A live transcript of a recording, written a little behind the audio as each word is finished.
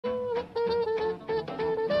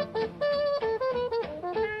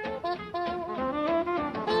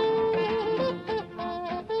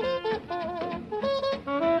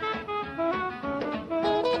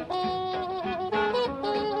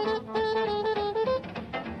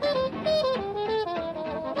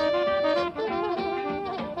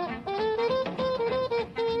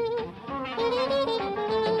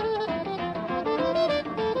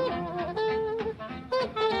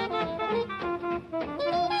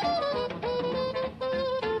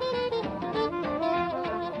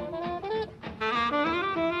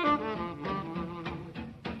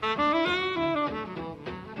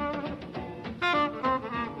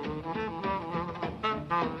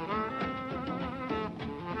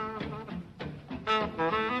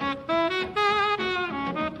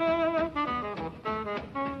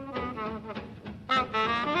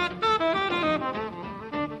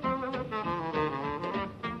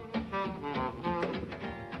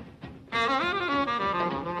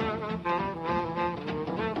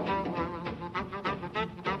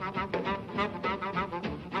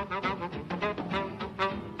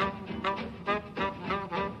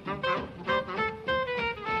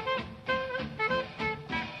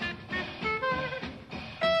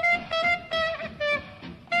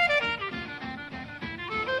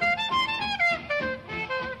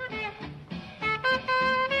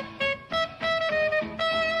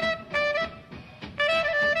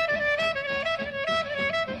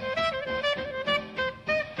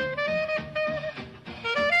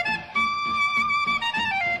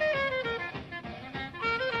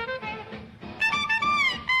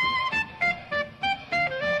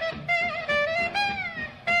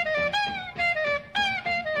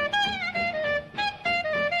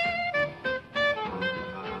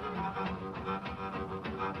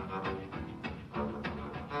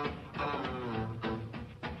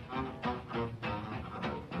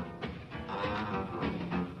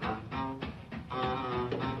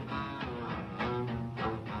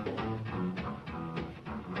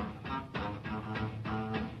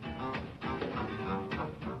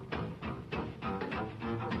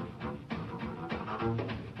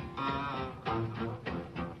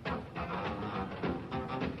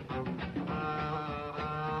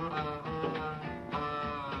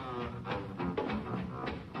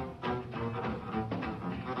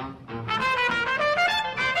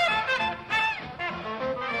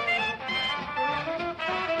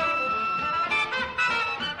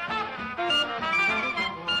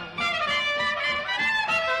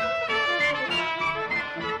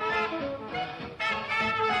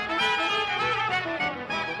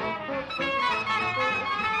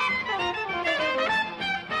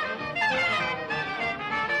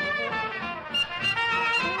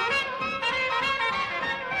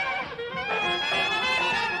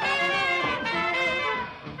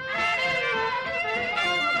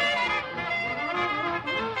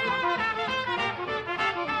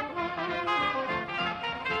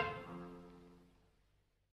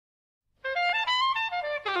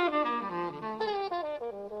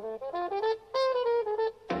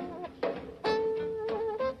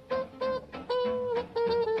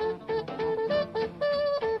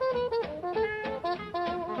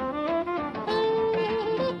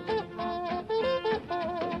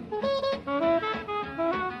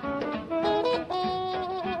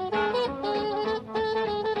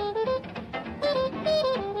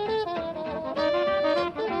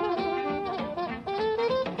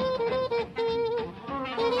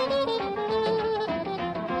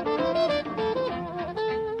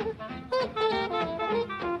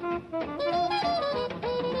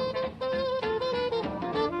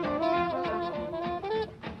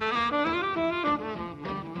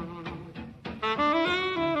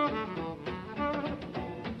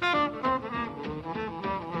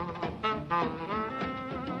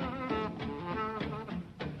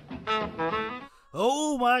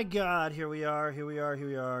my God, here we are, here we are, here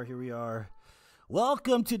we are, here we are.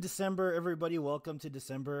 Welcome to December, everybody. Welcome to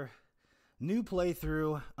December. New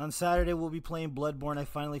playthrough. On Saturday, we'll be playing Bloodborne. I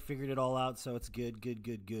finally figured it all out, so it's good, good,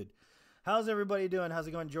 good, good. How's everybody doing? How's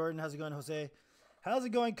it going, Jordan? How's it going, Jose? How's it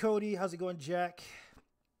going, Cody? How's it going, Jack?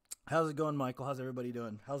 How's it going, Michael? How's everybody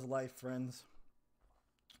doing? How's life, friends?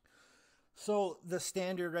 So the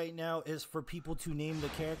standard right now is for people to name the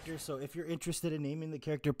character. So if you're interested in naming the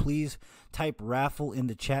character, please type raffle in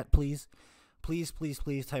the chat, please. Please, please,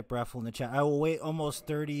 please type raffle in the chat. I will wait almost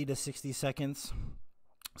 30 to 60 seconds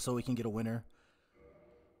so we can get a winner.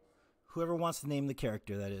 Whoever wants to name the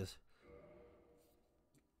character, that is.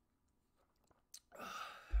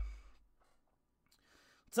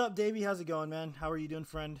 What's up, Davey? How's it going, man? How are you doing,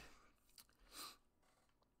 friend?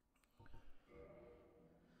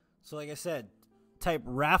 So like I said, type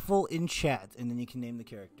raffle in chat, and then you can name the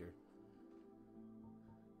character.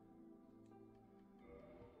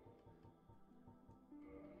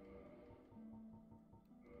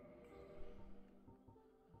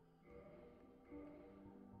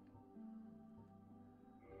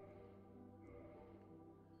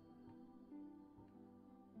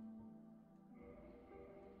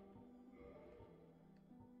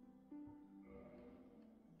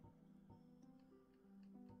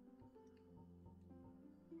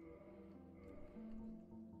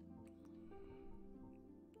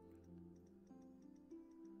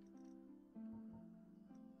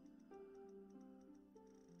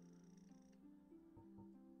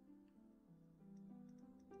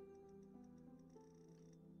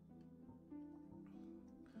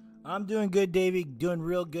 I'm doing good, Davey. Doing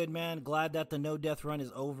real good, man. Glad that the no death run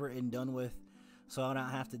is over and done with, so I don't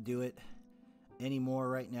have to do it anymore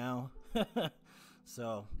right now.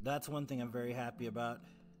 So that's one thing I'm very happy about.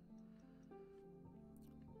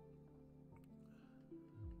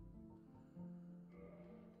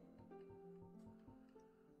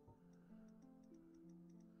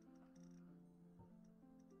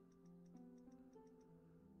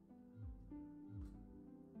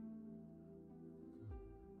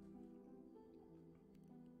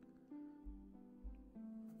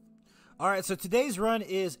 All right, so today's run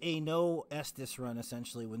is a no Estus run,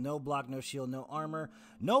 essentially, with no block, no shield, no armor,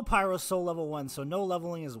 no pyro, soul level 1, so no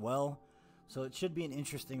leveling as well. So it should be an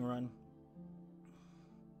interesting run.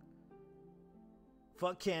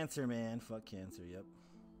 Fuck cancer, man. Fuck cancer, yep.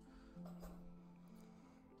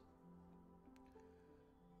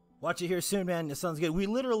 Watch it here soon, man. It sounds good. We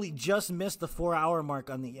literally just missed the 4-hour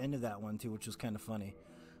mark on the end of that one, too, which was kind of funny.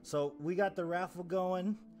 So we got the raffle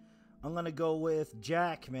going. I'm going to go with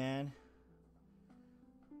Jack, man.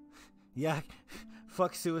 Yeah,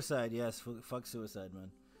 fuck suicide. Yes, fuck suicide,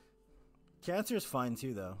 man. Cancer is fine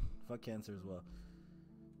too, though. Fuck cancer as well.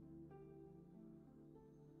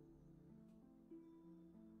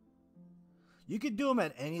 You could do them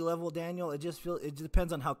at any level, Daniel. It just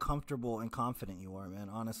depends on how comfortable and confident you are, man.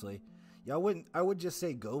 Honestly, yeah, I would just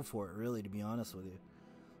say go for it, really, to be honest with you.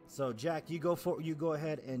 So, Jack, you go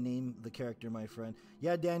ahead and name the character, my friend.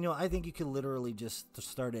 Yeah, Daniel, I think you could literally just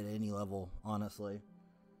start at any level, honestly.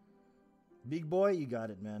 Big boy, you got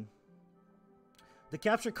it, man. The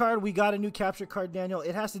capture card, we got a new capture card, Daniel.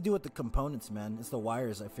 It has to do with the components, man. It's the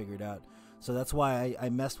wires I figured out. So that's why I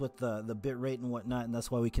messed with the bit rate and whatnot, and that's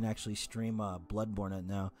why we can actually stream Bloodborne at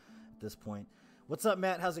now at this point. What's up,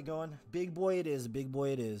 Matt? How's it going? Big boy it is. Big boy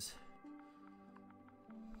it is.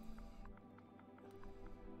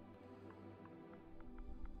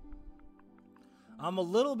 I'm a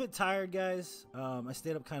little bit tired, guys. I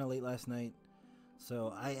stayed up kind of late last night,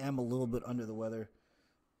 so I am a little bit under the weather.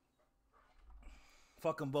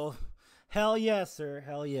 Fuck them both. Hell yeah, sir.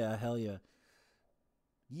 Hell yeah. Hell yeah.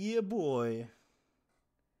 Yeah, boy.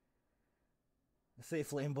 Say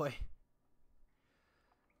flame boy.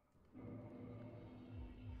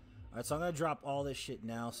 Alright, so I'm going to drop all this shit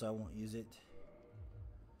now so I won't use it.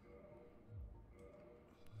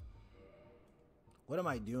 What am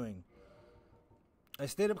I doing? I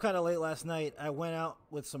stayed up kind of late last night. I went out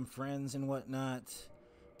with some friends and whatnot,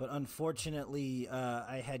 but unfortunately,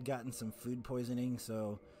 I had gotten some food poisoning,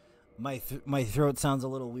 so my throat sounds a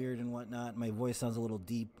little weird and whatnot. My voice sounds a little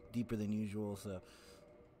deeper than usual. So,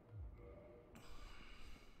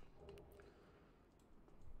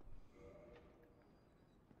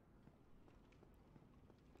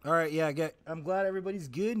 all right, yeah, I'm glad everybody's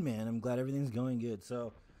good, man. I'm glad everything's going good.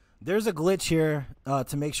 So. There's a glitch here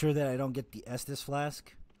to make sure that I don't get the Estus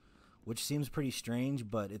flask, which seems pretty strange,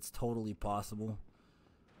 but it's totally possible.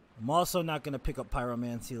 I'm also not going to pick up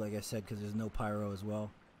Pyromancy, like I said, because there's no Pyro as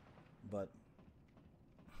well. But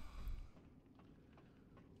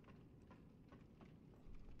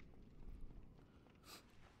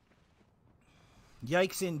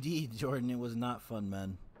Yikes indeed, Jordan. It was not fun,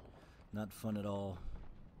 man. Not fun at all.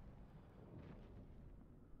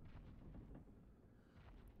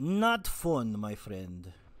 Not fun, my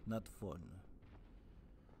friend. Not fun.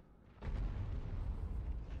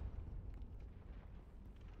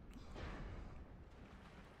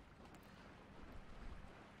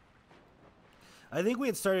 I think we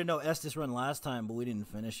had started no Estus run last time, but we didn't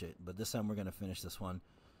finish it. But this time we're going to finish this one.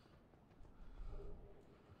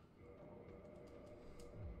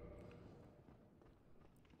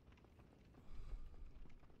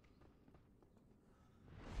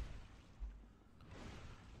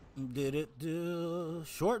 Did it do?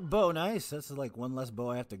 Short bow, nice. That's like one less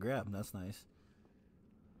bow I have to grab. That's nice.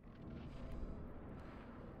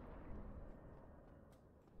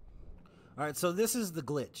 Alright, so this is the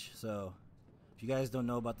glitch. So, if you guys don't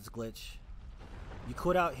know about this glitch, you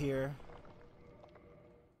quit out here.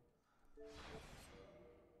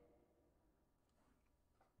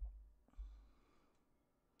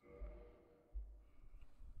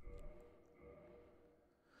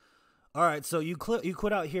 Alright, so you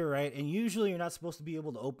quit out here, right? And usually you're not supposed to be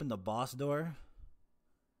able to open the boss door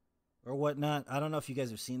or whatnot. I don't know if you guys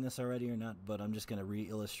have seen this already or not, but I'm just going to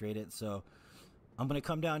re-illustrate it. So I'm going to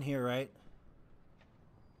come down here, right?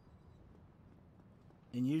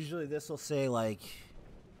 And usually this will say, like,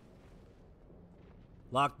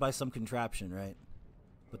 locked by some contraption, right?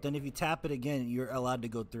 But then if you tap it again, you're allowed to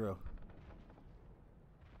go through.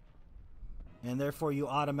 And therefore you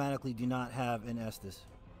automatically do not have an Estus.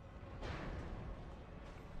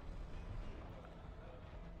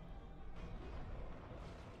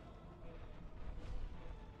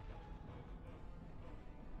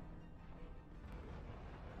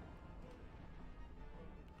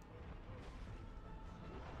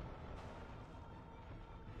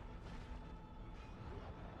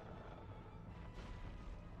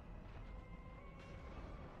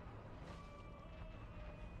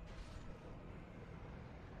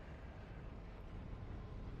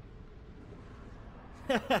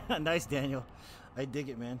 Nice, Daniel. I dig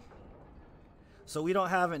it, man. So we don't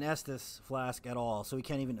have an Estus flask at all, so we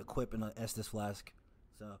can't even equip an Estus flask.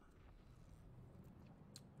 So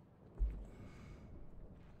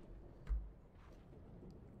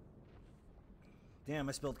damn,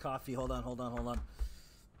 I spilled coffee. Hold on.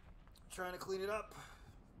 Trying to clean it up.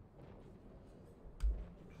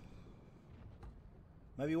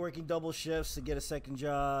 Might be working double shifts to get a second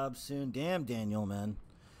job soon. Damn, Daniel, man.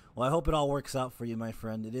 Well, I hope it all works out for you, my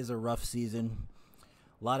friend. It is a rough season.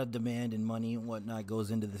 A lot of demand and money and whatnot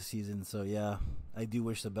goes into the season. So, yeah, I do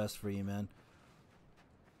wish the best for you, man.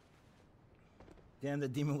 Damn, the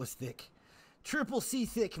demon was thick. Triple C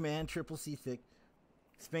thick, man. Triple C thick.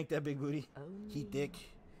 Spank that big booty. He thick.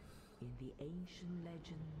 In the ancient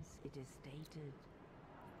legends, it is stated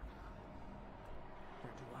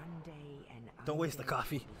that one day an Don't waste the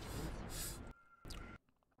coffee.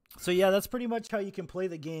 So yeah, that's pretty much how you can play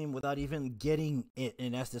the game without even getting it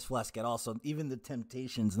in Estus Flask at all. So even the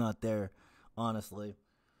temptation's not there, honestly.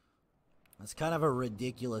 It's kind of a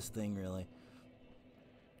ridiculous thing, really.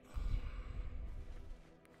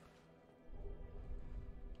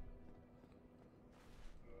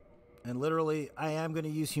 And literally, I am going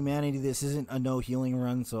to use humanity. This isn't a no healing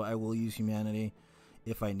run, so I will use humanity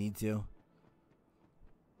if I need to.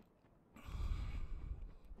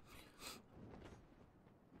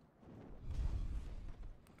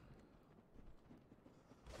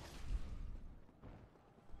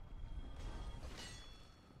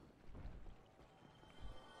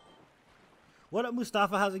 What up,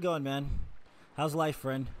 Mustafa? How's it going, man? How's life,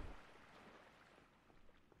 friend?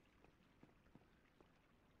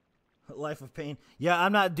 Life of pain. Yeah,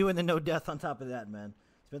 I'm not doing the no death on top of that, man.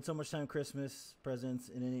 Spent so much time Christmas presents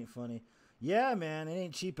and it ain't funny. Yeah, man, it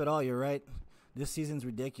ain't cheap at all. You're right. This season's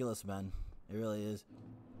ridiculous, man. It really is.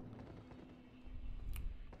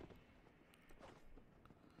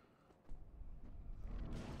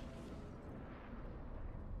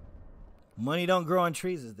 Money don't grow on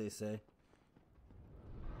trees, as they say.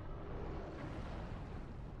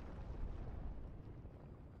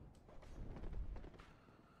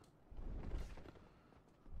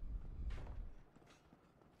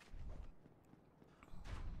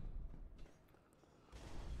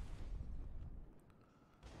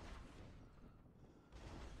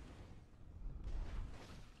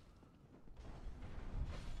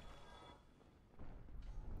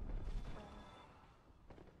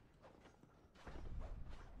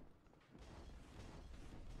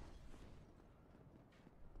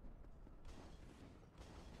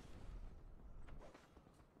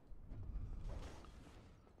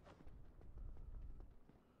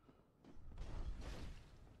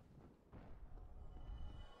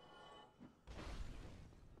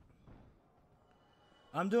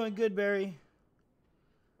 I'm doing good, Barry.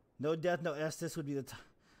 No death, no Estus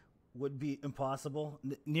would be impossible.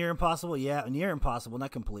 Near impossible, yeah, near impossible.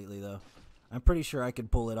 Not completely though. I'm pretty sure I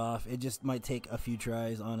could pull it off. It just might take a few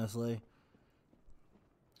tries, honestly.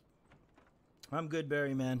 I'm good,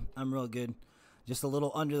 Barry, man. I'm real good. Just a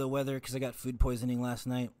little under the weather because I got food poisoning last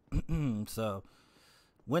night. So,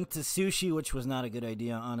 went to sushi, which was not a good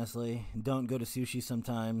idea, honestly. Don't go to sushi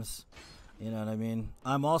sometimes. You know what I mean?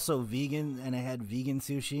 I'm also vegan, and I had vegan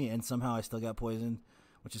sushi, and somehow I still got poisoned,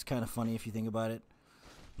 which is kind of funny if you think about it.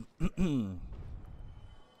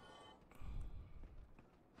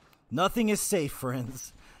 Nothing is safe,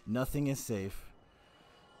 friends. Nothing is safe.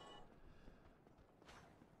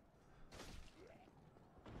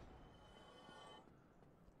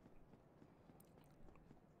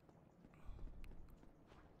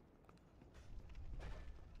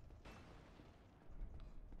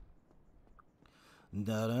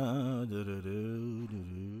 Da da da da da da.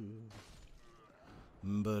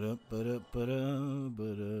 Ba-da ba-da ba-da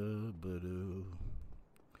ba-da ba-da.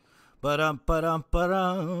 Ba-dum ba-dum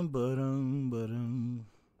ba-dum ba-dum ba-dum.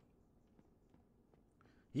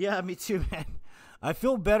 Yeah, me too, man. I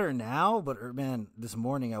feel better now, but man, this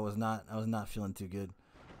morning I was not feeling too good.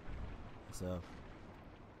 So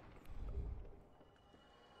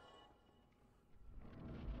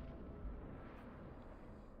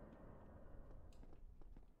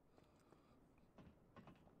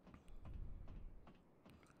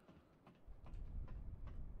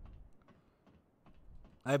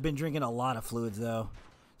I've been drinking a lot of fluids though,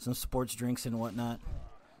 some sports drinks and whatnot.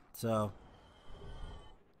 So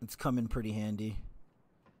it's coming pretty handy.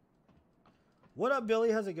 What up,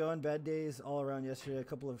 Billy? How's it going? Bad days all around yesterday. A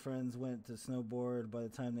couple of friends went to snowboard. By the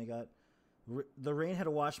time they got, the rain had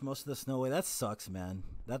washed most of the snow away. That sucks, man.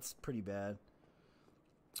 That's pretty bad.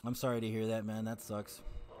 I'm sorry to hear that, man. That sucks.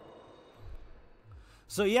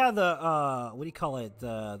 So yeah, the what do you call it?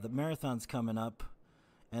 The marathon's coming up,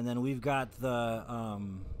 and then we've got the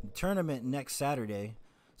tournament next Saturday.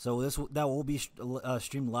 So that will be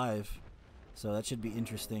streamed live. So that should be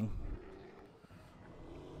interesting.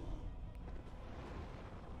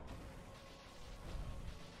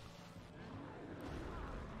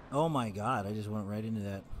 Oh my god, I just went right into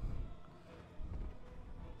that.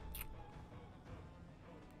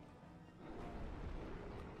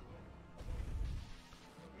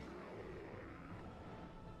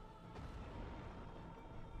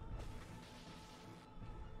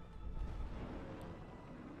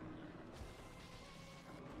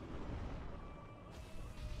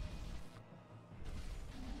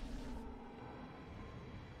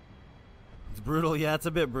 It's brutal. Yeah, it's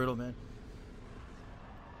a bit brutal, man.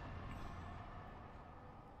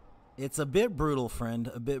 It's a bit brutal, friend.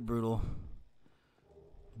 A bit brutal.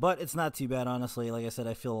 But it's not too bad, honestly. Like I said,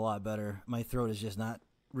 I feel a lot better. My throat is just not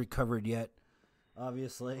recovered yet,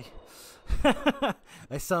 obviously.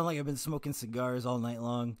 I sound like I've been smoking cigars all night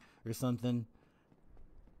long or something.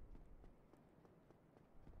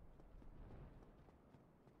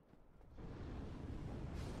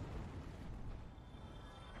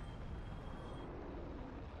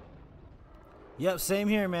 Yep, same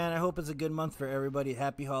here, man. I hope it's a good month for everybody.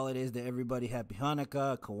 Happy holidays to everybody. Happy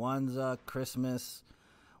Hanukkah, Kwanzaa, Christmas,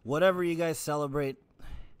 whatever you guys celebrate.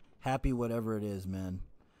 Happy whatever it is, man.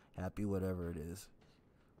 Happy whatever it is.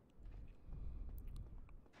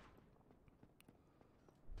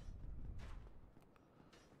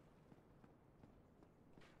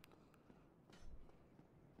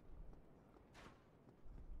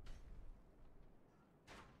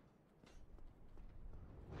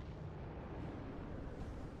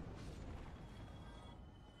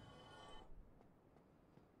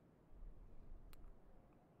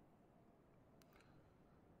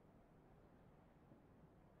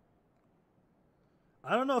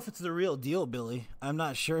 I don't know if it's the real deal, Billy. I'm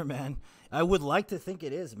not sure, man. I would like to think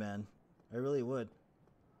it is, man. I really would.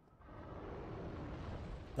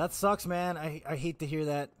 That sucks, man. I hate to hear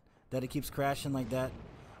that it keeps crashing like that.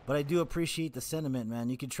 But I do appreciate the sentiment, man.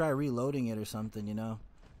 You could try reloading it or something, you know.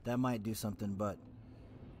 That might do something, but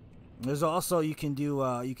there's also you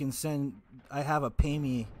can send. I have a pay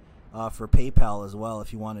me for PayPal as well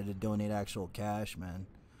if you wanted to donate actual cash, man.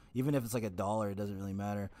 Even if it's like $1, it doesn't really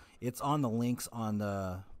matter. It's on the links on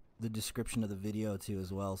the description of the video too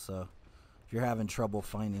as well. So if you're having trouble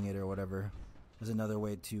finding it or whatever, there's another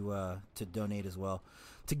way to donate as well.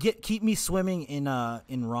 To keep me swimming in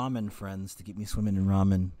ramen, friends. To keep me swimming in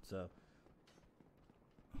ramen. So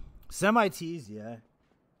semi-teased, yeah.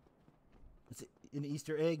 It's an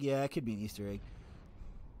Easter egg, yeah. It could be an Easter egg.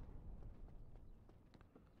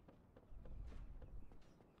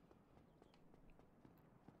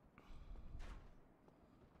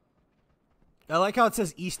 I like how it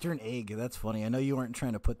says Eastern egg. That's funny. I know you weren't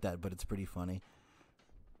trying to put that, but it's pretty funny.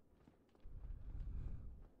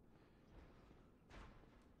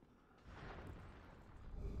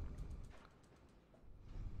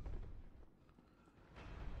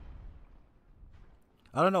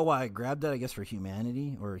 I don't know why I grabbed that. I guess for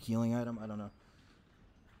humanity or a healing item. I don't know.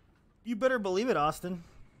 You better believe it, Austin.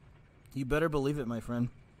 You better believe it, my friend.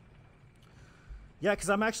 Yeah,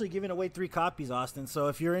 because I'm actually giving away 3 copies, Austin. So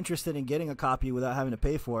if you're interested in getting a copy without having to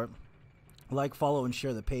pay for it, like, follow, and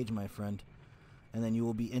share the page, my friend. And then you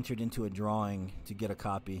will be entered into a drawing to get a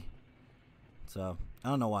copy. So I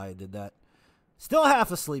don't know why I did that. Still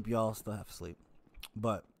half asleep, y'all. Still half asleep.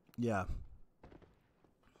 But, yeah.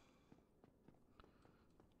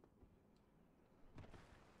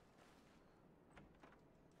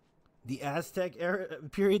 The Aztec era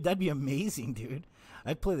period, that'd be amazing, dude.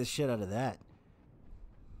 I'd play the shit out of that.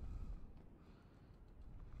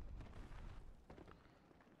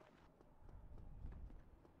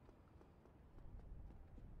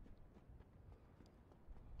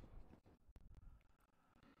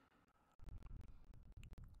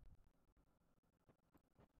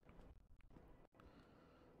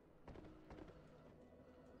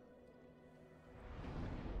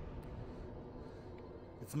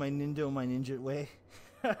 It's my ninja way.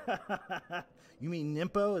 You mean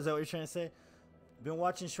Nimpo? Is that what you're trying to say? Been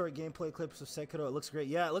watching short gameplay clips of Sekiro. It looks great.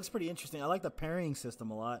 Yeah, it looks pretty interesting. I like the parrying system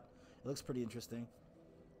a lot. It looks pretty interesting.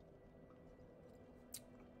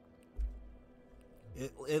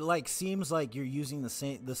 It like seems like you're using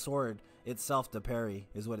the sword itself to parry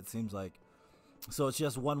is what it seems like. So it's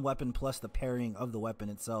just one weapon plus the parrying of the weapon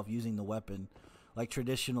itself, using the weapon like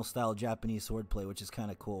traditional style Japanese swordplay, which is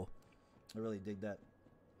kind of cool. I really dig that.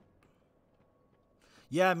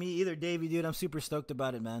 Yeah, me either, Davey, dude. I'm super stoked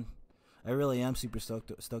about it, man. I really am super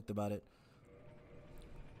stoked about it.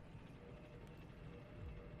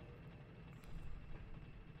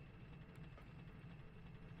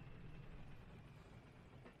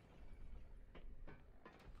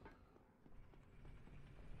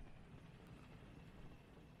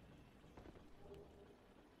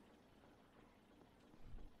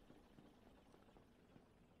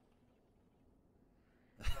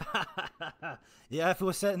 Yeah, if it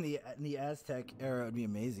was set in the Aztec era, it would be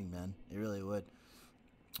amazing, man. It really would.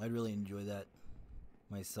 I'd really enjoy that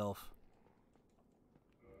myself.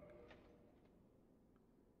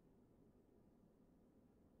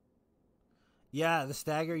 Yeah, the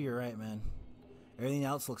stagger, you're right, man. Everything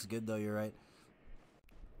else looks good though, you're right.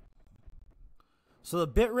 So the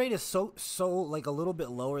bit rate is so like a little bit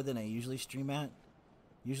lower than I usually stream at.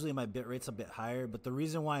 Usually my bit rate's a bit higher, but the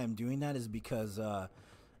reason why I'm doing that is because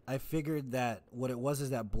I figured that what it was is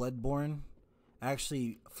that Bloodborne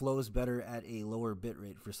actually flows better at a lower bit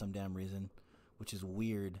rate for some damn reason, which is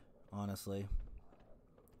weird, honestly.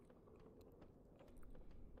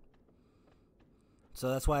 So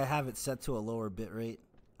that's why I have it set to a lower bit rate.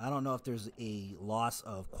 I don't know if there's a loss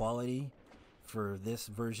of quality for this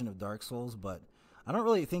version of Dark Souls, but I don't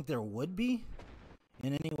really think there would be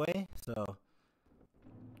in any way. So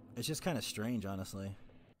it's just kind of strange, honestly.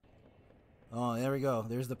 Oh, there we go.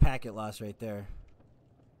 There's the packet loss right there.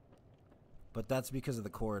 But that's because of the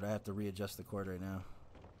cord. I have to readjust the cord right now.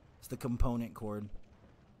 It's the component cord.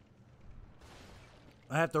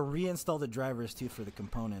 I have to reinstall the drivers too for the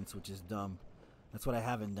components, which is dumb. That's what I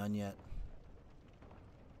haven't done yet.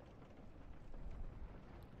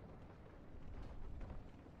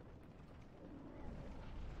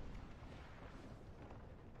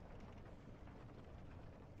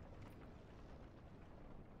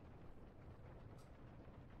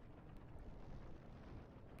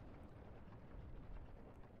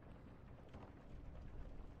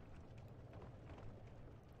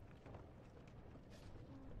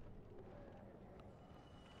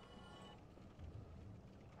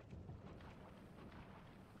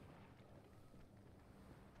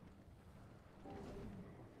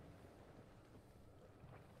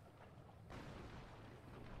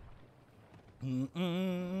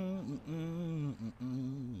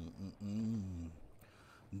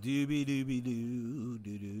 Doobie doobie doo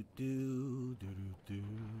doo doo doo doo doo.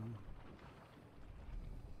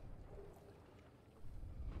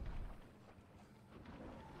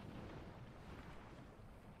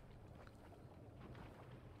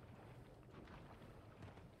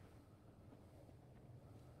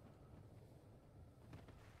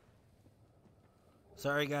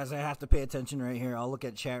 Sorry guys, I have to pay attention right here. I'll look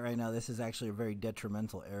at chat right now. This is actually a very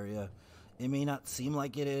detrimental area. It may not seem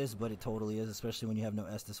like it is, but it totally is, especially when you have no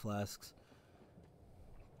Estus flasks.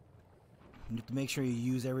 You have to make sure you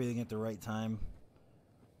use everything at the right time.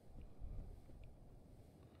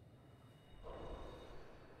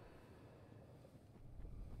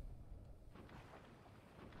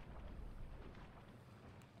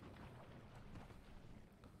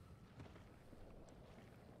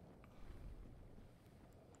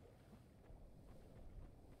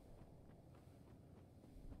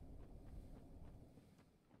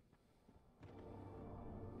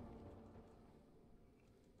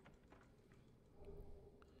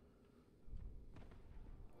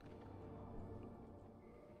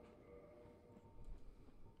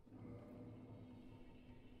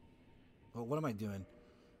 what am I doing?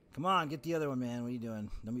 Come on, get the other one, man. What are you doing?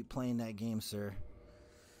 Don't be playing that game, sir.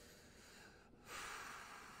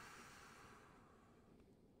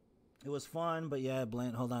 It was fun, but yeah,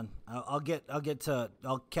 bland. Hold on.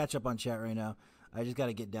 I'll catch up on chat right now. I just got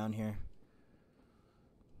to get down here.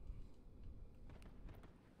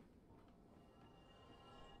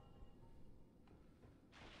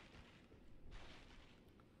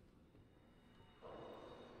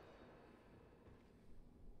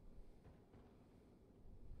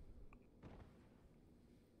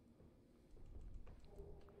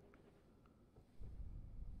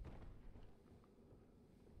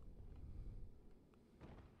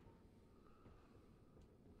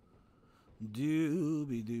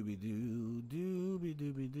 Dooby dooby doo, dooby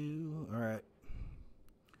dooby doo.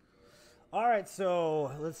 All right.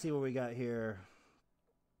 So let's see what we got here.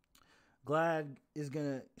 Glad is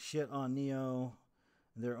gonna shit on Neo,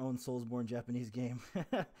 their own Soulsborne Japanese game.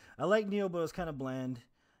 I like Neo, but it was kind of bland.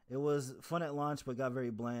 It was fun at launch, but got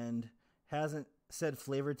very bland. Hasn't said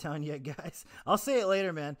Flavor Town yet, guys. I'll say it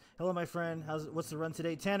later, man. Hello, my friend. What's the run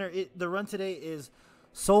today, Tanner? The run today is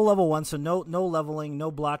Soul level 1, so no leveling,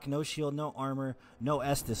 no block, no shield, no armor, no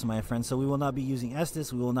Estus, my friend. So we will not be using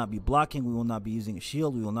Estus, we will not be blocking, we will not be using a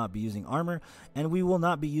shield, we will not be using armor, and we will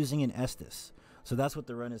not be using an Estus. So that's what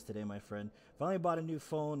the run is today, my friend. Finally bought a new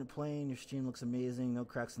phone, playing, your stream looks amazing, no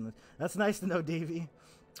cracks in the... That's nice to know, Davey.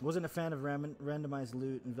 Wasn't a fan of randomized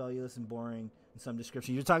loot and valueless and boring in some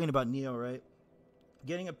description. You're talking about Neo, right?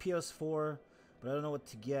 Getting a PS4... but I don't know what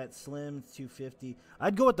to get. Slim, $250.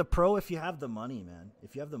 I'd go with the Pro if you have the money, man.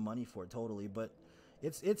 If you have the money for it, totally. But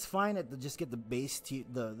it's fine to just get the base,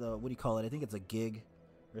 the what do you call it? I think it's a gig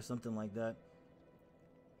or something like that.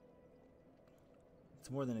 It's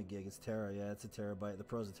more than a gig. It's tera. Yeah, it's a terabyte. The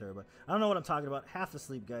Pro's a terabyte. I don't know what I'm talking about. Half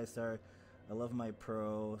asleep, guys. Sorry. I love my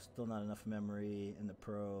Pro. Still not enough memory in the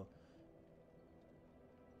Pro.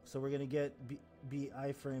 So we're gonna get be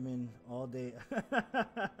iframing all day.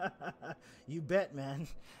 You bet, man.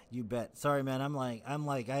 You bet. Sorry, man. I'm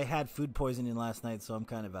like I had food poisoning last night, so I'm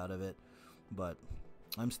kind of out of it. But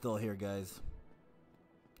I'm still here, guys.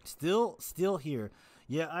 Still here.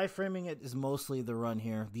 Yeah, iframing it is mostly the run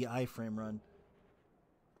here, the iframe run.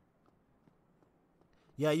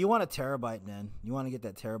 Yeah, you want a terabyte, man. You want to get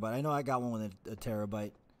that terabyte. I know I got one with a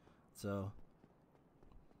terabyte, so.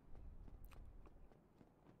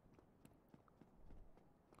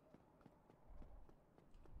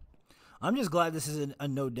 I'm just glad this is a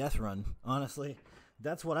no-death run, honestly.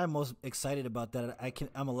 That's what I'm most excited about, that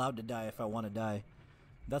I'm allowed to die if I want to die.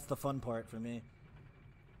 That's the fun part for me.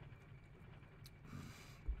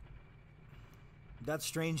 That's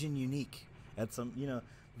strange and unique. That's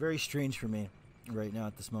very strange for me right now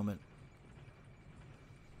at this moment.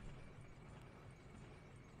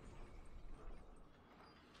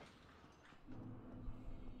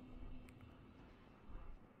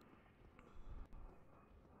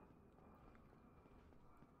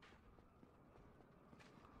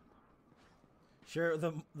 Sure,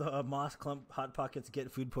 the moss clump hot pockets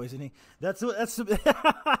get food poisoning. That's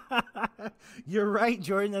You're right,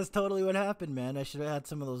 Jordan. That's totally what happened, man. I should have had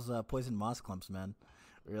some of those poison moss clumps, man.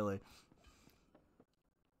 Really.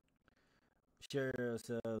 Sure.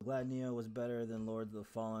 So glad Neo was better than Lords of the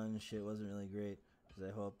Fallen. Shit wasn't really great, as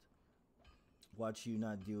I hoped. Watch you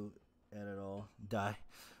not do it at all. Die.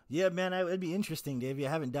 Yeah, man. It'd be interesting, Davey.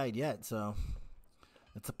 I haven't died yet, so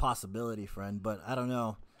it's a possibility, friend. But I don't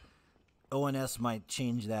know. ONS might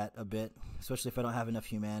change that a bit, especially if I don't have enough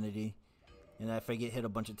humanity and if I get hit a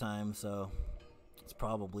bunch of times, so it's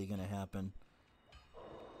probably going to happen.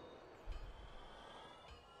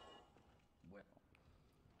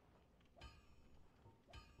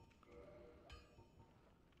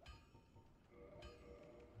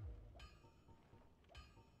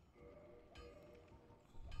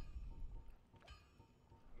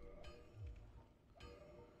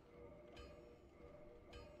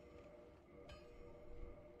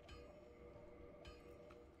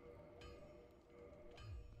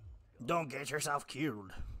 Don't get yourself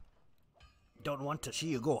killed. Don't want to see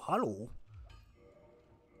you go hollow.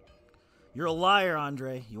 You're a liar,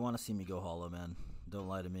 Andre. You want to see me go hollow, man. Don't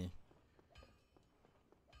lie to me.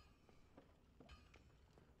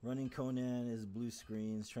 Running Conan is blue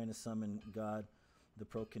screens. Trying to summon God. The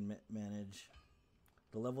Pro can manage.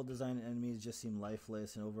 The level design and enemies just seem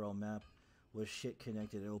lifeless, and overall map was shit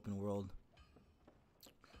connected to open world.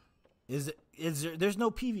 There's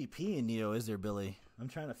no PvP in Neo, is there, Billy? I'm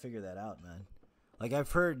trying to figure that out, man. Like,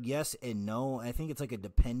 I've heard yes and no. I think it's like a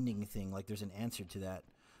depending thing. Like, there's an answer to that.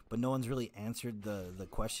 But no one's really answered the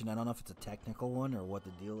question. I don't know if it's a technical one or what the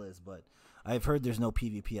deal is, but I've heard there's no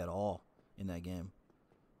PvP at all in that game.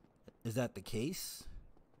 Is that the case?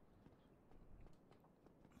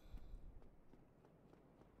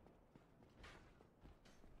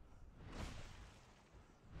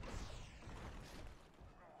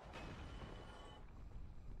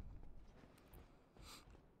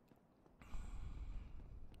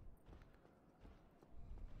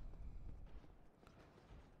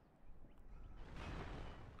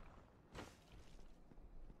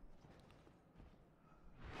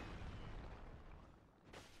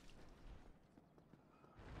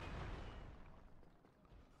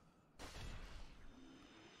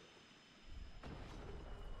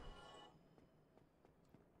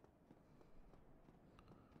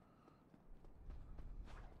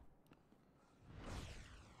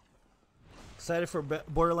 Excited for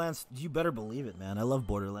Borderlands? You better believe it, man. I love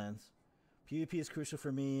Borderlands. PvP is crucial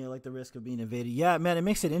for me. I like the risk of being invaded. Yeah, man, it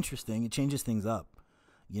makes it interesting. It changes things up,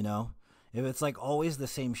 you know? If it's like always the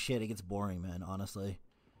same shit, it gets boring, man, honestly.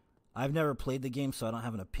 I've never played the game, so I don't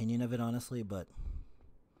have an opinion of it, honestly, but...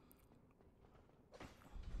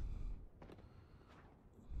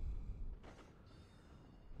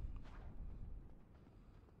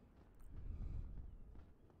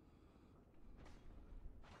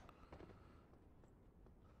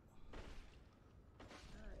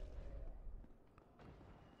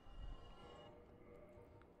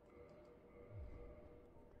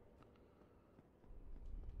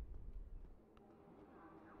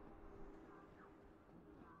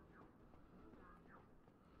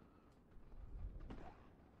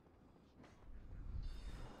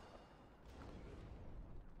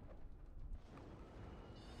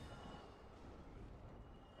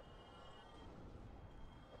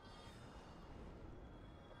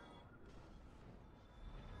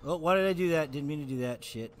 Oh, why did I do that? Didn't mean to do that.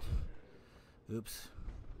 Shit. Oops.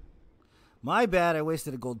 My bad. I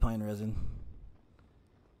wasted a gold pine resin.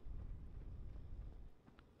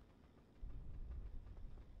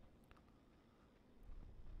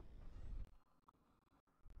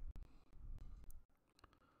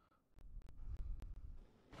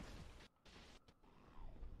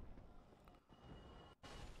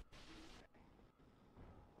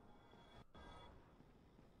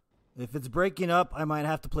 If it's breaking up, I might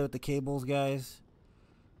have to play with the cables, guys.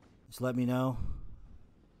 Just let me know.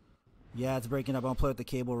 Yeah, it's breaking up. I'll play with the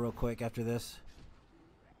cable real quick after this.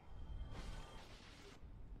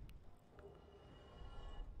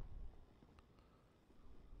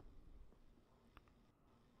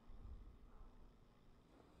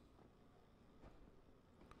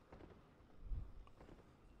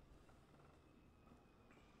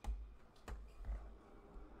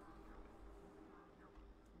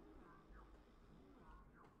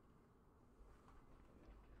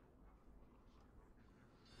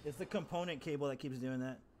 It's the component cable that keeps doing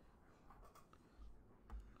that.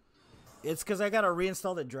 It's because I got to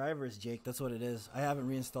reinstall the drivers, Jake. That's what it is. I haven't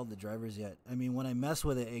reinstalled the drivers yet. I mean, when I mess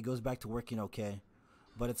with it, it goes back to working okay.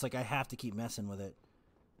 But it's like I have to keep messing with it.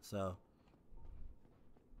 So.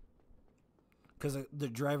 Because the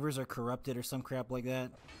drivers are corrupted or some crap like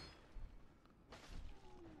that.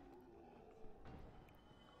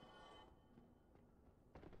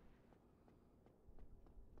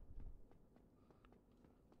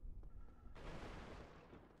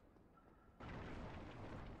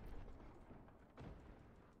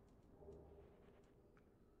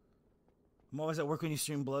 I'm always at work when you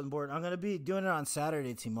stream Bloodborne. I'm going to be doing it on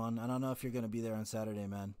Saturday, Timon. I don't know if you're going to be there on Saturday,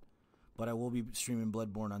 man. But I will be streaming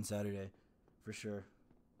Bloodborne on Saturday. For sure.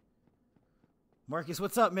 Marcus,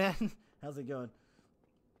 what's up, man? How's it going?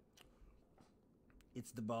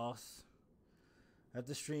 It's the boss. I have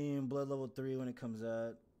to stream Blood Level 3 when it comes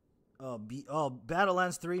out.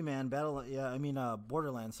 Battlelands 3, man.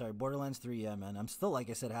 Borderlands, sorry. Borderlands 3, yeah, man. I'm still, like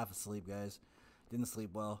I said, half asleep, guys. Didn't sleep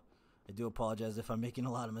well. I do apologize if I'm making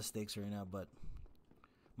a lot of mistakes right now, but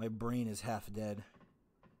my brain is half dead.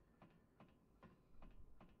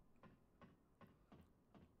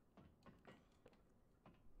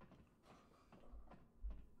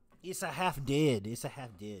 It's a half dead. It's a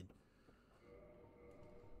half dead.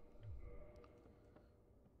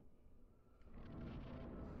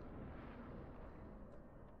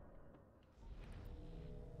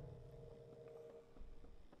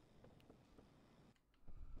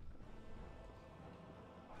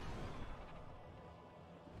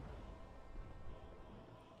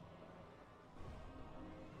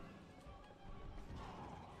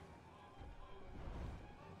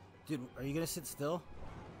 Dude, are you gonna sit still?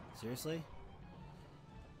 Seriously?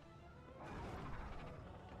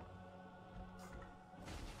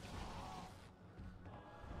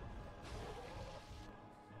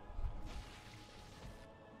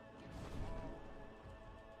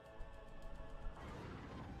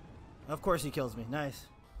 Of course he kills me. Nice.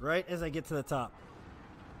 Right as I get to the top.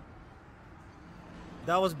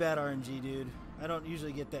 That was bad RNG, dude. I don't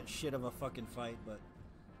usually get that shit of a fucking fight, but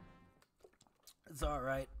it's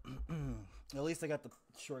alright. At least I got the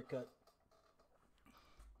shortcut.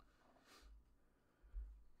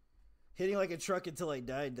 Hitting like a truck until I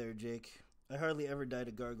died there, Jake. I hardly ever die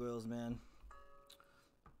to gargoyles, man.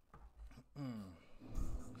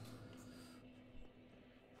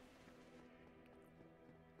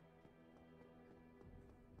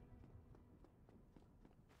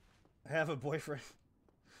 I have a boyfriend.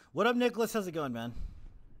 What up, Nicholas? How's it going, man?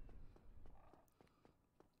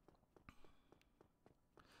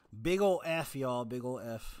 Big ol' F, y'all. Big ol'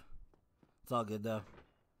 F. It's all good, though.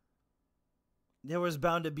 There was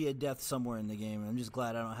bound to be a death somewhere in the game. I'm just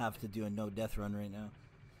glad I don't have to do a no-death run right now.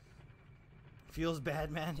 Feels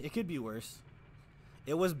bad, man. It could be worse.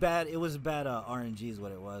 It was bad. It was bad RNG is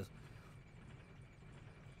what it was.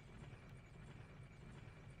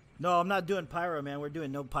 No, I'm not doing pyro, man. We're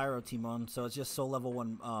doing no pyro, Timon. So it's just soul level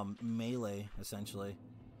 1 melee, essentially.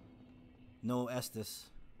 No Estus.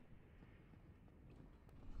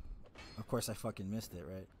 Of course, I fucking missed it,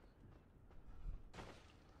 right?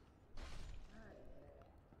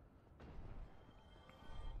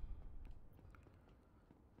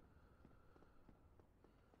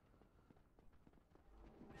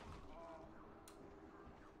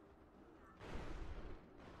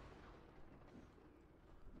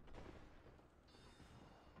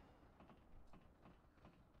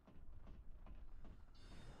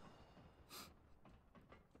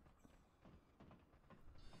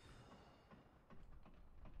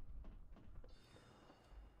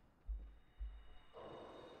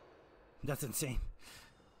 That's insane.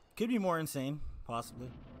 Could be more insane, possibly.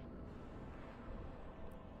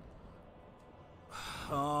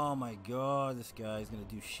 Oh my god, this guy's gonna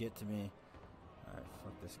do shit to me. Alright,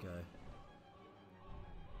 fuck this guy.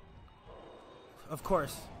 Of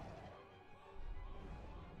course.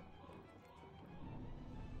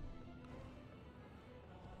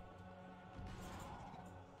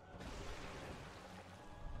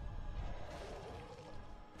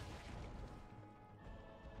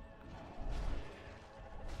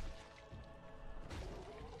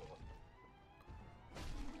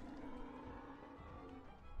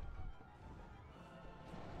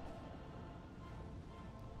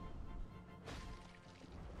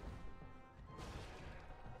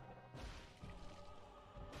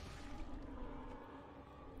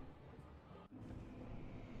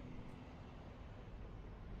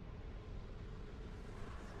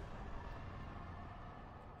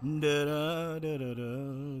 Da, da, da, da,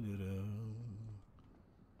 da, da.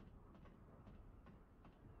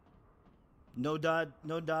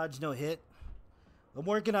 No dodge, no hit. I'm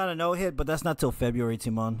working on a no hit, but that's not till February,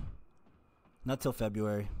 Timon. Not till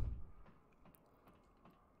February.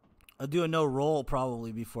 I'll do a no roll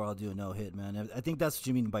probably before I'll do a no hit, man. I think that's what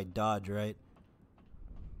you mean by dodge, right?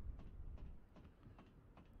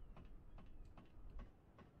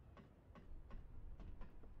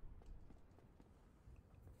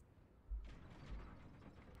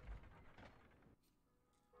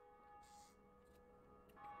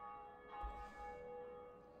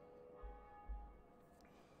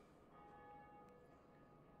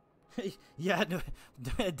 Yeah, no,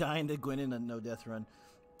 dying to Gwyn in a no death run.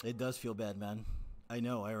 It does feel bad, man. I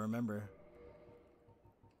know, I remember.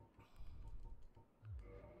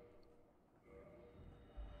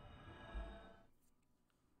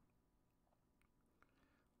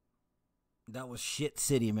 That was shit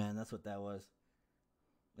city, man. That's what that was.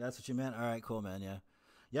 That's what you meant? Alright, cool, man, yeah.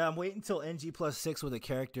 Yeah, I'm waiting until NG plus 6 with a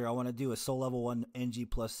character. I want to do a soul level 1 NG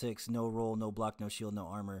plus 6. No roll, no block, no shield, no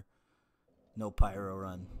armor. No pyro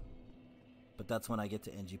run. But that's when I get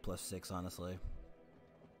to NG plus 6, honestly.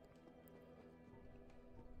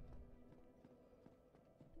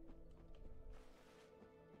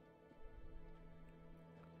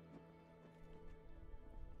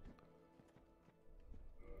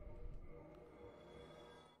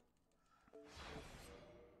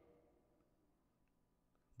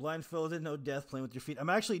 Blindfolded, no death, playing with your feet.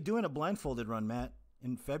 I'm actually doing a blindfolded run, Matt,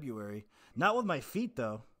 in February. Not with my feet,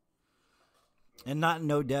 though. And not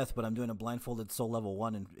no death, but I'm doing a blindfolded soul level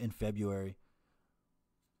 1 in February.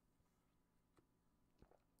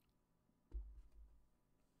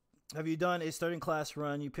 Have you done a starting class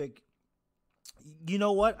run? You pick... You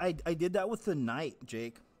know what? I did that with the knight,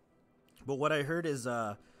 Jake. But what I heard is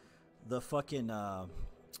the fucking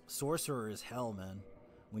sorcerer is hell, man,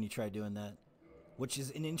 when you try doing that. Which is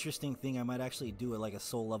an interesting thing. I might actually do it like a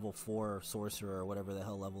soul level 4 sorcerer or whatever the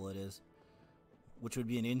hell level it is. Which would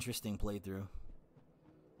be an interesting playthrough.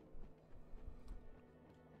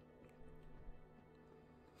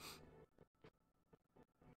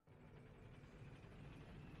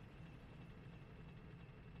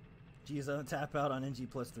 G's on tap out on NG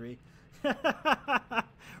plus 3.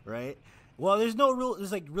 Right? Well, there's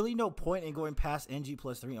like really no point in going past NG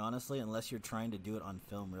plus 3, honestly, unless you're trying to do it on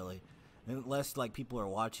film, really. Unless like people are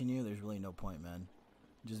watching you, there's really no point, man.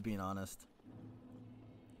 Just being honest.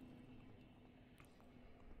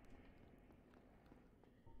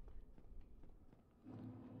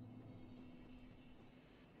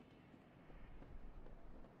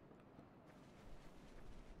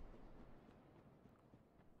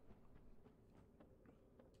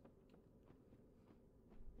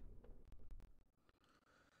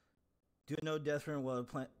 Do a no death run while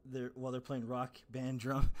they're playing rock band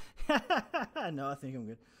drum. No, I think I'm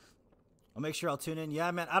good. I'll make sure I'll tune in. Yeah,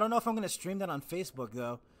 man. I don't know if I'm gonna stream that on Facebook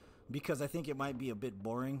though, because I think it might be a bit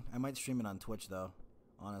boring. I might stream it on Twitch though.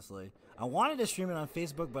 Honestly, I wanted to stream it on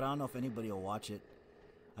Facebook, but I don't know if anybody will watch it.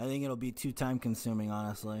 I think it'll be too time consuming,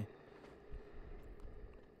 honestly.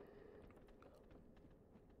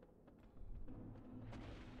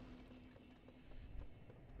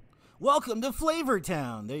 Welcome to Flavor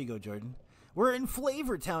Town. There you go, Jordan. We're in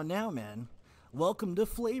Flavor Town now, man. Welcome to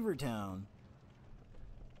Flavor Town.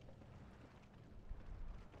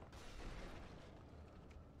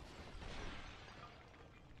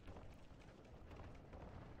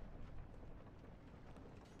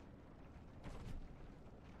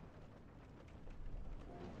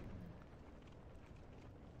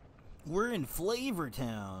 We're in Flavor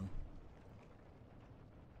Town.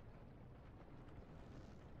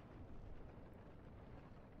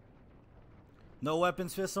 No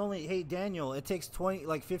weapons, fists only. Hey, Daniel, it takes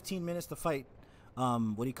 15 minutes to fight.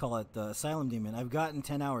 What do you call it? The Asylum Demon. I've gotten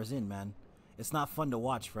 10 hours in, man. It's not fun to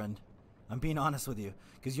watch, friend. I'm being honest with you,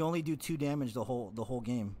 because you only do 2 damage the whole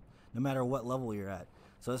game, no matter what level you're at.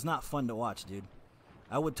 So it's not fun to watch, dude.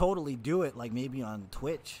 I would totally do it, like maybe on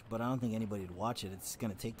Twitch, but I don't think anybody would watch it. It's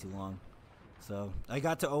gonna take too long. So I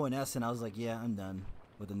got to ONS and I was like, yeah, I'm done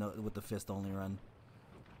with the fist only run.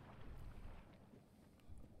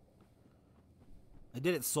 I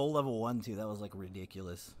did it soul level 1 too. That was like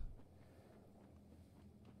ridiculous.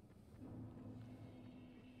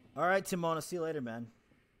 Alright, Timona. See you later, man.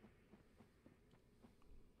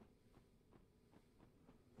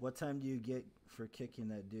 What time do you get for kicking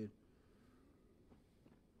that dude?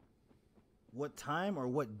 What time or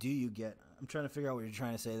what do you get? I'm trying to figure out what you're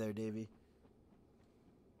trying to say there, Davey.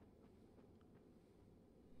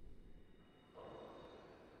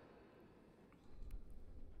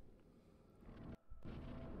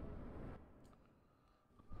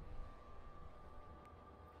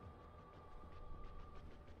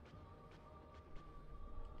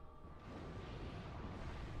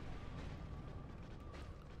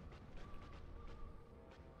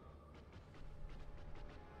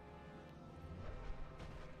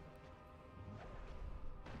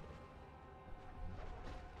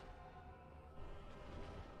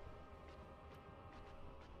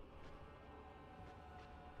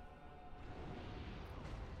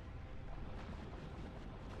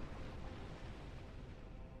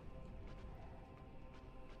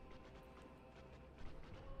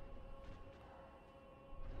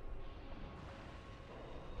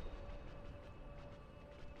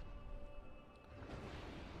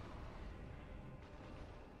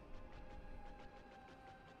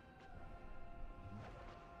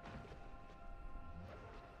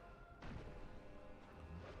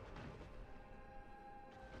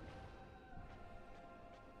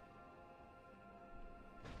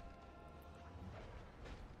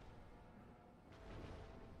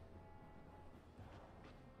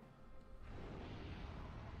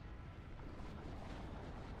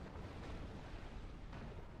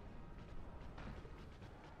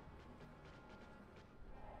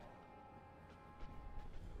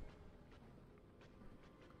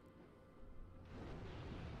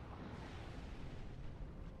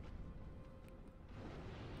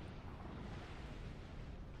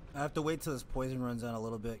 I have to wait till this poison runs out a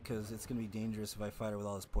little bit because it's going to be dangerous if I fight her with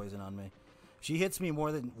all this poison on me. If she hits me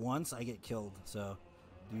more than once, I get killed. So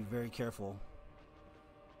be very careful.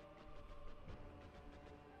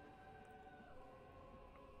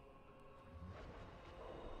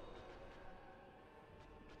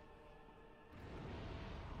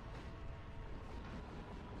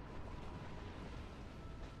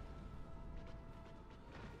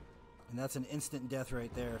 And that's an instant death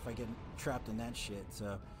right there if I get trapped in that shit,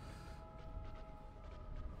 so...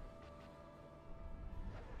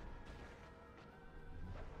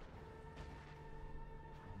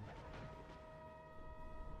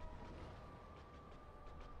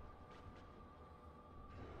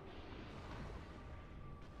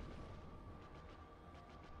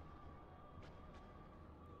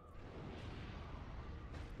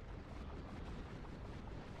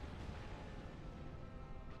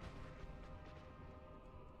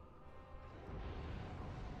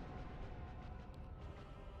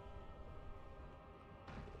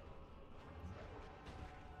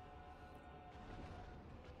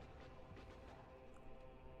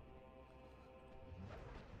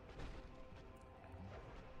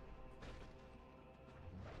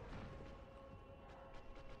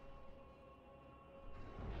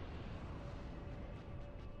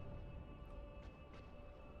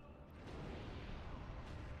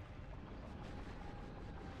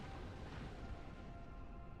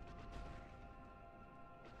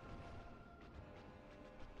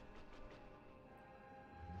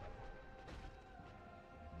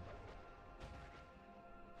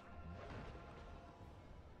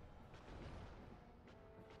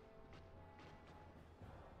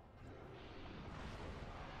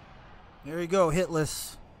 There you go,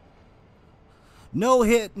 hitless. No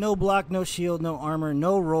hit, no block, no shield, no armor,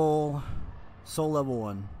 no roll. Soul level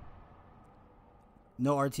 1.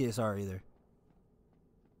 No RTSR either.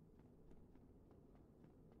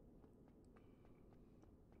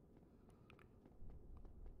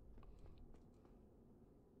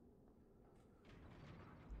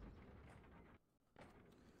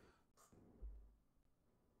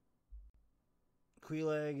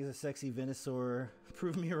 Queelag is a sexy Venusaur.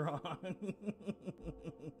 Prove me wrong.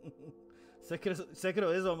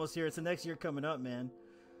 Sekiro is almost here. It's the next year coming up, man.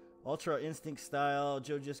 Ultra Instinct style.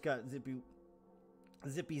 Joe just got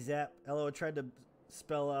Zippy Zap. Elo tried to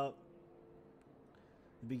spell out.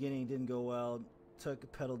 The beginning didn't go well. Took a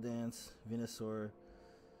pedal dance. Venusaur.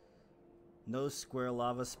 Nose square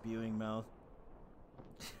lava spewing mouth.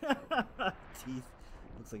 Teeth.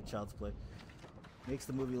 Looks like child's play. Makes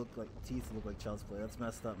the movie look like Teeth look like child's play. That's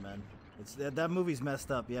messed up, man. It's that movie's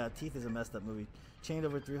messed up. Yeah, Teeth is a messed up movie. Chained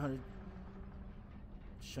over 300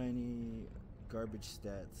 shiny garbage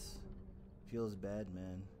stats. Feels bad,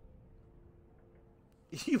 man.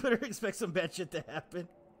 You better expect some bad shit to happen.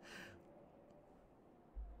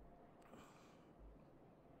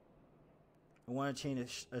 I want to chain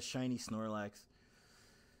a shiny Snorlax.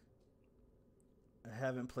 I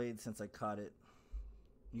haven't played since I caught it.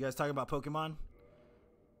 You guys talking about Pokemon?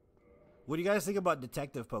 What do you guys think about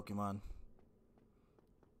detective Pokemon?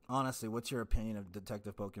 Honestly, what's your opinion of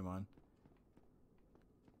detective Pokemon?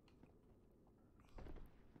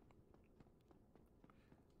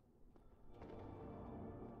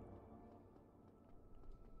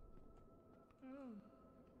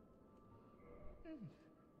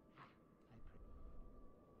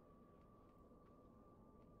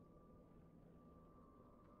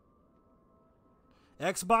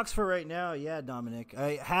 Xbox for right now, yeah, Dominic.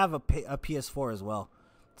 I have a PS4 as well,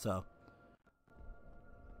 so.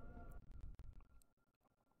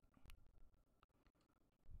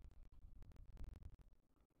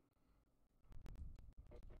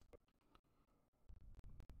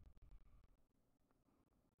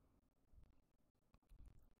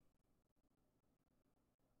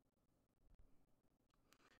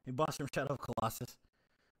 Hey, boss from Shadow of Colossus.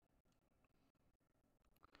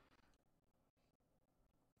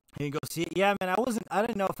 You can go see it. Yeah, man, I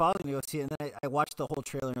didn't know if I was gonna go see it, and then I watched the whole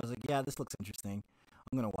trailer and I was like, yeah, this looks interesting.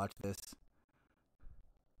 I'm gonna watch this.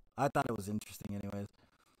 I thought it was interesting anyways.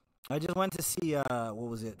 I just went to see what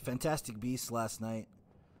was it? Fantastic Beasts last night.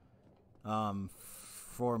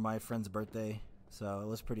 For my friend's birthday. So it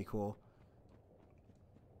was pretty cool.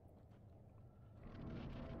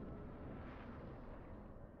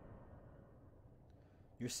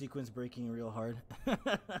 Your sequence breaking real hard.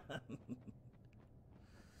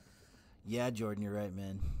 Yeah, Jordan, you're right,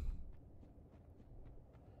 man.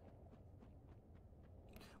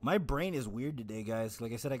 My brain is weird today, guys.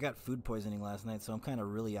 Like I said, I got food poisoning last night, so I'm kind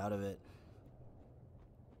of really out of it.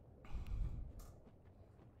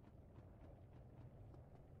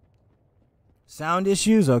 Sound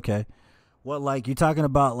issues? Okay. What, like, you talking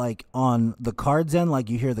about, like, on the cards end,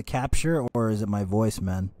 like, you hear the capture, or is it my voice,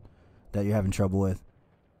 man, that you're having trouble with?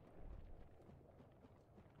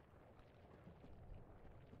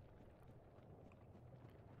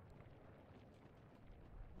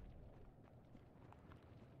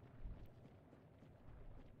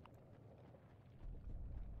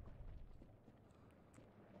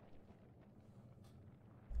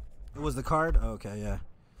 It was the card? Okay, yeah.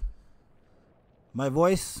 My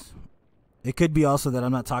voice, it could be also that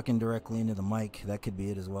I'm not talking directly into the mic. That could be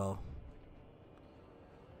it as well.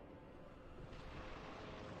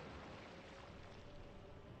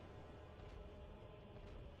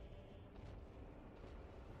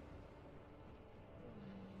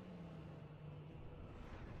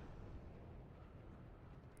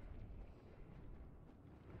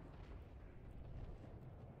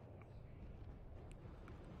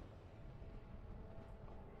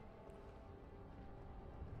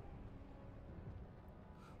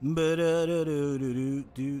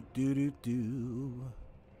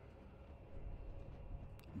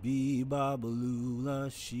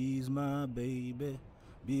 Bebopalula, she's my baby.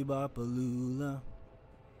 Bebopalula.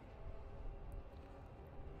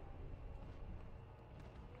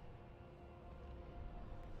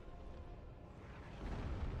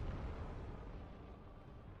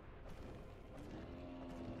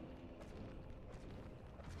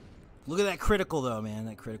 Look at that critical, though, man.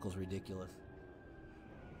 That critical's ridiculous.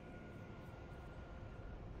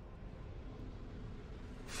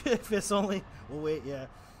 Fists only. Well, wait, yeah.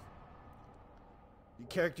 Your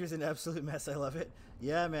character's an absolute mess. I love it.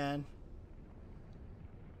 Yeah, man.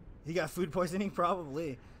 He got food poisoning?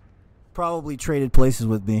 Probably. Probably traded places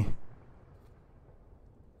with me.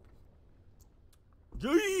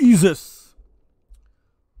 Jesus.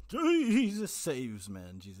 Jesus saves,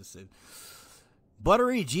 man. Jesus saves.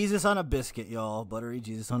 Buttery Jesus on a biscuit, y'all. Buttery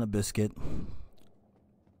Jesus on a biscuit.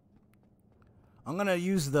 I'm gonna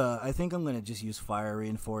use I think I'm gonna just use fire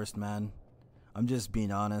reinforced, man. I'm just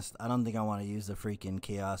being honest. I don't think I want to use the freaking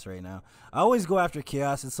chaos right now. I always go after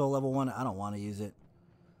chaos at soul level 1. I don't want to use it.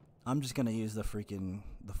 I'm just gonna use the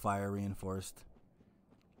fire reinforced.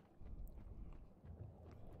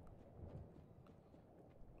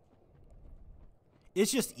 It's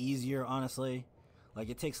just easier, honestly. Like,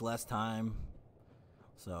 it takes less time.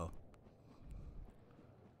 So,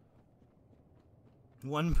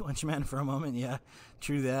 One Punch Man for a moment, yeah.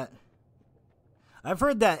 True that. I've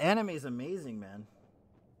heard that anime is amazing, man.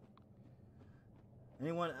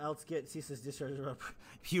 Anyone else get ceaseless discharge around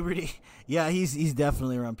puberty? Yeah, he's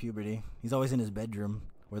definitely around puberty. He's always in his bedroom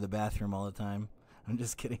or the bathroom all the time. I'm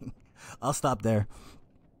just kidding. I'll stop there.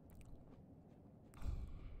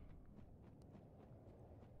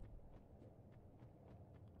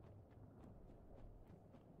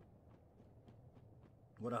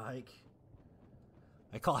 What a hike.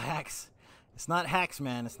 I call hacks. It's not hacks,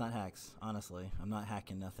 man. It's not hacks. Honestly, I'm not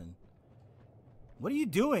hacking nothing. What are you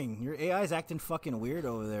doing? Your AI's acting fucking weird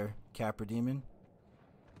over there, Capra Demon.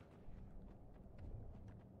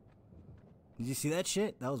 Did you see that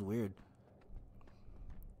shit? That was weird.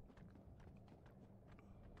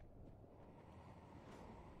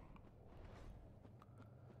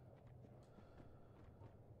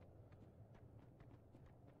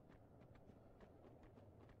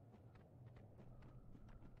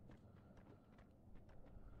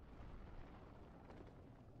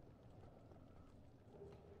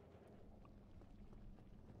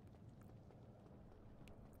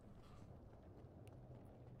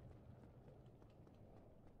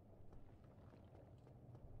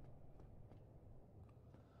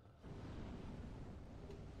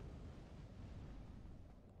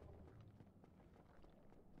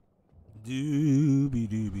 Dooby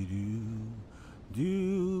dooby doo.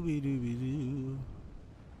 Dooby dooby doo.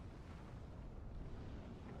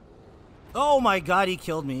 Oh my god, he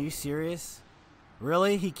killed me. Are you serious?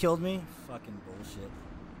 Really? He killed me? Fucking bullshit.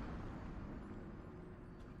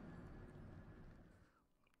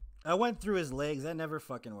 I went through his legs. That never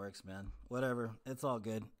fucking works, man. Whatever. It's all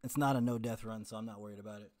good. It's not a no-death run, so I'm not worried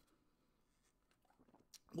about it.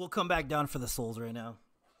 We'll come back down for the souls right now.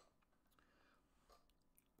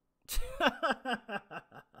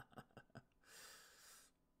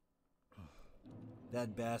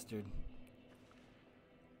 That bastard.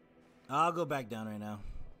 I'll go back down right now.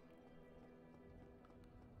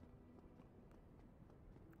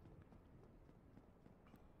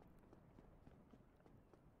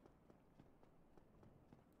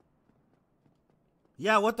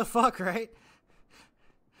 Yeah, what the fuck, right?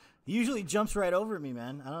 He usually jumps right over me,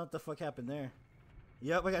 man. I don't know what the fuck happened there.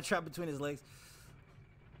 Yep, I got trapped between his legs.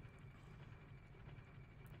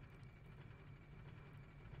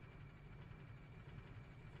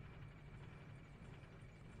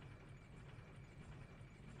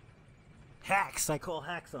 Hacks. I call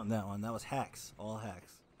hacks on that one. That was hacks. All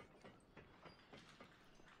hacks.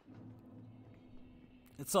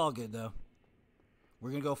 It's all good, though. We're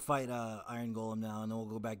going to go fight Iron Golem now, and then we'll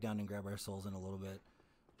go back down and grab our souls in a little bit.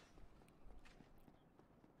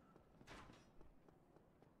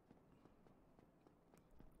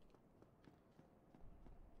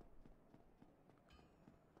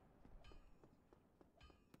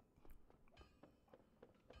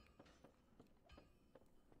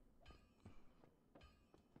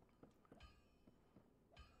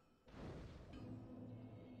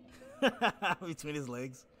 Between his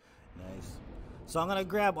legs. Nice. So I'm going to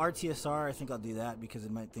grab RTSR. I think I'll do that because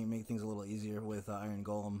it might make things a little easier with Iron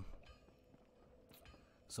Golem.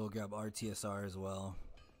 So we'll grab RTSR as well.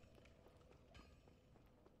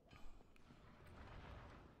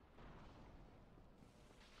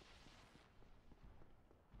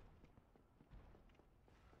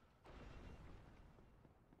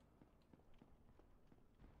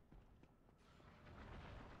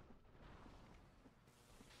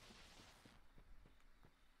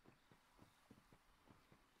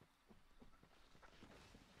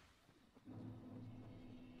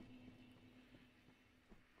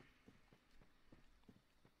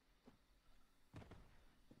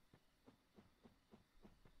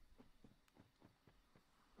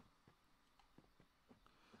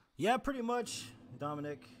 Yeah, pretty much,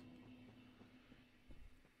 Dominic.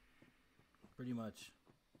 Pretty much.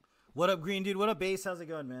 What up, Green Dude? What up, Base? How's it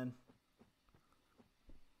going, man?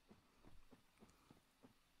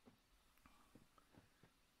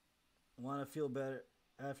 Want to feel better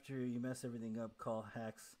after you mess everything up? Call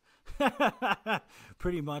hacks.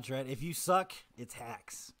 Pretty much, right? If you suck, it's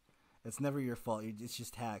hacks. It's never your fault. It's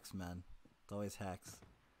just hacks, man. It's always hacks.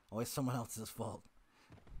 Always someone else's fault.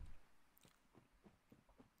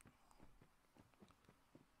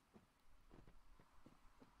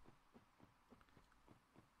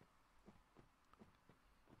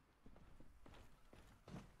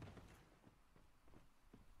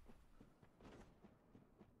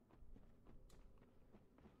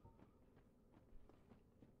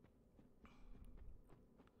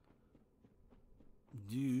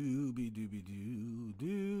 Doobie doobie doo,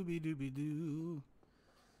 doobie doobie doo,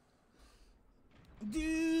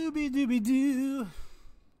 doobie doobie doo.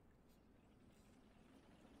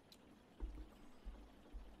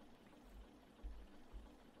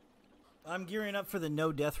 I'm gearing up for the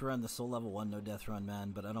no death run, the Soul Level 1 no death run,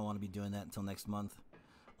 man, but I don't want to be doing that until next month.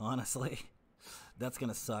 Honestly, that's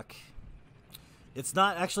gonna suck. It's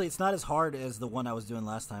not as hard as the one I was doing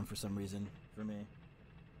last time for some reason for me.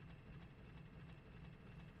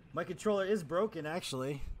 My controller is broken,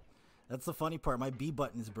 actually. That's the funny part. My B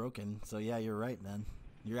button is broken. So yeah, you're right, man.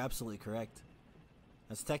 You're absolutely correct.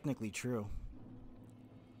 That's technically true.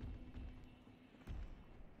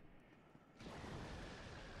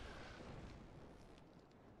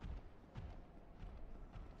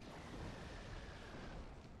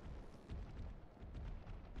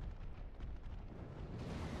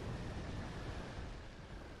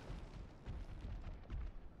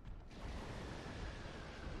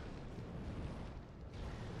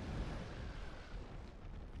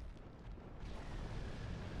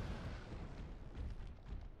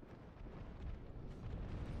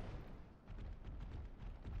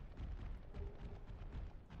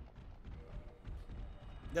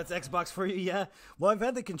 That's Xbox for you, yeah. Well, I've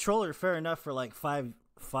had the controller, fair enough, for like five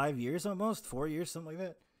years almost, 4 years, something like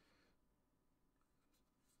that.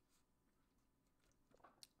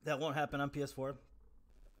 That won't happen on PS4.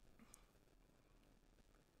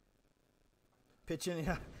 Pitch in,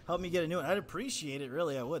 yeah, help me get a new one. I'd appreciate it,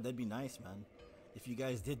 really. I would. That'd be nice, man. If you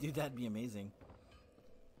guys did do that, it'd be amazing.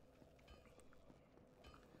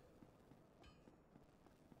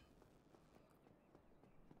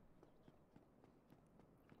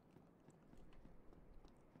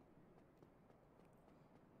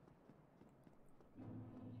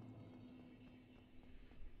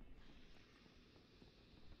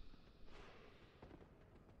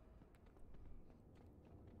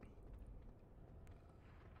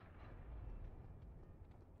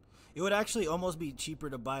 It would actually almost be cheaper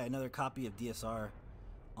to buy another copy of DSR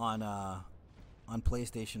on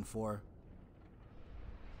PlayStation 4.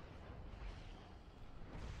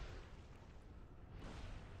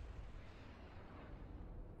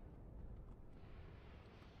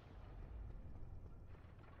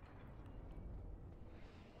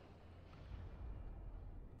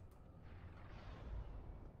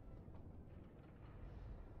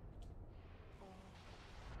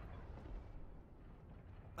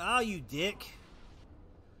 Oh, you dick.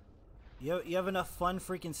 You have enough fun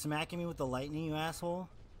freaking smacking me with the lightning, you asshole?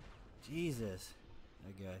 Jesus.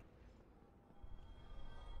 That guy.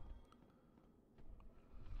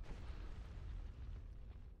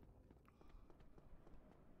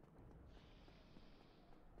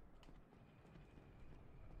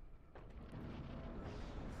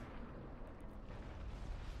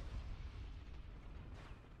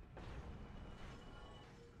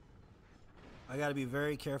 I gotta be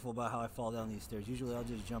very careful about how I fall down these stairs. Usually I'll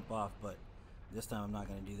just jump off, but this time I'm not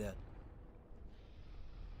gonna do that.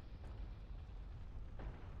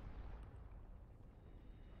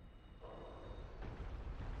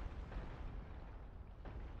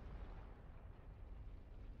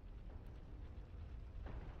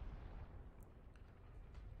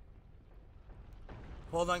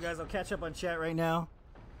 Hold on, guys. I'll catch up on chat right now.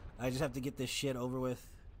 I just have to get this shit over with.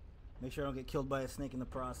 Make sure I don't get killed by a snake in the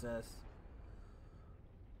process.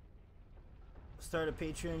 Start a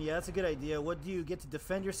Patreon. Yeah, that's a good idea. What do you get to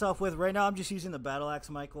defend yourself with? Right now, I'm just using the battle axe,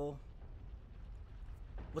 Michael.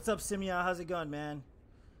 What's up, Simia? How's it going, man?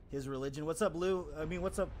 His religion. What's up, Lou?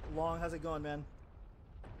 What's up, Long? How's it going, man?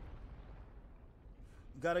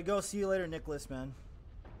 Gotta go. See you later, Nicholas, man.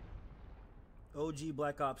 OG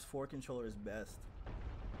Black Ops 4 controller is best.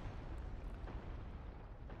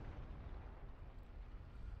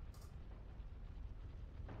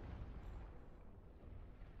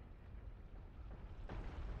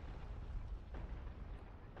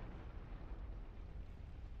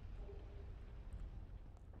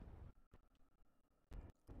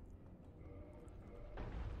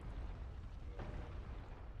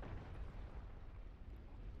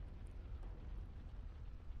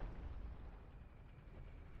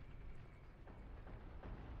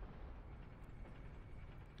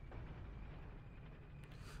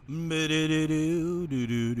 Oh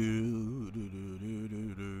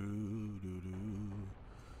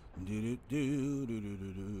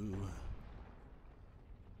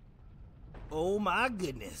my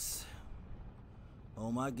goodness.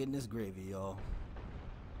 Oh my goodness gravy, y'all.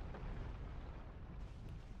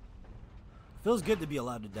 Feels good to be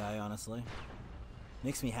allowed to die, honestly.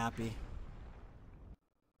 Makes me happy.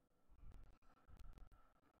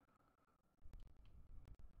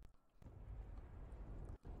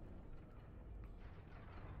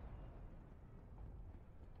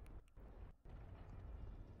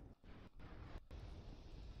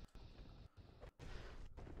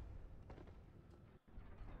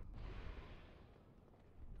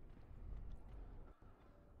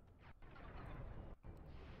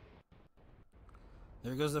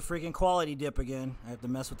 There goes the freaking quality dip again. I have to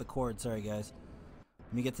mess with the cord. Sorry, guys.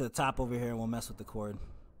 Let me get to the top over here and we'll mess with the cord.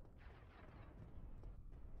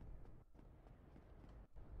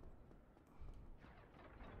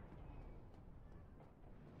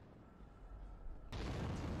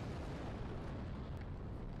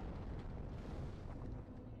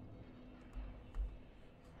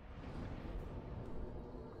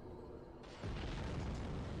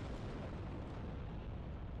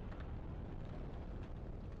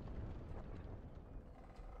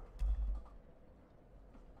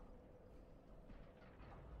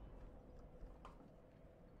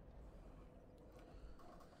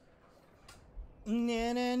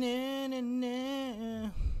 Na, na, na, na, na.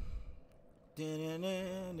 Da, na,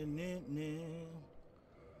 na, na, na, na.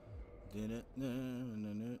 Da, na, na,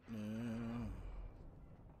 na, na, na.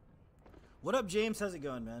 What up, James? How's it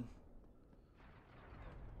going, man?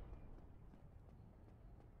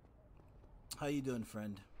 How you doing,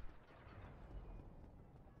 friend?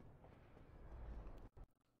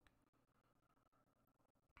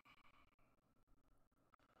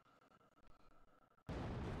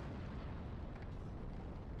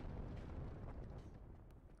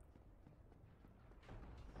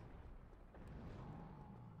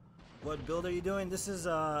 What build are you doing? This is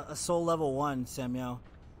a soul level 1, Samuel.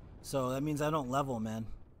 So that means I don't level, man.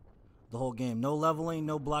 The whole game. No leveling,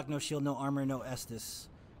 no block, no shield, no armor, no Estus.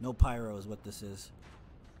 No pyro is what this is.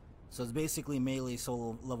 So it's basically melee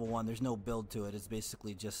soul level 1. There's no build to it. It's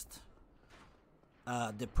basically just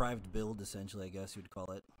deprived build, essentially, I guess you'd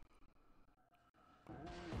call it.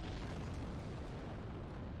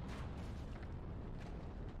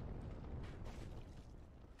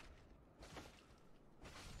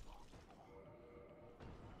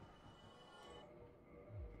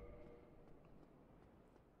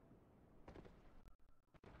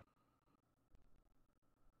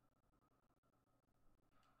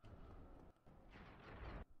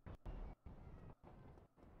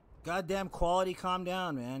 Goddamn quality, calm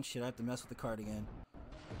down, man. Shit, I have to mess with the card again.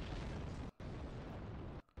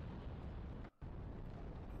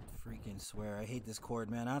 Freaking swear, I hate this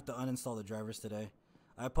cord, man. I have to uninstall the drivers today.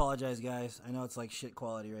 I apologize, guys. I know it's like shit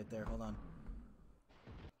quality right there. Hold on.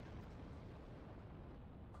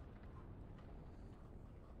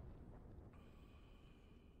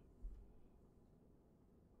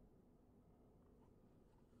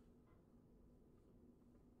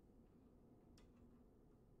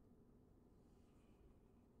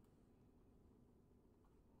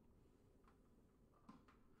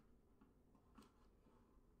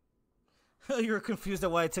 You were confused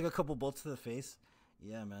at why I took a couple bolts to the face?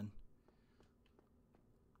 Yeah, man.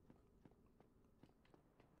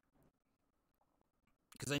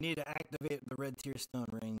 Because I need to activate the red tier stone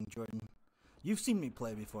ring, Jordan. You've seen me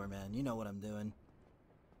play before, man. You know what I'm doing.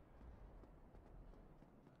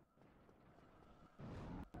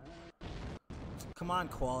 Come on,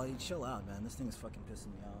 quality. Chill out, man. This thing is fucking pissing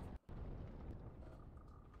me off.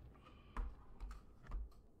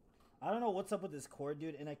 I don't know what's up with this cord,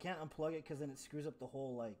 dude, and I can't unplug it because then it screws up the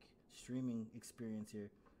whole, like, streaming experience here.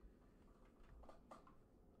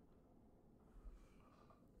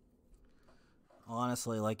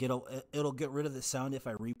 Honestly, like, it'll get rid of the sound if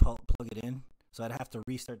I plug it in, so I'd have to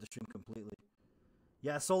restart the stream completely.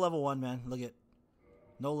 Yeah, soul level 1, man. Look at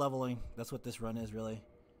no leveling. That's what this run is, really.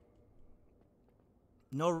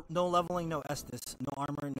 No leveling, no Estus, no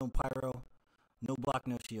armor, no pyro, no block,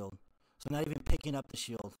 no shield. So not even picking up the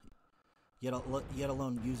shield. Yet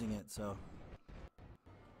alone using it, so.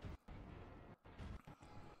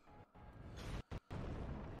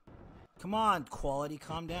 Come on, quality,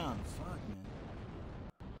 calm down. Fuck, man.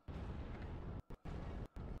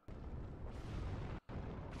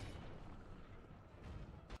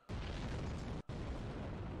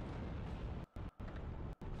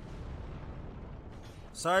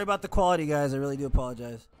 Sorry about the quality, guys. I really do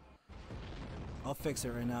apologize. I'll fix it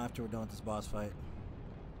right now after we're done with this boss fight.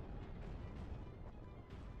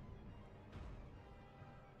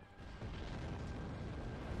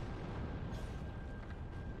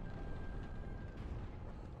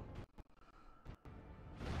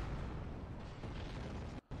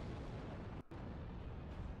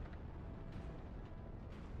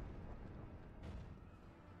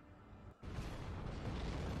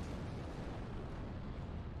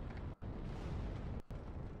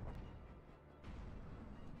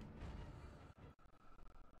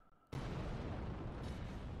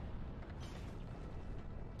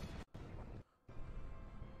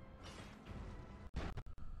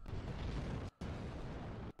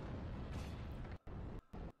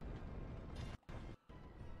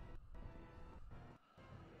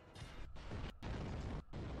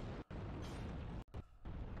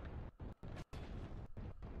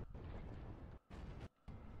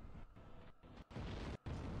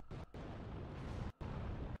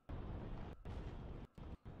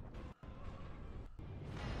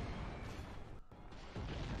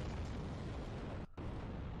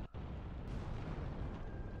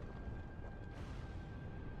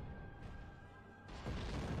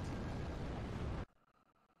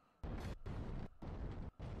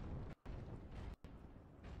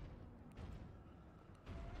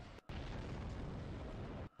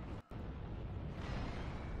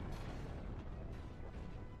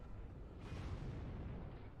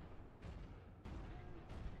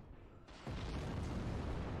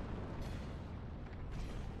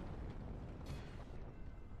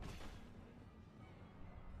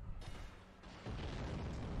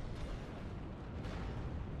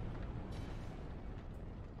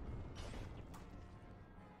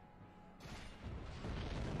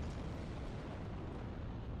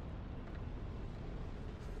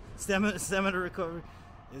 Stamina recovery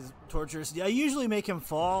is torturous. I usually make him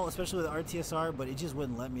fall, especially with RTSR, but it just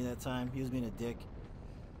wouldn't let me that time. He was being a dick.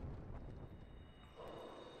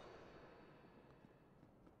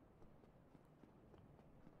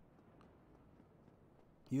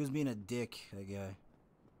 He was being a dick, that guy.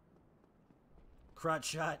 Crotch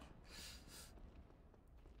shot.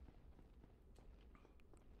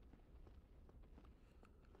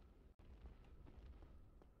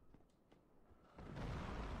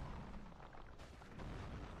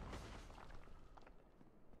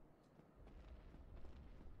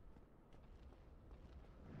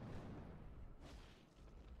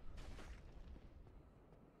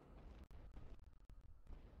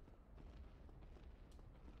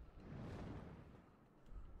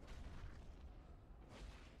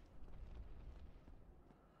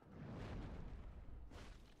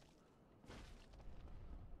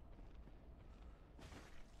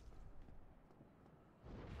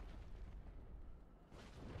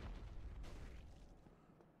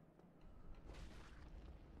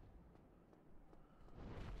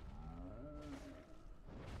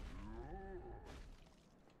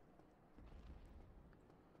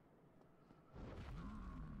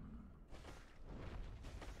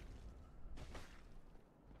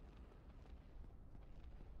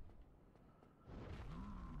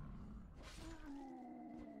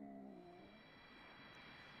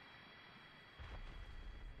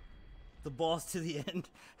 The balls to the end.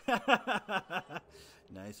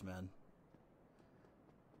 Nice, man.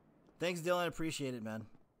 Thanks, Dylan. Appreciate it, man.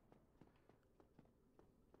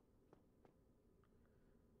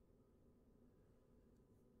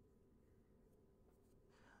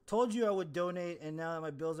 Told you I would donate, and now that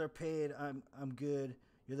my bills are paid, I'm good.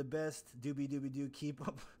 You're the best. Doobie doobie doo. Keep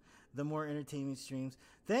up the more entertaining streams.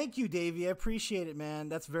 Thank you, Davey. I appreciate it, man.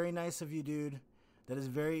 That's very nice of you, dude. That is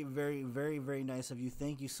very, very, very, very nice of you.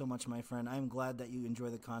 Thank you so much, my friend. I'm glad that you enjoy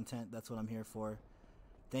the content. That's what I'm here for.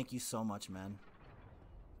 Thank you so much, man.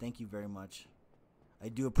 Thank you very much. I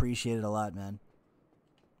do appreciate it a lot, man.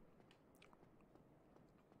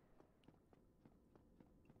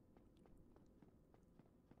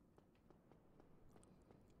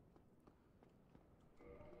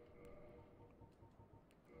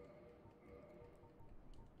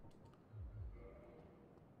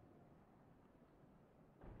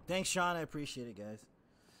 Thanks, Sean. I appreciate it, guys.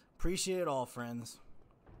 Appreciate it all, friends.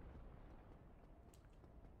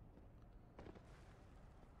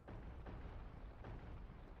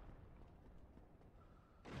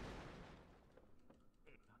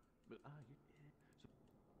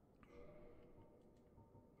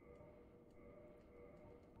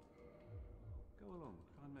 Go along,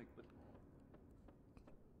 try and make the...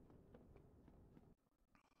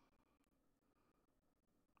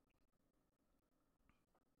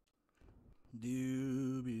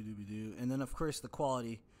 Doobie-doobie-doo. And then, of course, the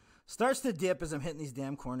quality starts to dip as I'm hitting these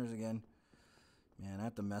damn corners again. Man, I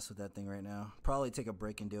have to mess with that thing right now. Probably take a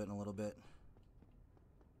break and do it in a little bit.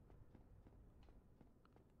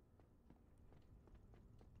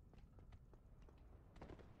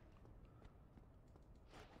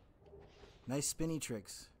 Nice spinny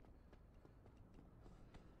tricks.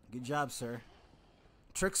 Good job, sir.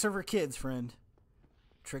 Tricks are for kids, friend.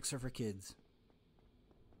 Tricks are for kids.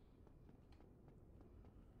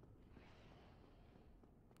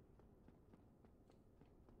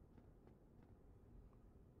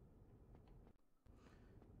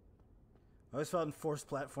 I always found forced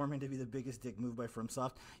platforming to be the biggest dick move by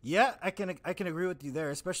FromSoft. Yeah, I can agree with you there,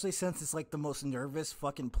 especially since it's like the most nervous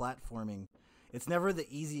fucking platforming. It's never the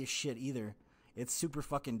easiest shit either. It's super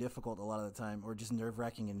fucking difficult a lot of the time, or just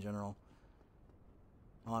nerve-wracking in general.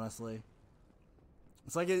 Honestly.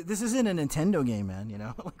 It's like, this isn't a Nintendo game, man, you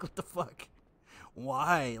know? Like, what the fuck?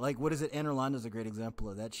 Why? Like, what is it? Anne Orlando's a great example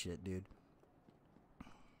of that shit, dude.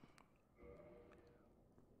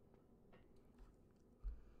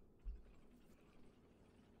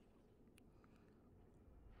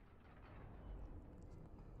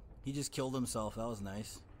 He just killed himself. That was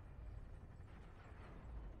nice.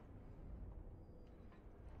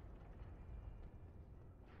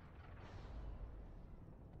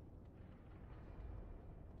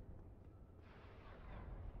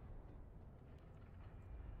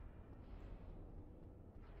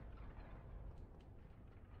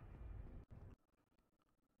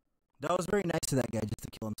 That was very nice of that guy just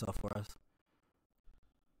to kill himself for us.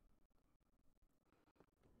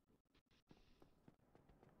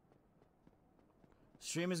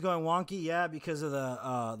 Stream is going wonky, yeah, because of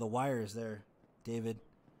the wires there, David.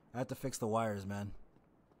 I have to fix the wires, man.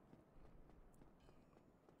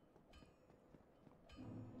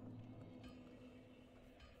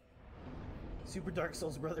 Super Dark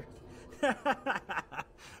Souls brother.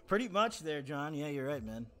 Pretty much there, John. Yeah, you're right,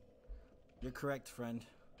 man. You're correct, friend.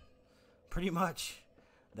 Pretty much.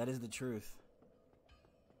 That is the truth.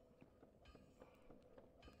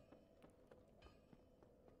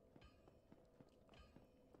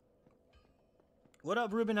 What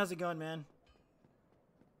up, Ruben? How's it going, man?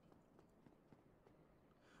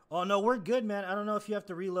 Oh, no, we're good, man. I don't know if you have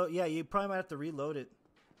to reload. Yeah, you probably might have to reload it.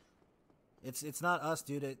 It's not us,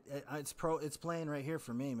 dude. It's playing right here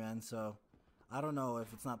for me, man. So I don't know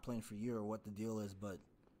if it's not playing for you or what the deal is, but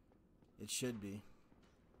it should be.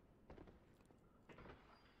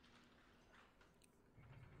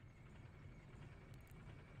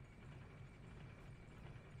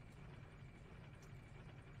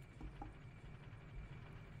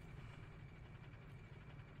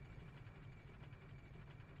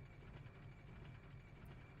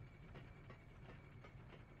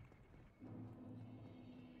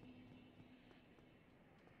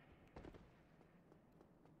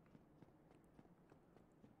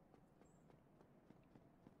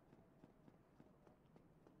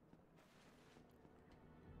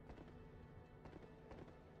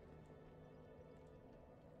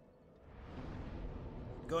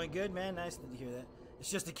 Going good, man. Nice to hear that. It's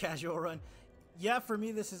just a casual run. Yeah, for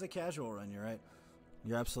me, this is a casual run. You're right.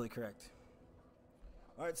 You're absolutely correct.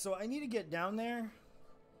 All right, so I need to get down there,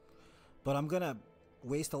 but I'm going to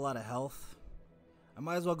waste a lot of health. I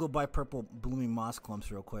might as well go buy purple blooming moss clumps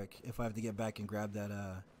real quick if I have to get back and grab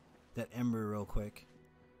that ember real quick.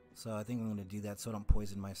 So I think I'm going to do that so I don't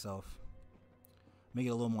poison myself. Make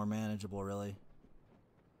it a little more manageable, really.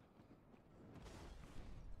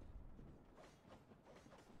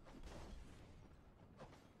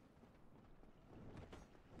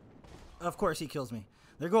 Of course he kills me.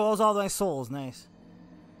 There goes all my souls. Nice.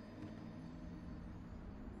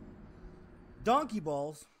 Donkey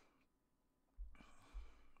balls.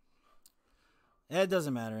 It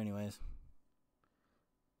doesn't matter anyways.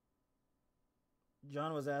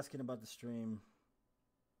 John was asking about the stream.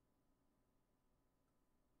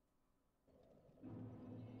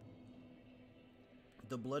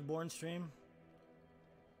 The Bloodborne stream?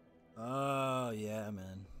 Oh, yeah,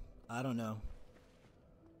 man. I don't know.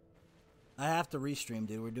 I have to restream,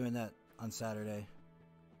 dude. We're doing that on Saturday.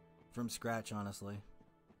 From scratch, honestly.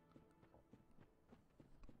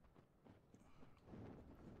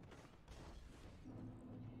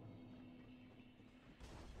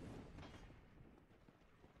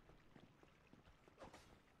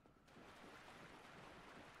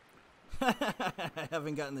 I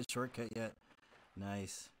haven't gotten the shortcut yet.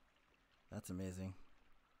 Nice. That's amazing.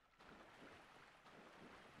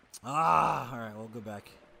 Ah, alright, we'll go back.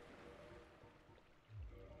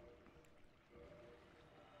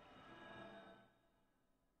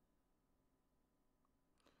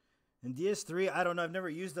 In DS3, I don't know. I've never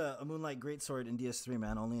used a Moonlight Greatsword in DS3,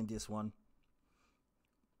 man. Only in DS1.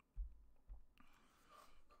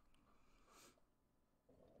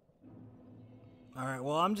 Alright,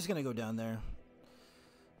 well, I'm just going to go down there.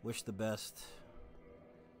 Wish the best.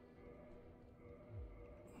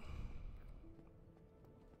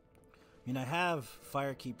 I mean, I have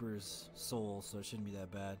Firekeeper's soul, so it shouldn't be that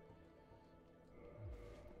bad.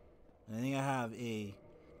 And I think I have a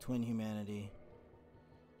Twin Humanity.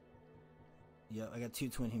 Yep, I got 2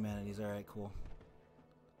 Twin Humanities. Alright, cool.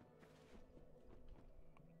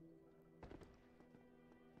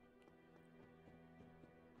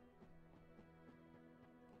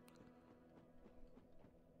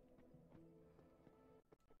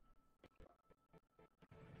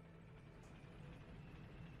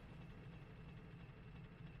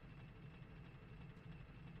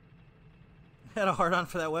 Had a hard on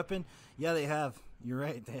for that weapon? Yeah, they have. You're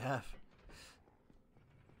right, they have.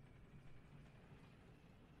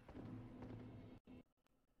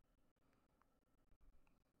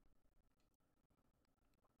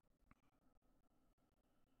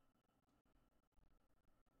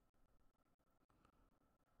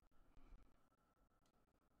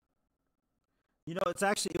 You know,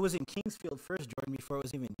 it was in Kingsfield first, Jordan, before it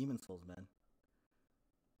was even Demon Souls, man.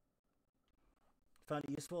 Found it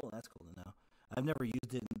useful? That's cool to know. I've never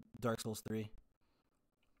used it in Dark Souls 3.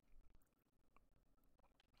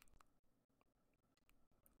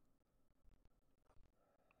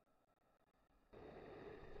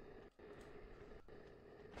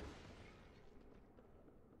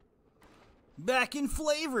 Back in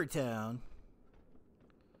Flavor Town.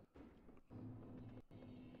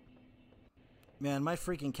 Man, my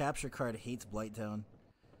freaking capture card hates Blighttown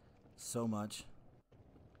so much.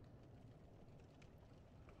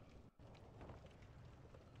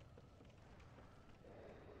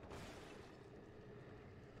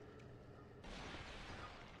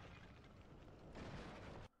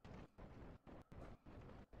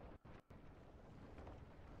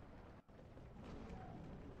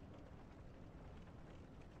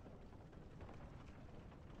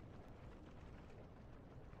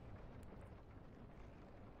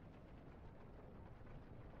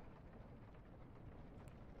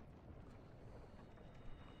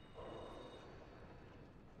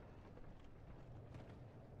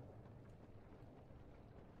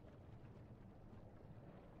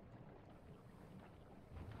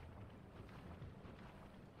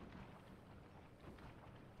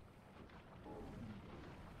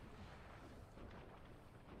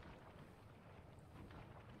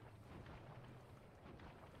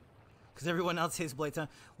 Because everyone else hates Blaytown.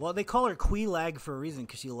 Well, they call her Quee Lag for a reason,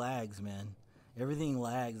 because she lags, man. Everything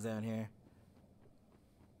lags down here.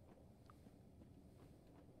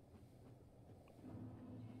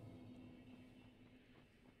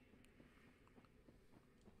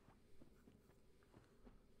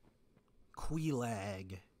 Quee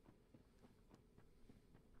Lag.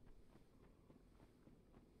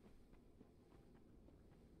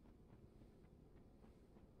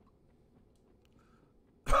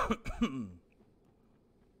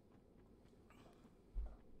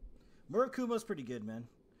 Murakumo's pretty good, man.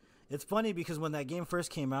 It's funny because when that game first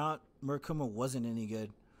came out, Murakumo wasn't any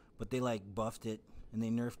good, but they like buffed it and they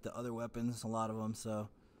nerfed the other weapons, a lot of them. So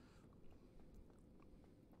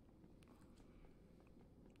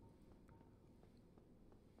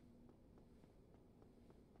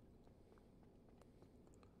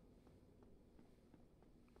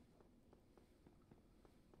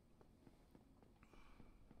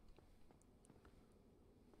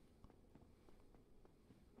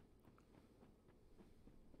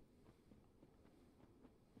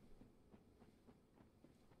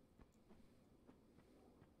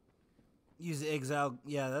use the Exile.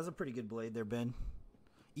 Yeah, that's a pretty good blade there, Ben.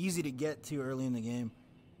 Easy to get to early in the game.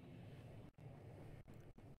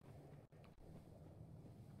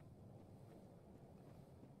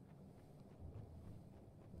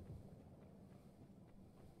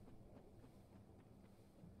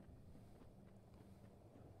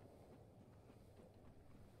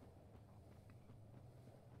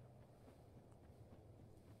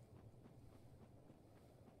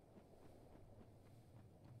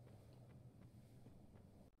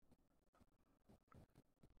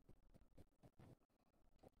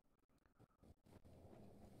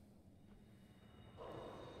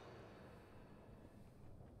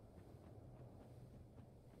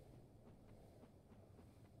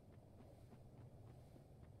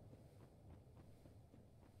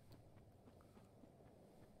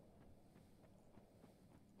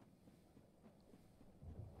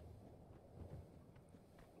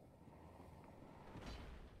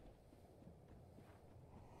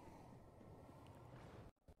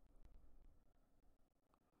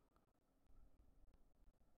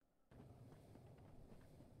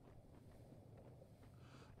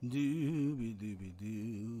 Dooby dooby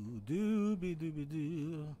doo, dooby dooby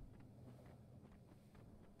doo.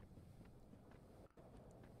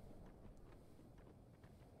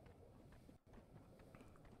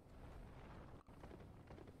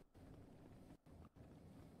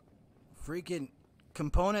 Freaking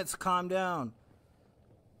components, calm down.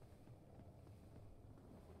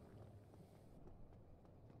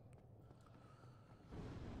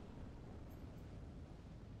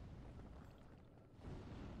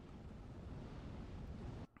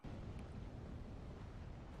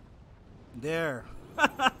 There.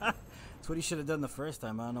 That's what he should have done the first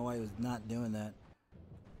time. I don't know why he was not doing that.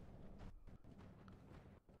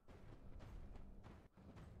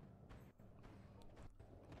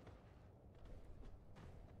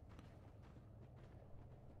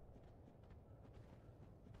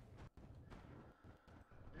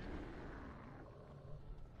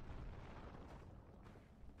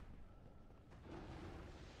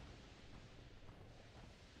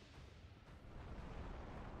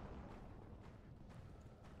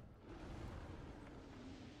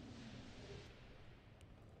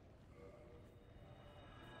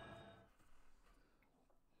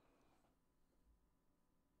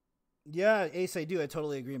 Yeah, Ace, I do. I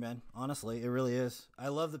totally agree, man. Honestly, it really is. I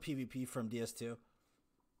love the PvP from DS2.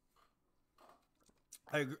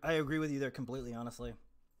 I agree with you there completely, honestly.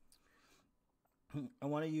 I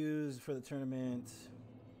want to use for the tournament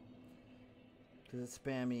because it's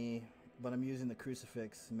spammy, but I'm using the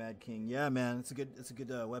Crucifix Mad King. Yeah, man, it's a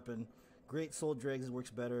good weapon. Great Soul Dregs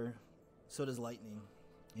works better. So does Lightning.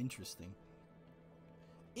 Interesting.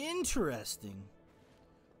 Interesting.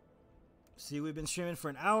 See, we've been streaming for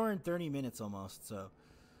an hour and 30 minutes almost, so.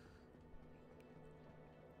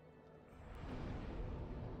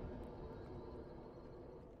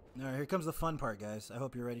 All right, here comes the fun part, guys. I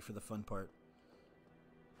hope you're ready for the fun part.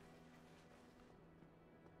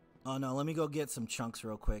 Oh, no, let me go get some chunks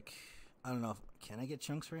real quick. I don't know. Can I get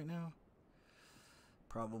chunks right now?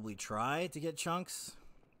 Probably try to get chunks.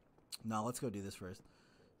 No, let's go do this first.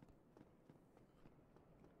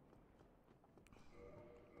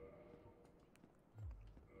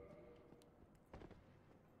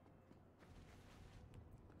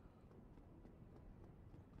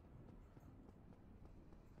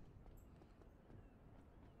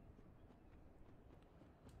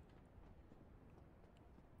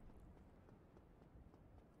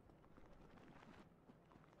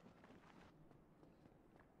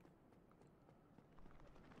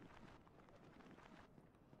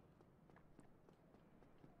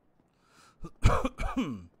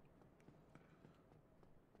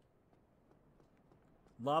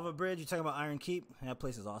 Lava Bridge, you talking about Iron Keep? That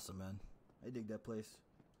place is awesome, man. I dig that place.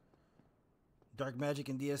 Dark Magic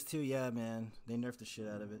in DS2, yeah, man. They nerfed the shit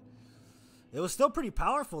out of it. It was still pretty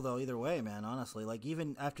powerful, though, either way, man, honestly. Like,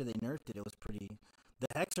 even after they nerfed it, it was pretty... The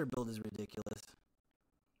Hexer build is ridiculous.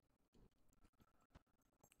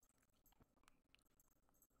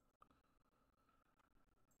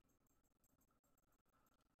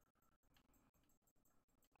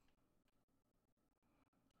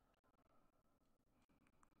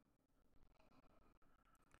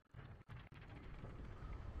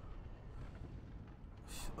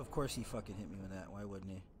 Of course he fucking hit me with that. Why wouldn't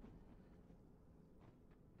he?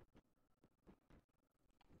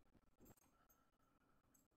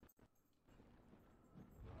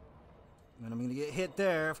 And I'm gonna get hit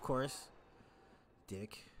there, of course.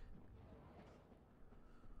 Dick.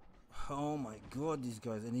 Oh my god, these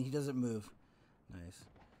guys. And he doesn't move. Nice.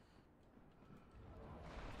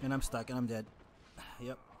 And I'm stuck and I'm dead.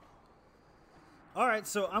 Yep. Alright,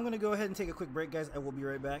 so I'm gonna go ahead and take a quick break, guys. I will be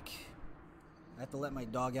right back. I have to let my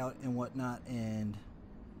dog out and whatnot, and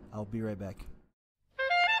I'll be right back.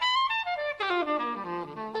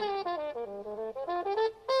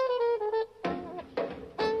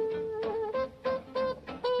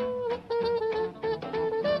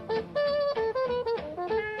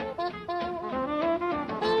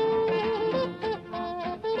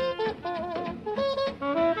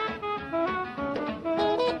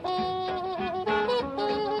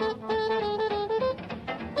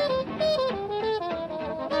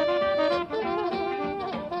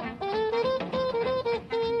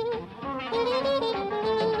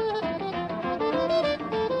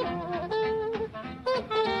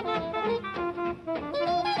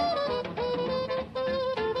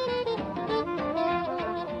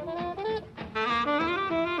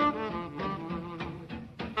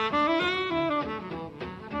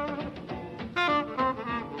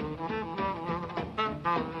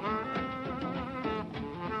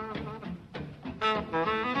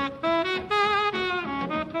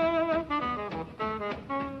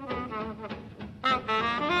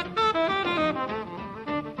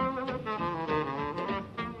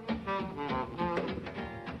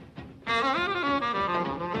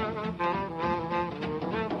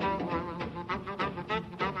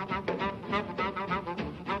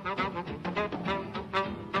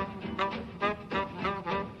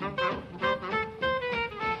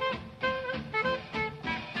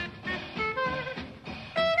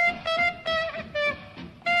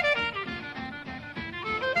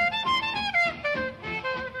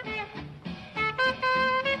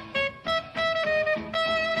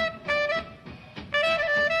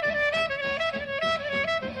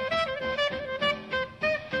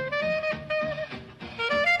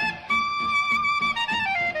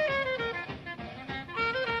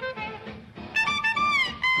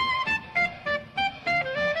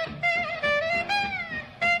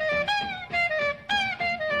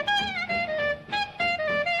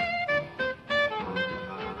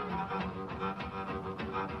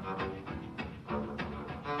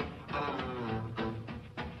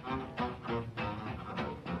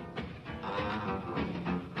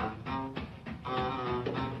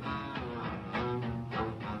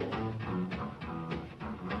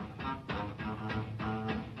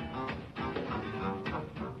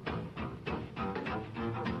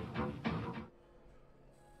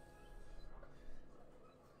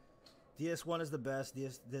 DS1 is the best,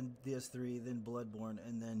 then DS3, then Bloodborne,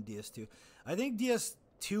 and then DS2. I think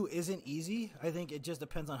DS2 isn't easy. I think it just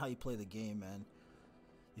depends on how you play the game, man.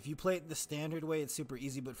 If you play it the standard way, it's super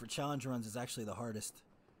easy, but for challenge runs, it's actually the hardest.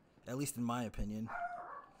 At least in my opinion.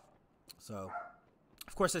 So,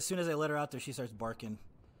 of course, as soon as I let her out there, she starts barking.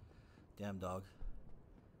 Damn dog.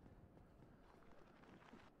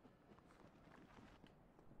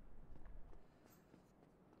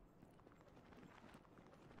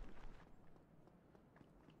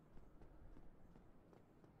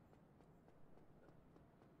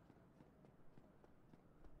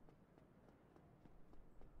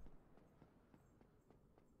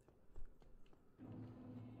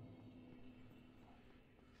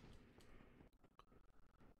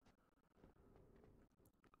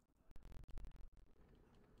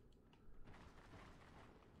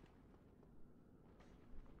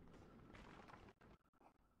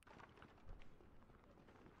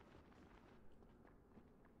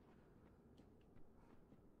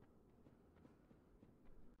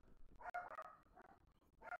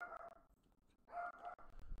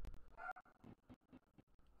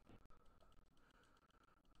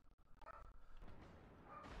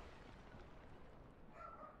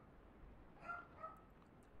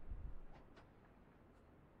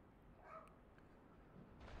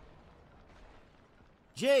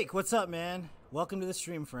 Jake, what's up, man? Welcome to the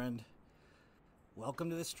stream, friend.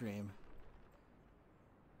 Welcome to the stream.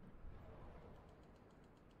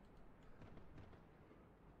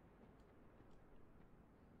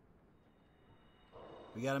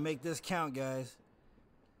 We gotta make this count, guys.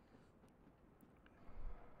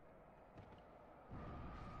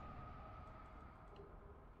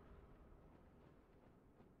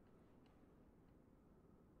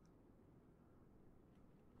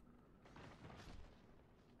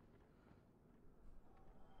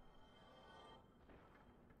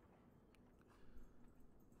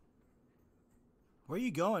 Where are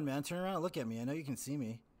you going, man? Turn around and look at me. I know you can see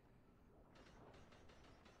me.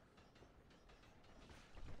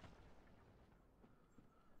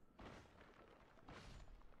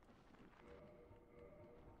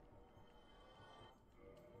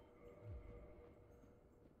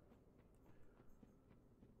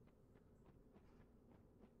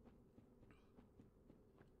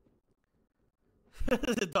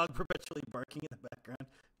 The dog perpetually barking in the background.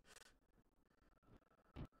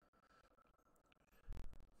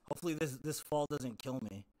 Hopefully this fall doesn't kill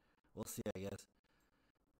me. We'll see, I guess.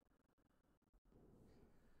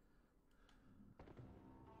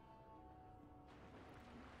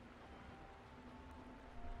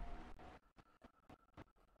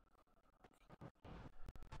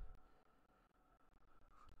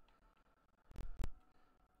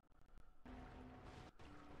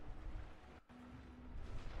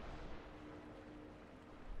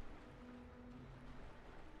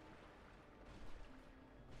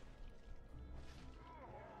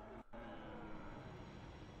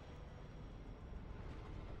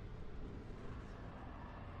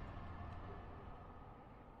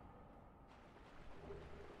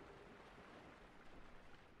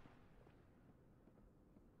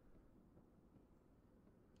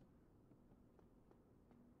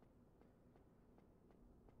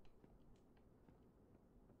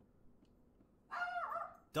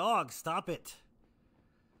 Dog, stop it.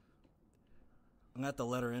 I'm gonna have to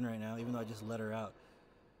let her in right now, even though I just let her out.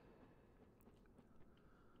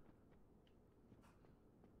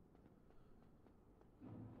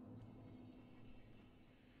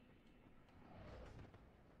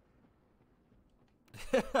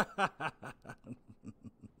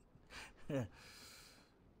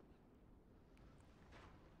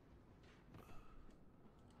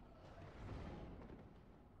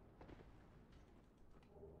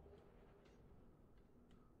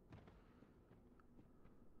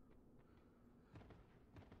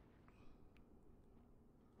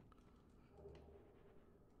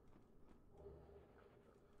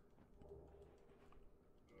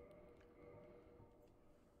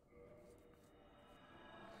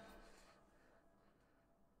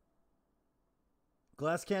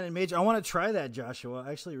 Glass Cannon Mage. I want to try that, Joshua.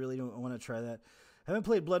 I actually really don't want to try that. Haven't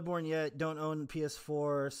played Bloodborne yet. Don't own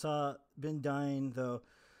PS4. Been dying though.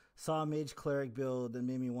 Saw a Mage Cleric build and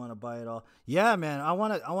made me want to buy it all. Yeah, man. I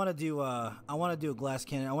want to do a Glass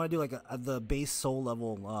Cannon. I want to do like the base soul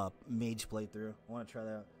level Mage playthrough. I want to try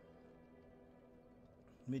that out.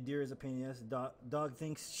 Midir is a pain in the ass. Dog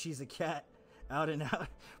thinks she's a cat. Out and out.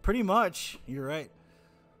 Pretty much. You're right.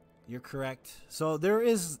 You're correct. So there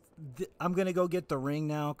is... I'm going to go get the ring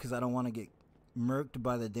now because I don't want to get murked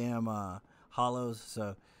by the damn hollows.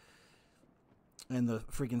 So, and the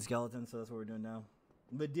freaking skeleton. So that's what we're doing now.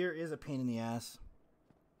 Midir is a pain in the ass.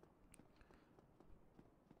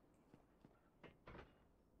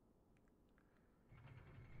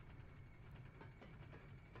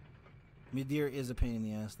 Midir is a pain in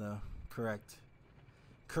the ass, though. Correct.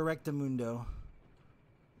 Correctamundo.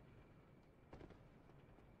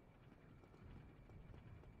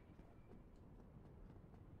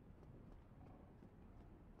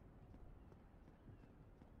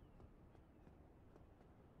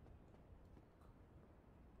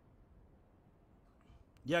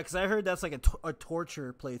 Yeah, because I heard that's like a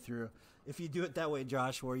torture playthrough. If you do it that way,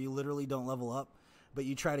 Josh, where you literally don't level up, but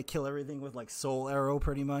you try to kill everything with like soul arrow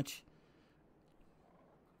pretty much.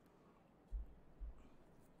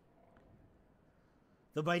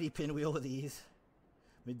 The mighty pinwheel with ease.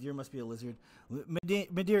 Midir must be a lizard.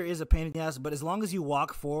 Midir is a pain in the ass, but as long as you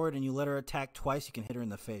walk forward and you let her attack twice, you can hit her in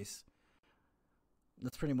the face.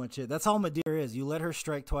 That's pretty much it. That's all Midir is. You let her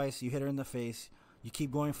strike twice, you hit her in the face. You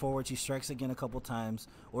keep going forward. She strikes again a couple times.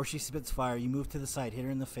 Or she spits fire. You move to the side. Hit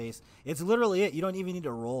her in the face. It's literally it. You don't even need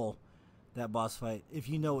to roll that boss fight. If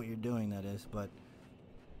you know what you're doing, that is. But...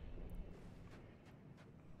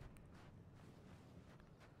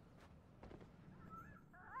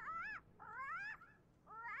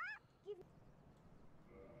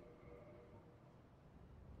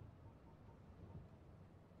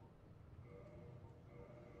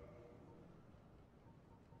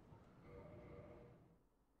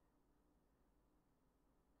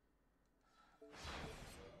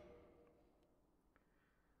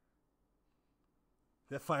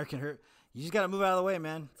 That fire can hurt. You just gotta move out of the way,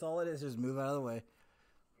 man. That's all it is. Just move out of the way.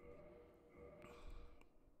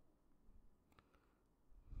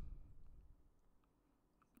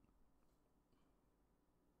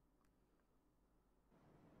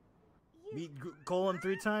 Beat Golem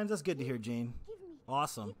 3 times? That's good to hear, Jane.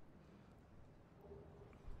 Awesome.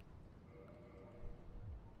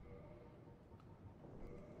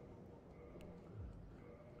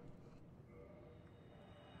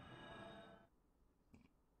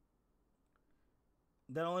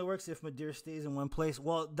 That only works if Madeira stays in one place.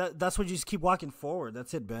 Well, that's what you just keep walking forward.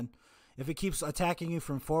 That's it, Ben. If it keeps attacking you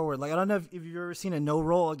from forward, like I don't know if you've ever seen a no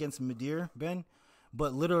roll against Madeira, Ben,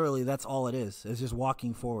 but literally that's all it is. It's just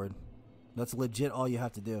walking forward. That's legit all you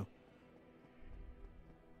have to do.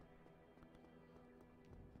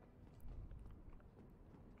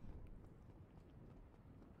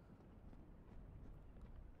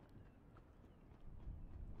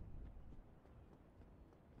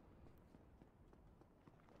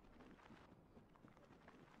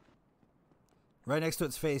 Right next to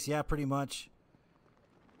its face, yeah, pretty much.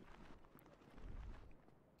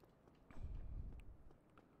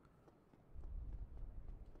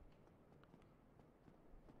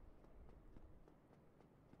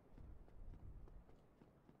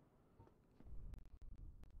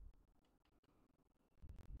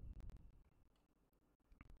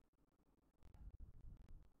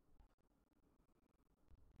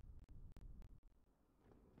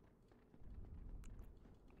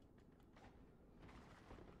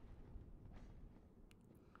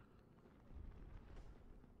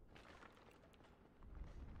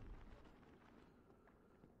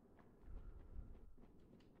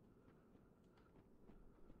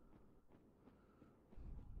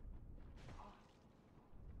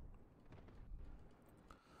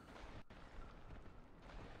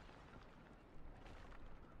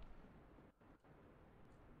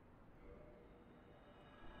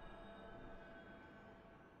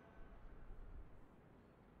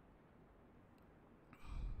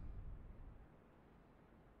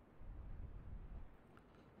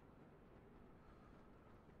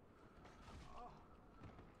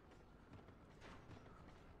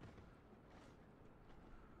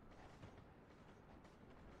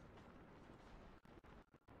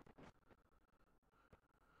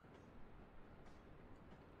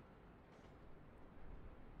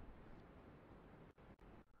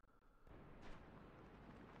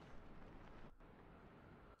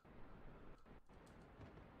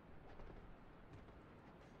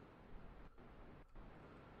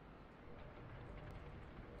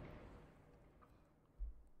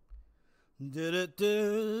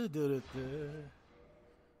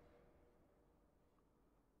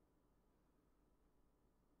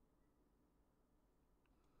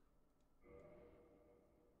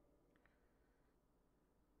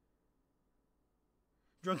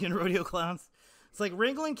 Drunken rodeo clowns. It's like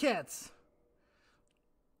wrangling cats.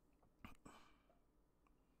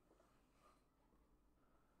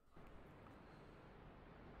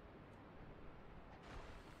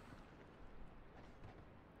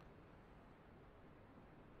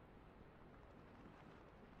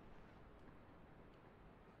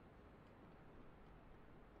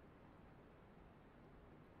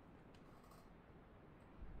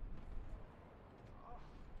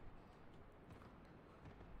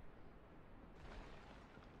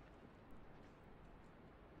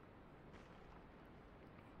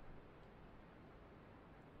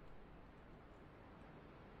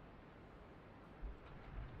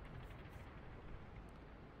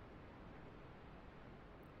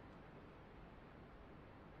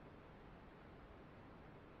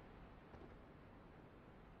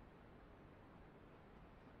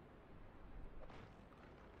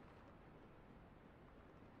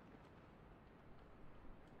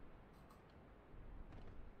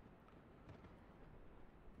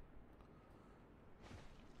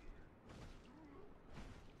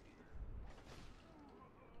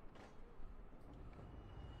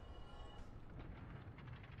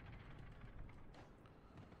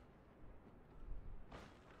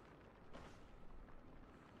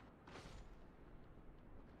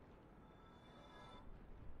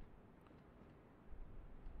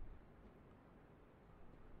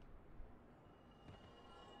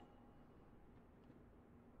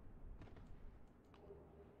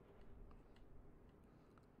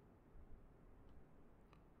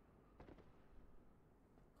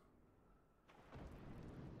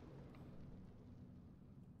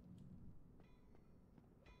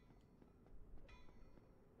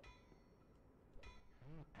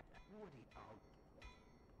 Woody, oh.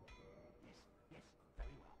 Yes, yes,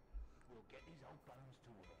 very well. We'll get these old bones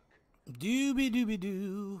to work. Doobie doobie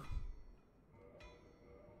doo.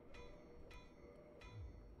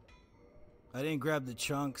 I didn't grab the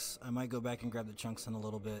chunks. I might go back and grab the chunks in a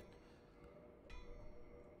little bit.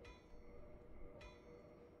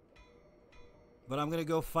 But I'm gonna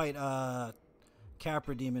go fight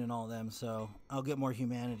Capra Demon and all them, so I'll get more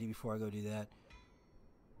humanity before I go do that.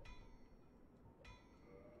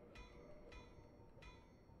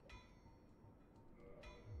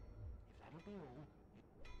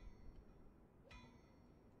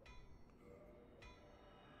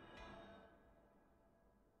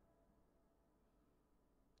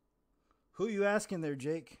 Who you asking there,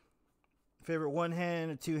 Jake? Favorite one hand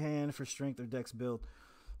or two hand for strength or dex build?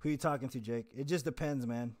 Who you talking to, Jake? It just depends,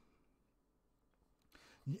 man.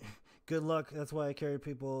 Good luck. That's why I carry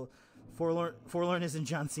people. Forlorn is in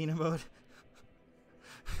John Cena mode.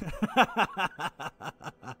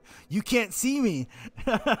 You can't see me.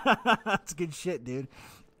 That's good shit, dude.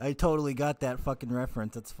 I totally got that fucking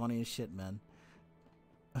reference. That's funny as shit, man.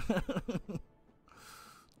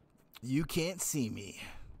 You can't see me.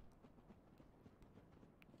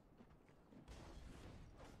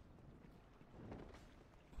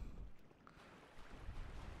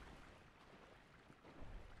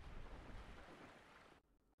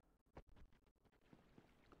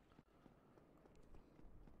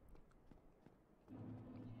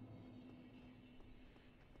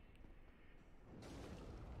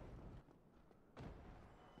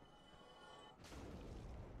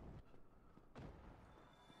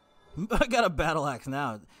 I got a battle axe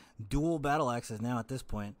now. Dual battle axes now at this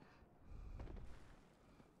point.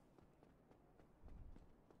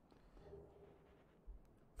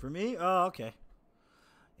 For me? Oh, okay.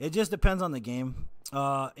 It just depends on the game.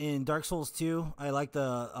 In Dark Souls 2, I like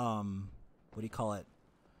the, what do you call it?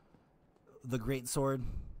 The Great Sword.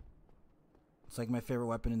 It's like my favorite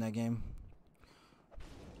weapon in that game.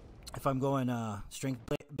 If I'm going strength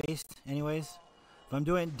based anyways. If I'm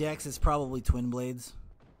doing dex, it's probably Twin Blades.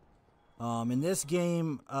 In this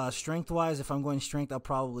game, strength-wise, if I'm going strength, I'll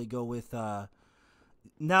probably go with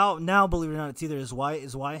now believe it or not, it's either his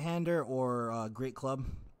Y-hander or Great Club.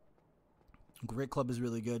 Great Club is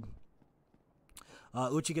really good.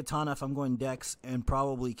 Uchigatana if I'm going dex, and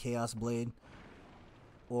probably Chaos Blade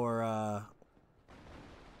or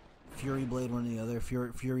Fury Blade, one or the other.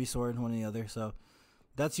 Fury Sword, one or the other. So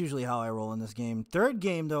that's usually how I roll in this game. Third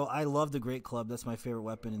game, though, I love the Great Club. That's my favorite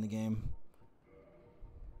weapon in the game.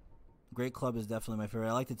 Great Club is definitely my favorite.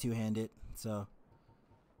 I like to two-hand it, so.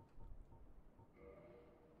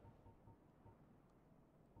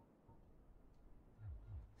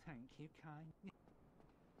 Thank you, kind.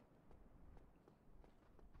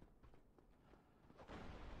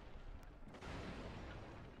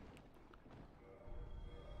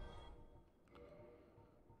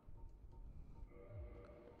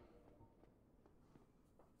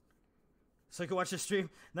 So I can watch the stream.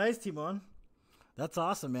 Nice, Timon. That's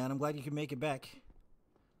awesome, man. I'm glad you can make it back.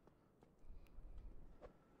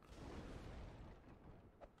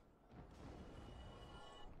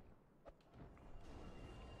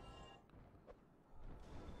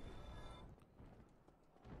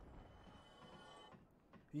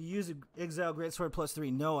 You use Exile Greatsword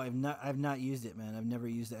 +3. No, I've not used it, man. I've never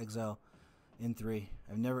used the Exile in 3.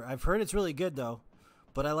 I've heard it's really good though.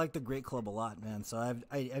 But I like the Great Club a lot, man. So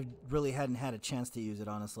I really hadn't had a chance to use it,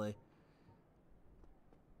 honestly.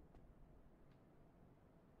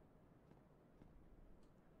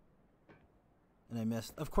 And I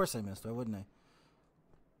missed. Of course I missed. Why wouldn't I?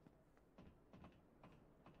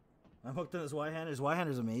 I'm hooked on his Y-hander. His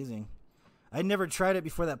Y-hander is amazing. I'd never tried it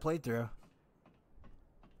before that playthrough.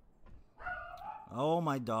 Oh,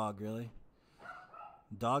 my dog, really?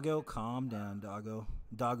 Doggo, calm down, Doggo.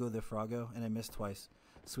 Doggo the Froggo. And I missed twice.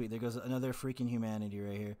 Sweet, there goes another freaking humanity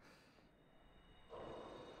right here.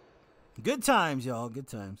 Good times, y'all. Good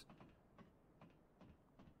times.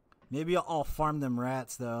 Maybe I'll farm them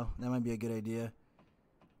rats, though. That might be a good idea.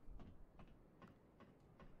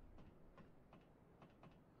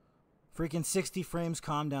 Freaking 60 frames.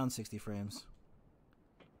 Calm down, 60 frames.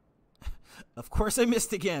 Of course I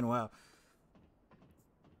missed again. Wow.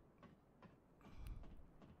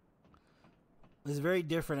 It's very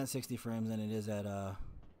different at 60 frames than it is at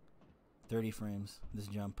 30 frames. This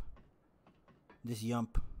jump. This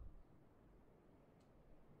yump.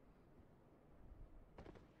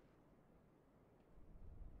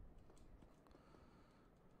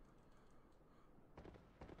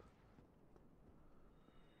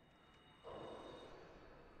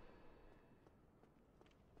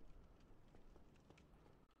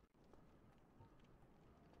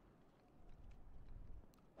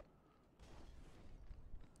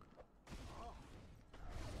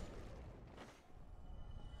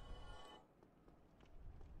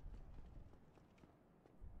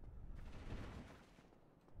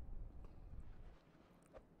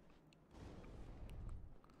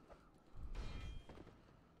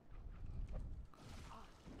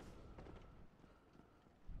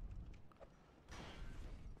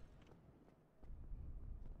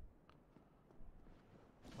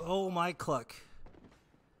 my Cluck.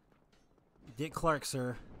 Dick Clark,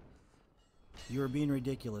 sir. You are being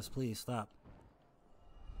ridiculous. Please stop.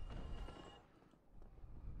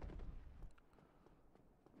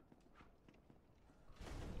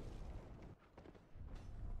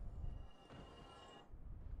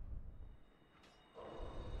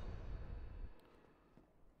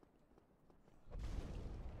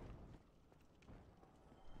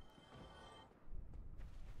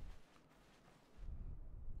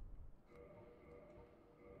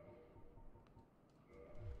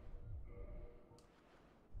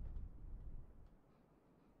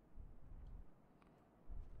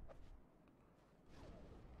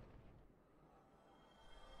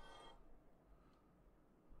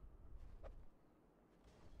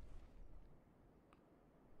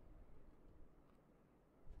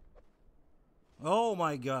 Oh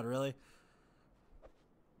my god, really?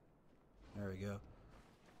 There we go.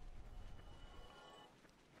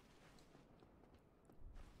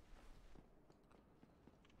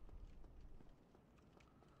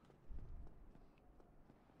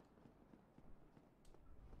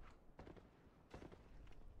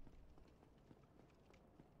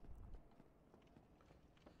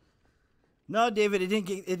 No, David, it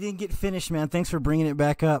didn't get finished, man. Thanks for bringing it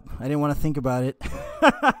back up. I didn't want to think about it.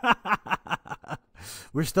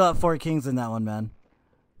 We're still at 4 kings in that one, man.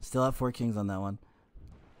 Still at 4 kings on that one.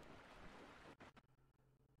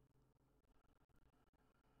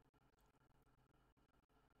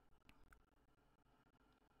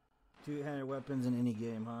 Two-handed weapons in any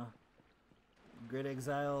game, huh? Great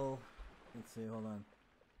Exile. Let's see, hold on.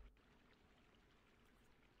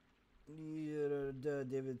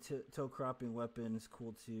 David toe cropping weapon is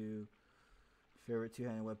cool too. Favorite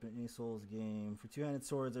two-handed weapon in any Souls game. For two-handed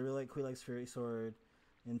swords, I really like Quelaag's Fairy Sword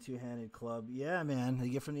and two-handed club. Yeah, man. They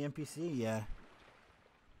get from the NPC. Yeah.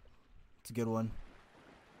 It's a good one.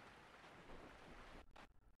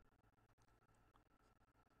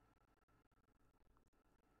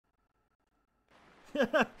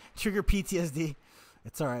 Trigger PTSD.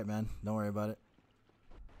 It's alright, man. Don't worry about it.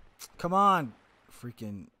 Come on.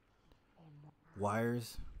 Freaking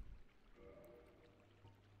wires.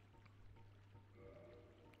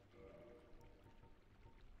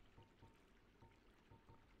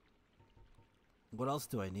 What else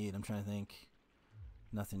do I need? I'm trying to think.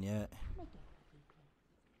 Nothing yet.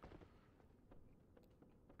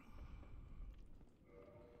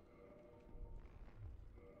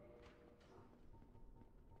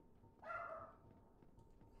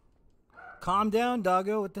 Calm down,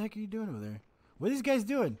 doggo. What the heck are you doing over there? What are these guys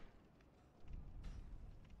doing?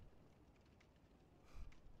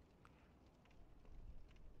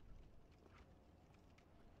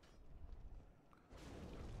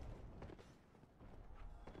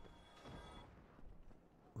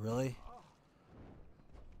 Really?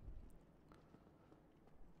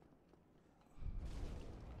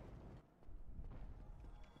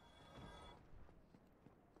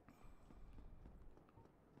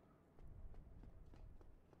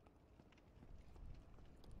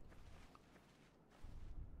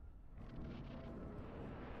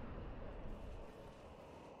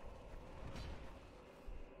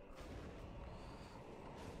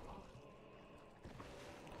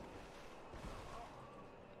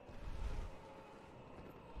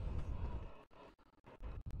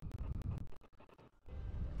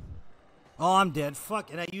 Oh, I'm dead. Fuck.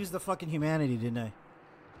 And I used the fucking humanity, didn't I?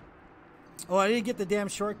 Oh, I didn't get the damn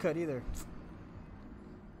shortcut either.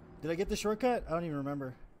 Did I get the shortcut? I don't even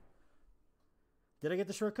remember. Did I get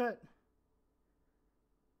the shortcut?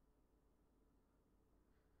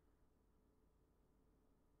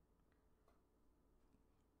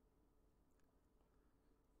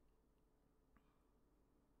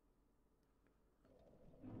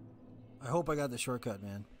 I hope I got the shortcut,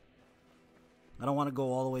 man. I don't want to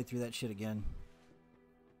go all the way through that shit again.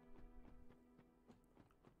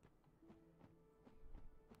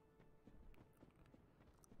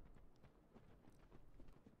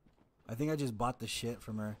 I think I just bought the shit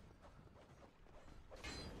from her.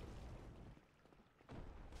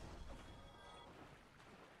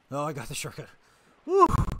 Oh, I got the shortcut. Woo!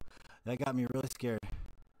 That got me really scared.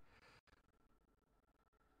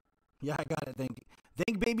 Yeah, I got it.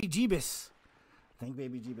 Thank baby Jeebus. Thank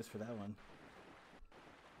baby Jeebus for that one.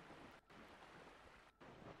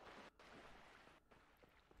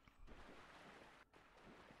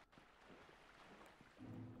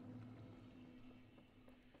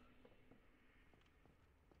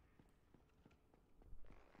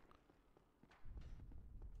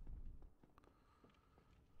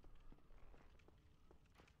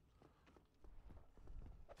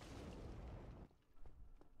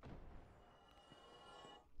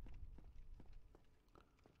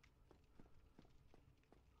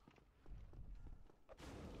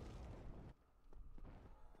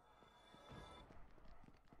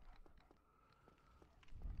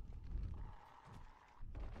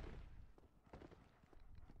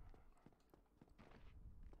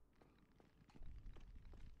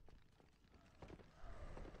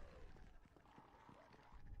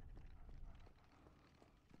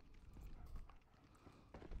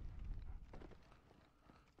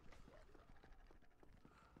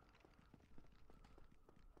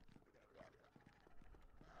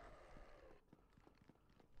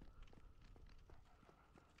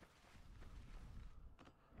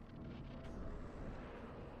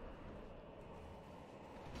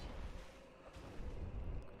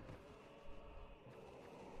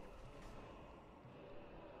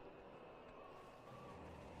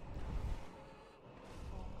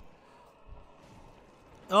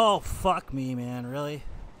 Oh, fuck me, man. Really?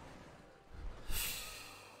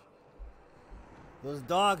 Those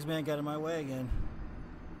dogs, man, got in my way again.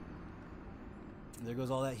 There goes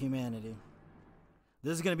all that humanity.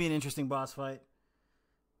 This is going to be an interesting boss fight.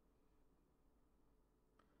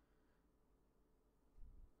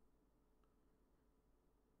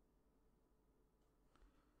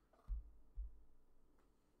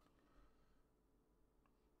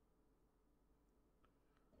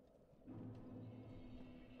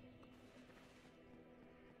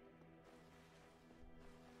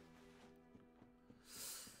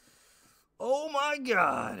 Oh my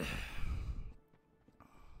god.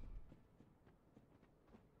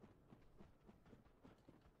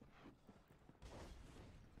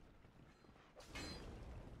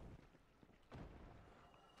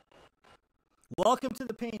 Welcome to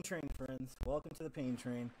the pain train, friends. Welcome to the pain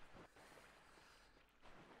train.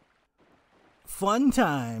 Fun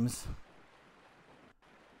times.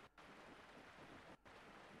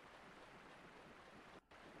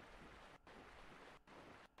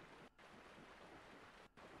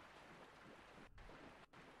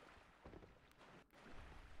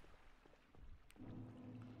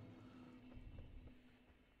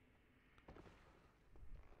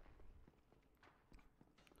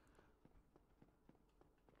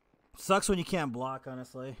 Sucks when you can't block,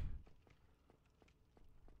 honestly.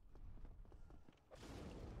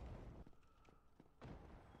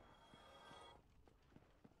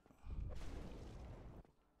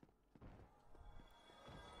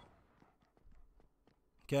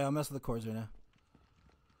 Okay, I'll mess with the cords right now.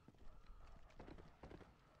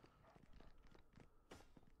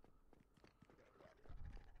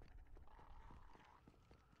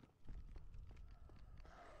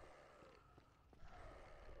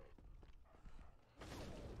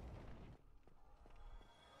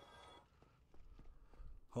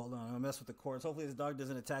 Hold on, I'm gonna mess with the cords. Hopefully this dog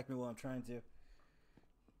doesn't attack me while I'm trying to.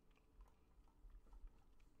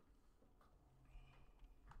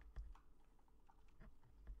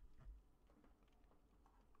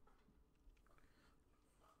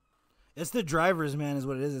 It's the drivers, man, is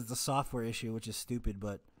what it is. It's the software issue, which is stupid,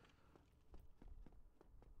 but...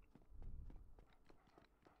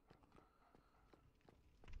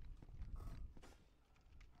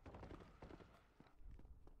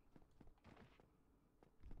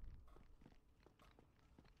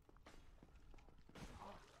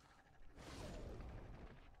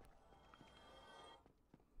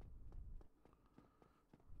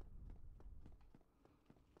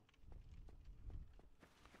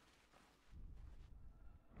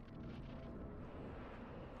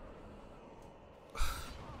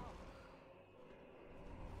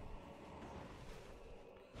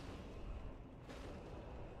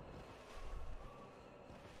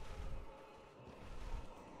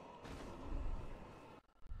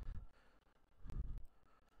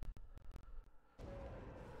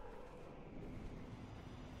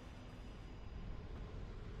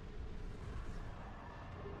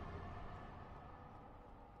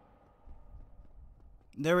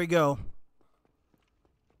 There we go.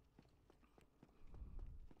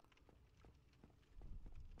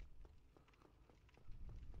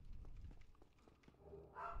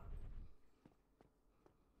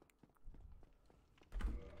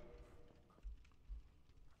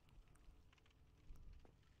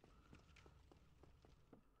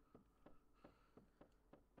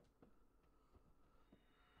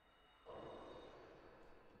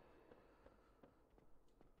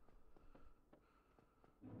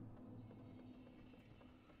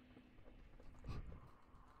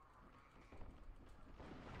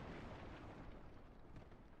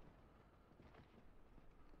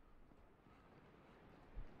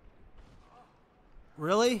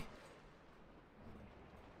 Really?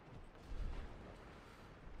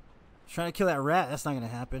 Trying to kill that rat. That's not going to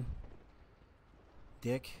happen.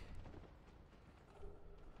 Dick.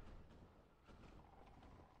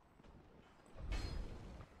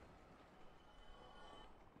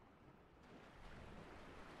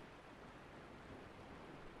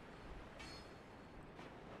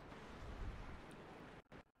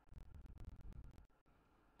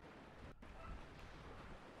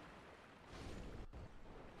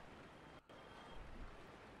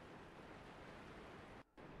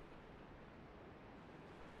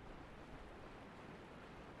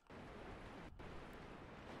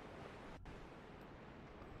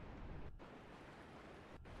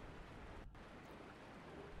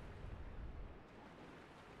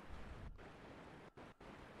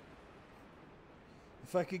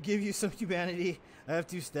 If I could give you some humanity, I have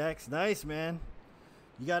 2 stacks. Nice, man.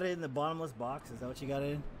 You got it in the bottomless box? Is that what you got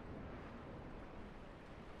it in?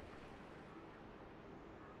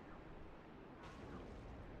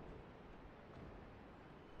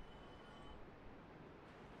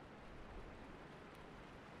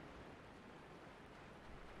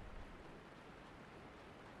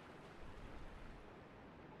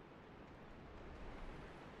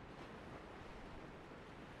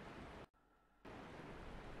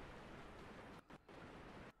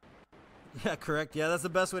 Yeah, correct. Yeah, that's the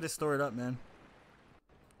best way to store it up, man.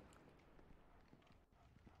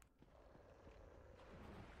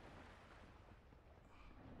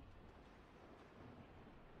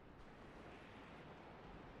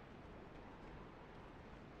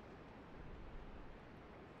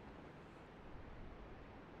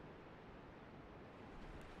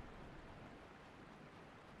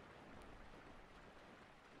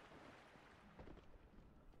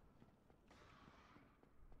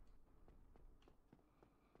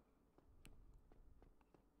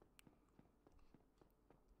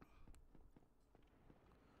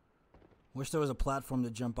 Wish there was a platform to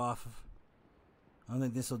jump off of. I don't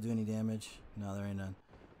think this will do any damage. No, there ain't none.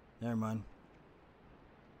 Never mind.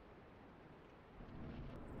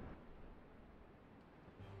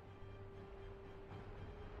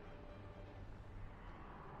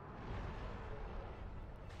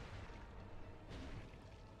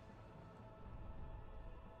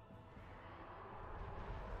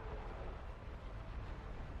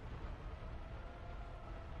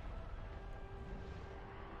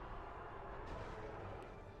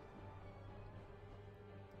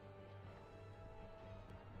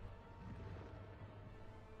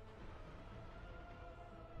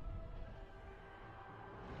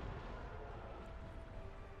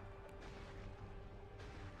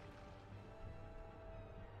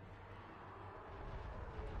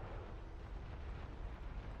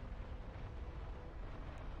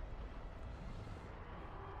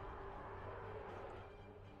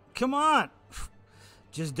 Come on!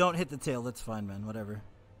 Just don't hit the tail. That's fine, man. Whatever.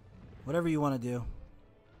 Whatever you want to do.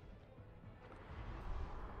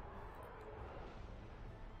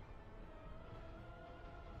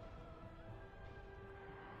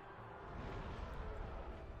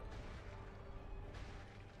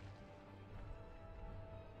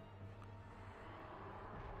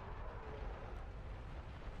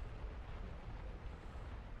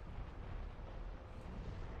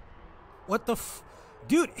 What the f...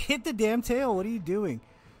 Dude, hit the damn tail. What are you doing?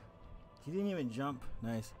 He didn't even jump.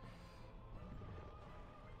 Nice.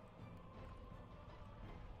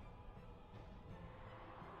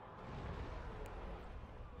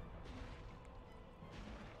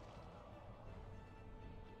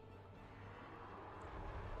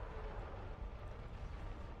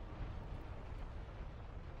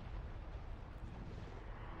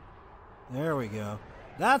 There we go.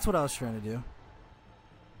 That's what I was trying to do.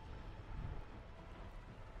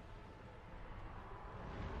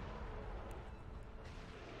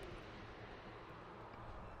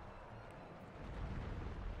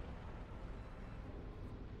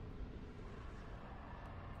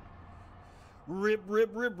 Rip, rip,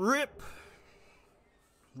 rip, rip.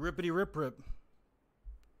 Rippity, rip, rip.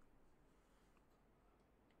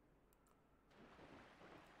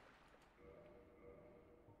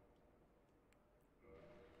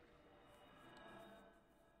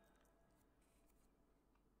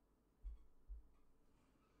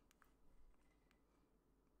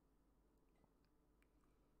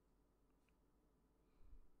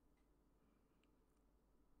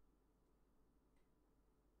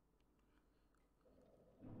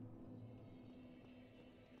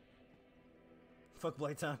 Fuck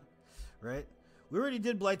Blighttown, right? We already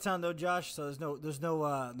did Blighttown though, Josh. So there's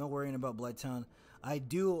no worrying about Blighttown. I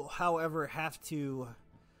do, however, have to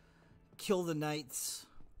kill the knights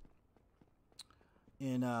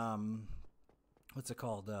in what's it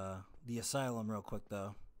called? The asylum, real quick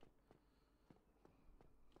though.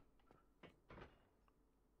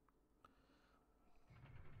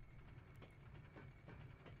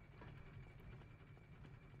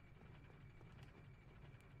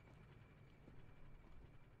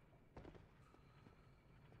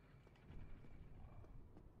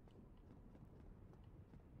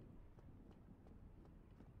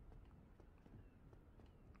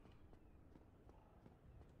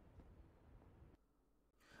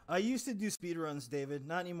 I used to do speedruns, David.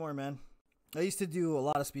 Not anymore, man. I used to do a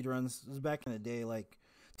lot of speedruns. It was back in the day, like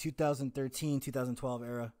 2013, 2012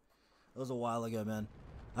 era. It was a while ago, man.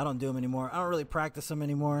 I don't do them anymore. I don't really practice them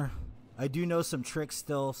anymore. I do know some tricks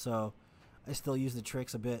still, so I still use the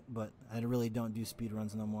tricks a bit, but I really don't do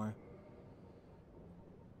speedruns no more.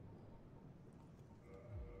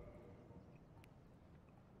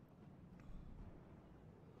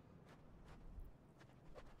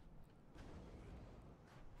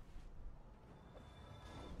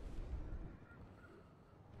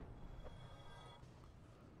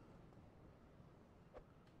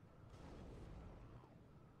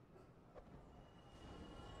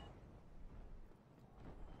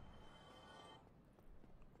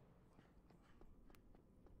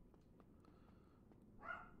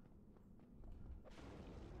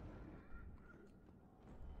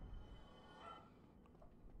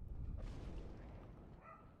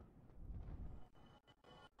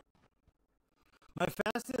 My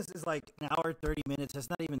fastest is like an hour 30 minutes. That's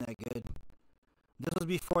not even that good. This was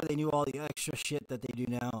before they knew all the extra shit that they do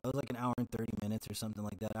now. It was like an hour and 30 minutes or something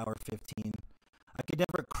like that. Hour 15. I could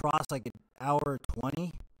never cross like an hour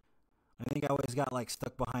 20. I think I always got like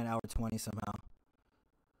stuck behind hour 20 somehow.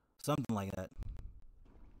 Something like that.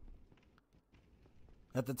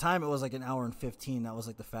 At the time, it was like an hour and 15. That was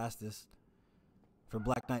like the fastest for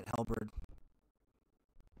Black Knight Halberd.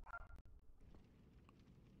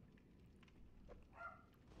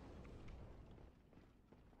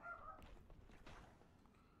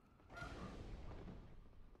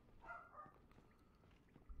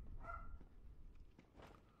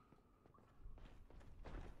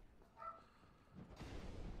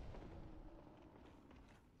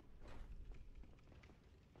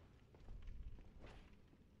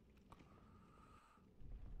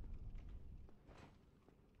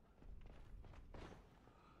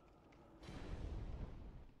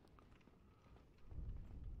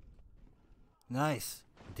 Nice,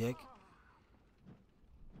 dick.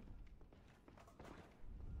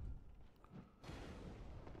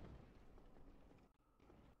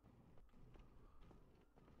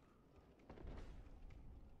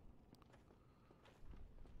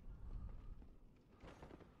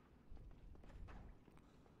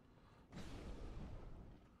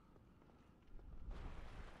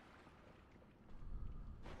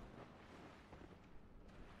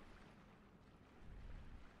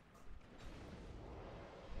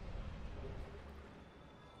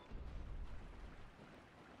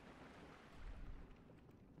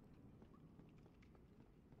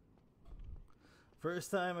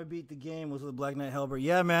 First time I beat the game was with Black Knight Halberd.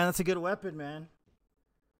 Yeah, man, that's a good weapon, man.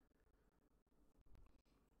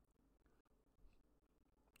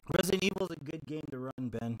 Resident Evil is a good game to run,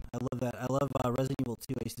 Ben. I love that. I love Resident Evil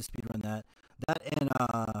 2. I used to speedrun that. That and,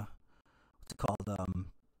 what's it called?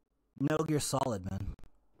 Metal Gear Solid, man.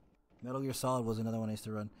 Metal Gear Solid was another one I used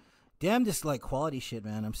to run. Damn, this, like, quality shit,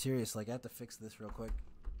 man. I'm serious. Like, I have to fix this real quick.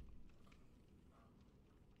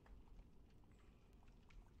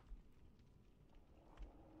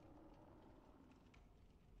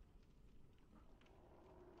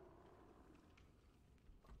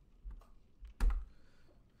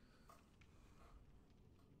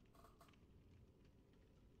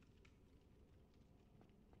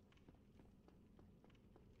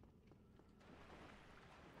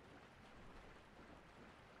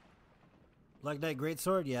 Black Knight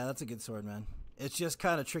Greatsword? Yeah, that's a good sword, man. It's just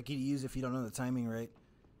kind of tricky to use if you don't know the timing right.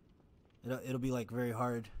 It'll be, like, very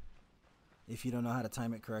hard if you don't know how to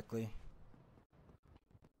time it correctly.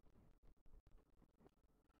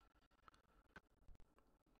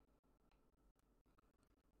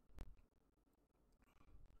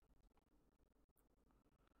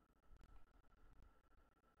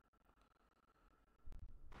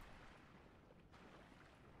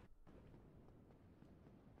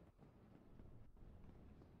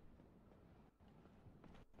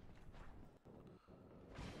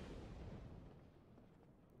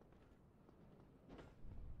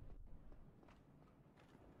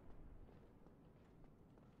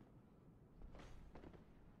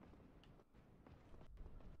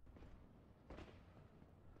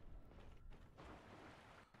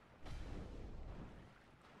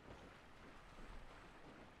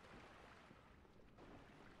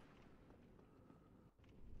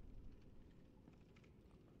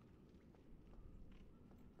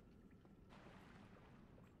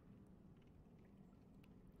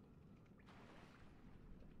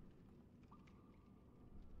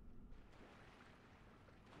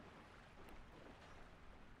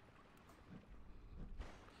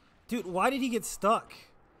 Dude, why did he get stuck?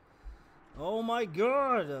 Oh my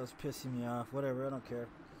god, that was pissing me off. Whatever, I don't care.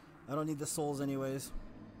 I don't need the souls anyways.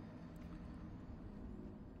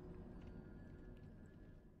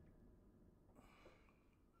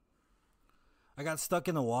 I got stuck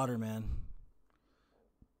in the water, man.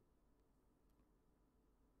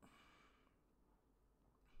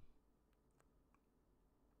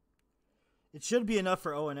 It should be enough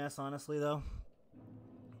for ONS, honestly, though.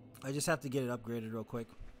 I just have to get it upgraded real quick.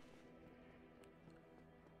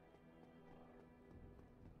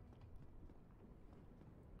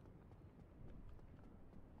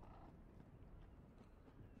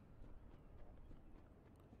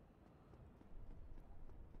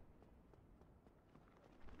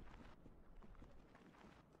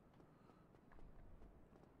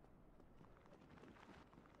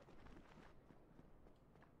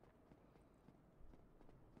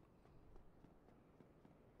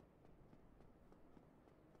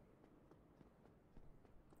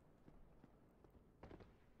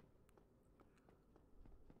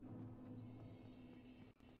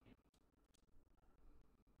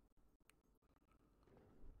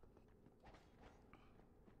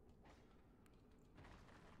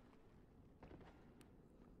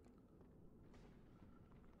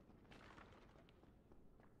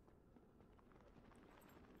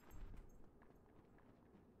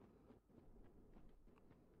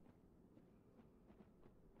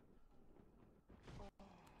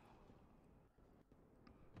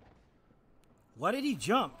 Why did he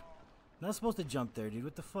jump? Not supposed to jump there, dude.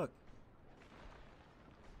 What the fuck?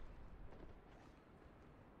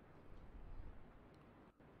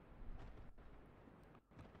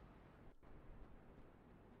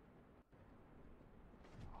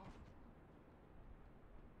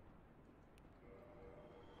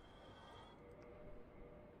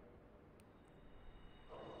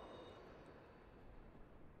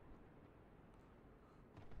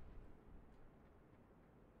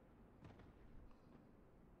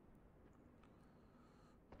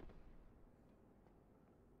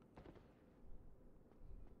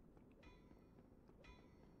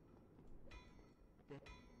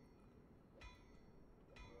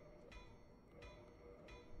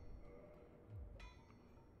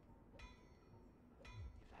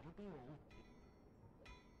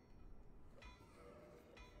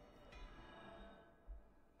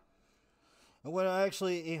 When I'm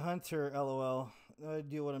actually a hunter, lol. I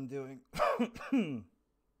do what I'm doing.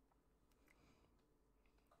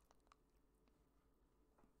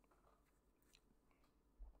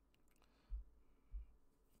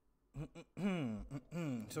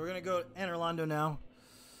 So we're gonna go Enter Londo now.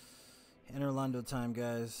 Enter Londo time,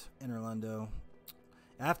 guys. Enter Londo.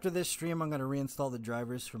 After this stream, I'm gonna reinstall the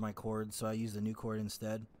drivers for my cord, so I use the new cord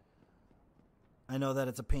instead. I know that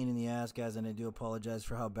it's a pain in the ass, guys, and I do apologize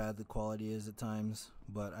for how bad the quality is at times,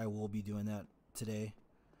 but I will be doing that today,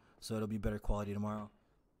 so it'll be better quality tomorrow.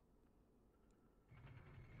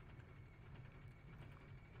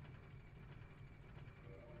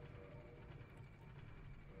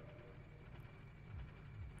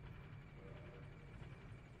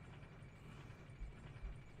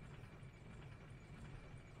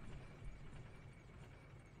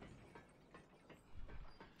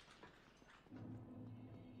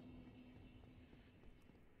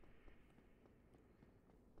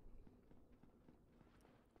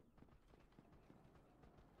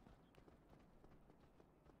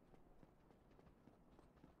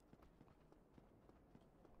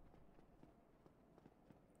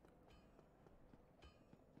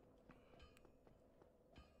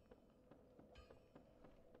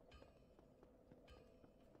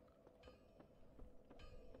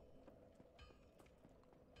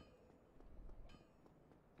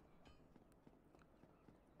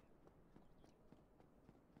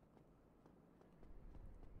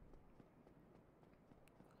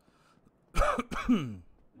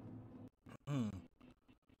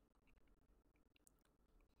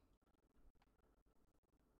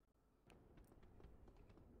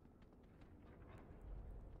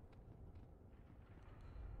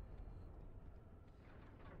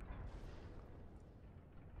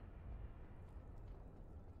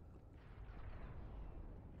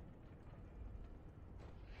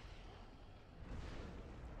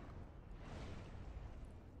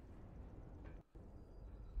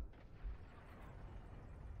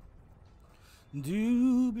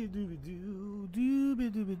 Dooby dooby doo, dooby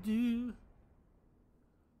dooby doo.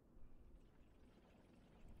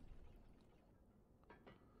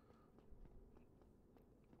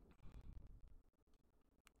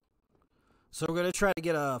 So we're gonna try to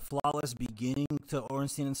get a flawless beginning to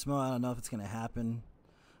Ornstein and Smell. I don't know if it's gonna happen,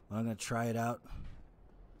 but I'm gonna try it out.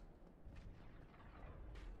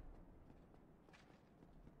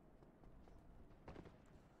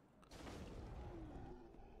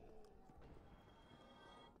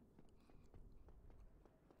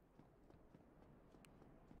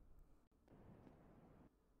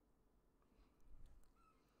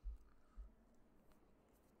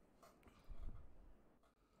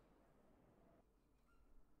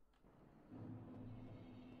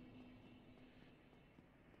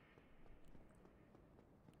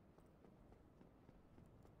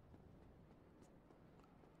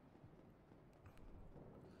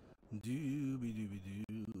 Dooby dooby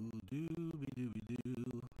doo, dooby dooby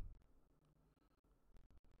doo.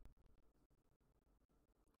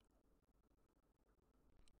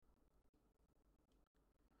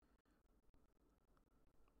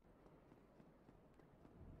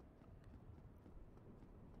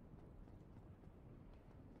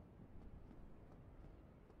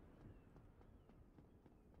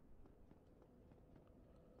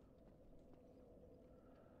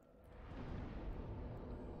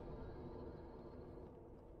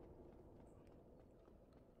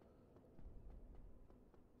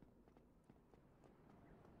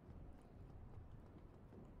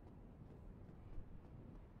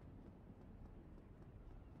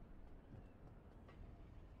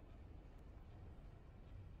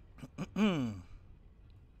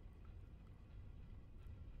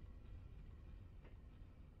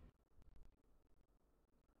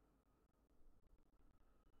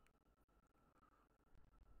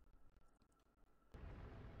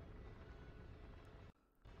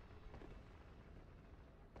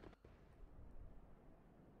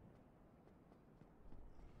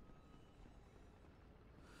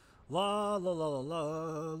 La la la la la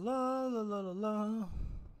la la la la la.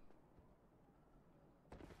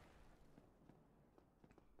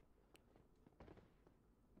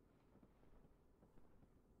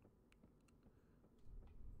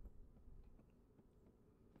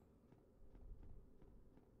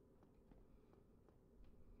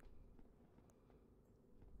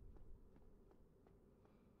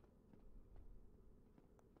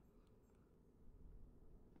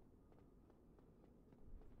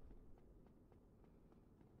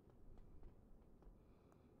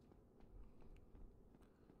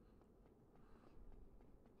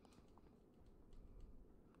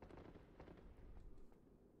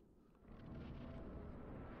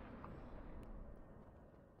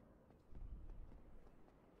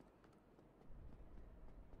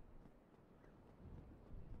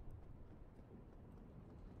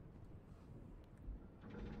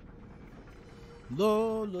 La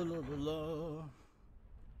la la la la.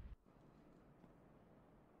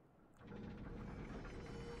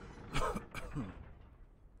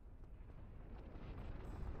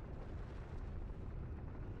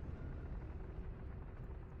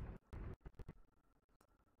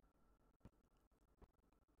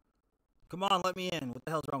 Come on, let me in. What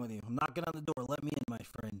the hell's wrong with you? I'm knocking on the door. Let me in, my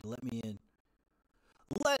friend. Let me in.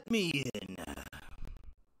 Let me in.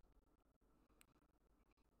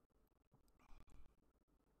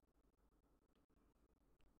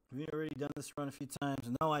 Have you already done this run a few times?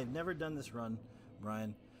 No, I've never done this run,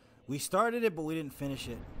 Brian. We started it, but we didn't finish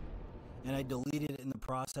it. And I deleted it in the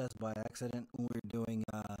process by accident when we were doing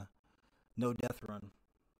No Death Run.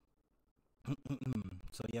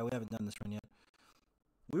 So, yeah, we haven't done this run yet.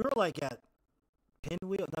 We were like at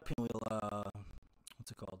Pinwheel, not Pinwheel,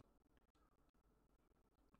 what's it called?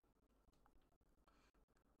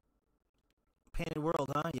 Painted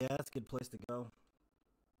World, huh? Yeah, that's a good place to go.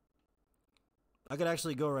 I could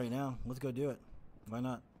actually go right now. Let's go do it. Why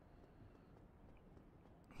not?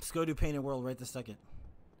 Let's go do Painted World right this second.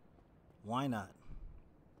 Why not?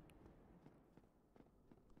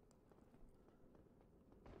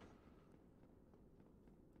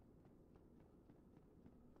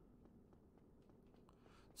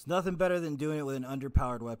 It's nothing better than doing it with an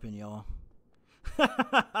underpowered weapon, y'all.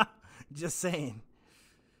 Just saying.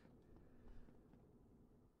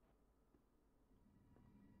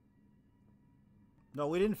 No,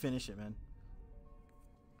 we didn't finish it, man.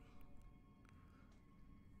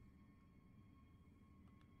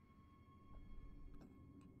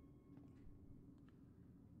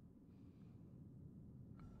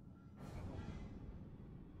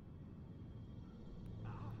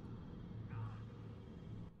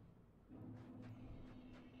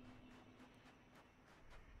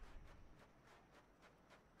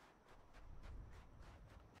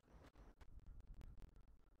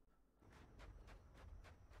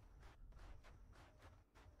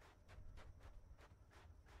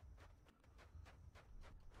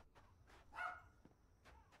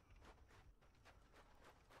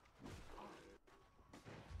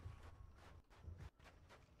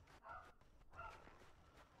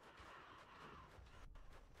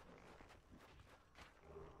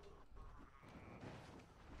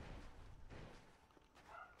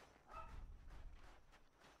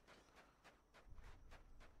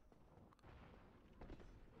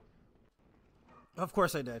 Of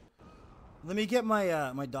course I did. Let me get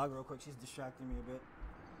my my dog real quick. She's distracting me a bit.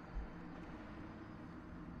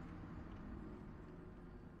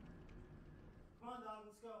 Come on, dog.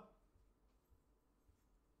 Let's go.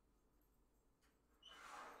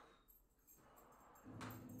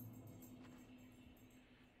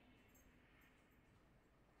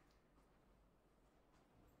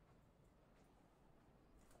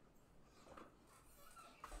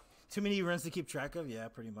 Too many runs to keep track of? Yeah,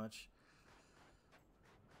 pretty much.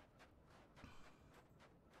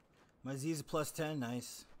 My Z is plus 10.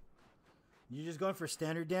 Nice. You just going for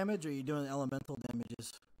standard damage, or are you doing elemental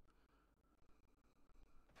damages?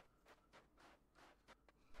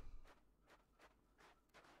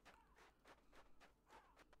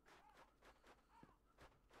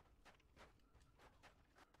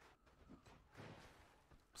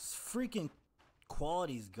 This freaking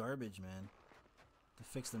quality's garbage, man. To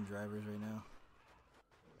fix them drivers right now.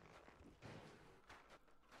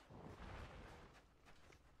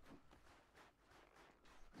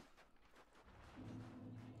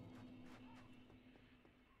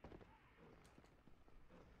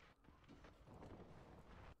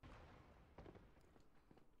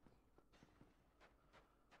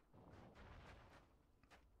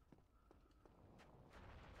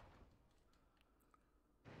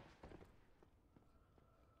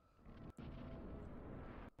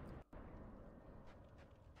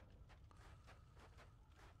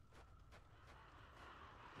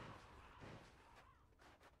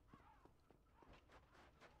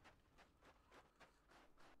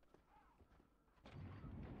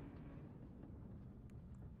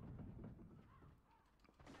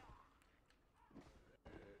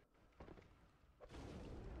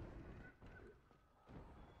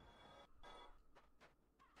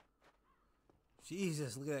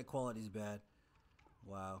 Jesus, look at that quality's bad.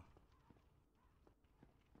 Wow.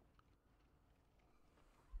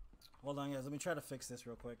 Hold on, guys. Let me try to fix this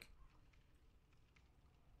real quick.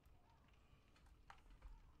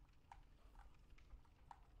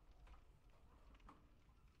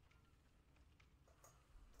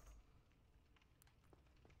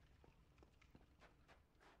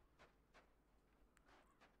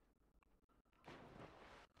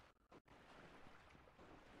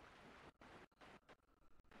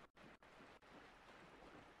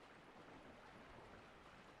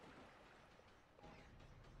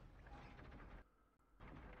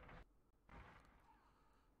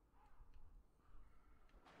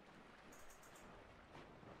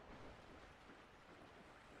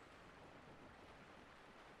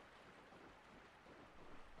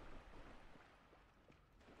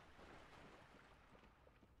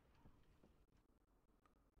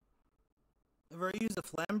 Ever used a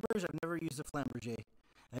flamberge? I've never used a flamberge.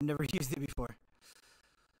 I've never used it before.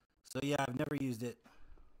 So yeah, I've never used it.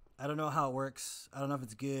 I don't know how it works. I don't know if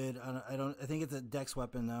it's good. I think it's a dex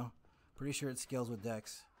weapon though. Pretty sure it scales with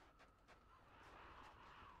dex.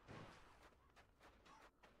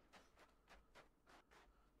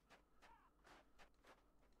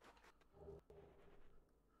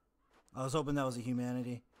 I was hoping that was a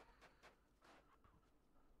humanity.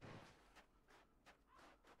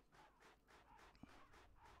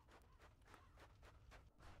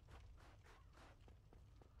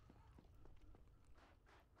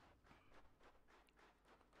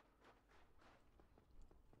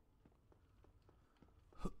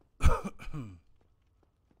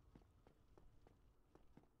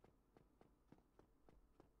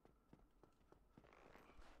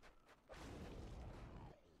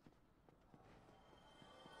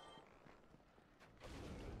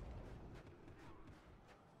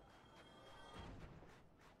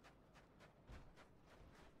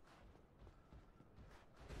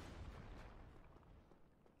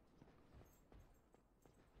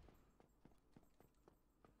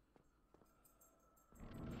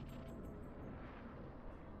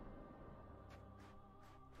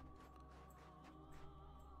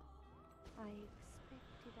 I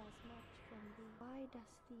expected as much from thee. Why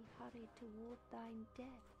dost thee hurry toward thine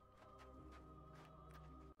death?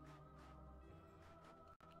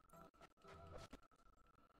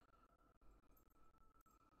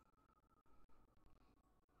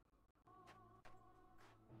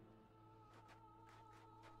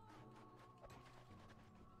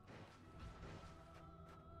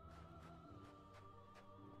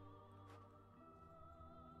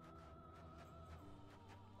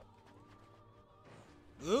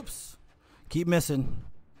 Oops. Keep missing.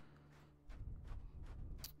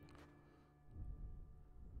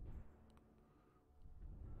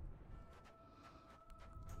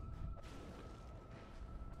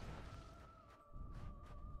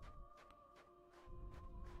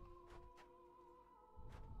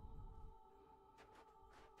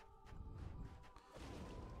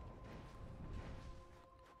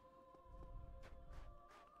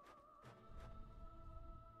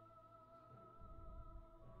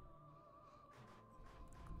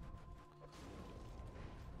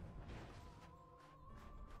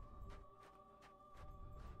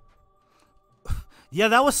 Yeah,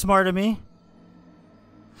 that was smart of me.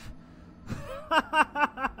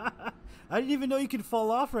 I didn't even know you could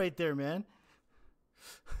fall off right there, man.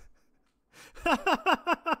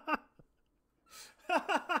 That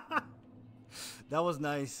was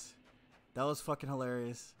nice. That was fucking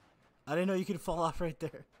hilarious. I didn't know you could fall off right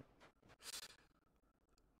there.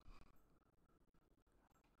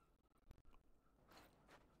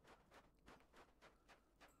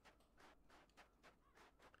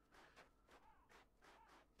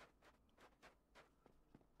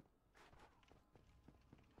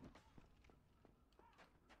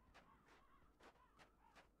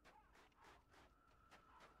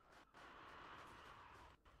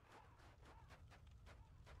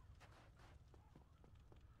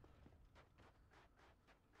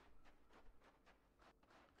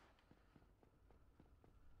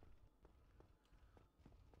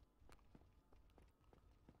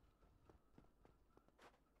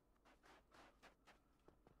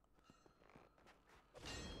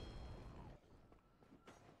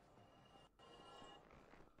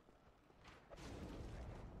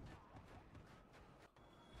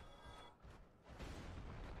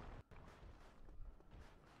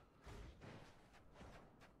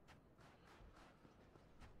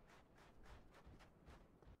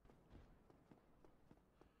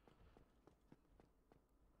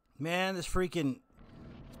 Man, this freaking it's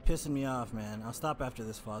pissing me off, man. I'll stop after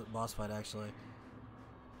this boss fight, actually.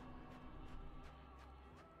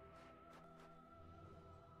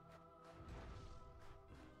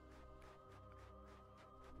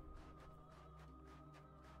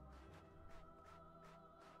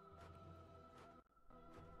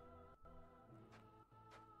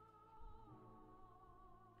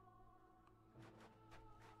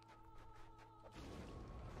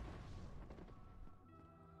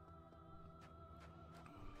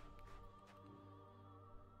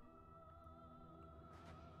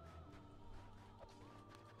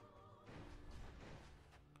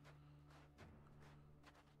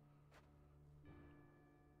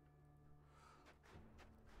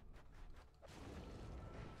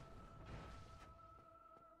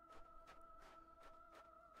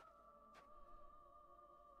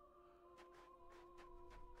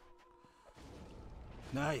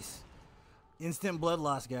 Nice. Instant blood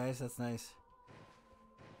loss, guys. That's nice.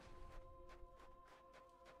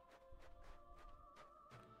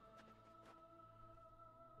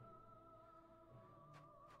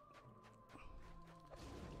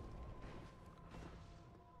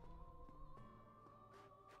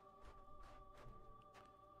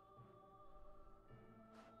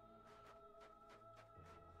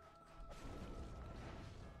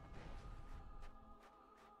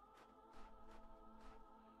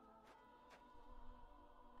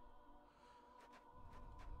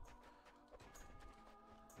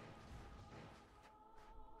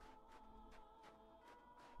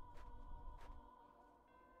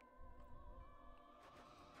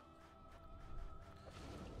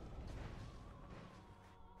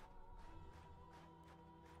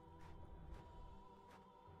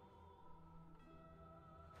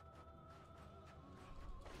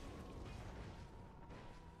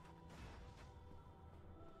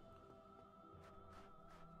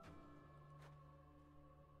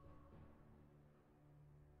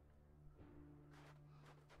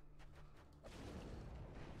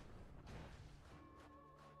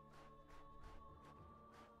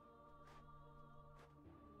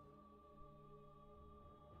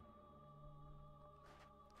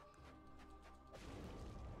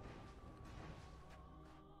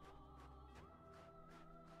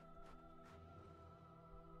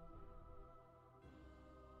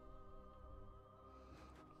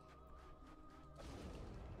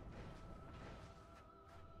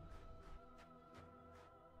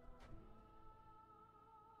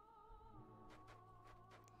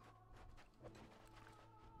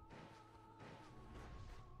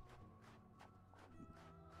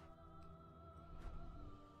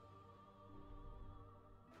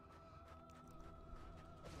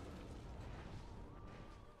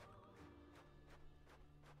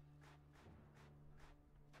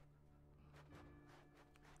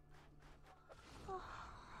 But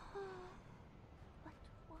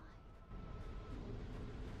why?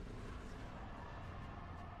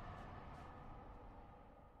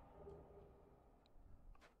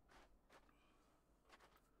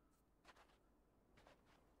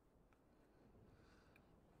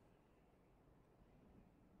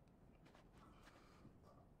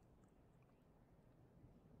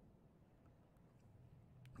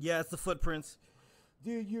 Yeah, it's the footprints.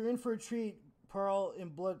 Dude, you're in for a treat. Pearl in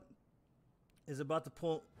blood is about to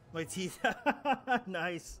pull my teeth.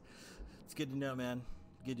 Nice. It's good to know, man.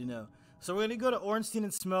 Good to know. So we're going to go to Ornstein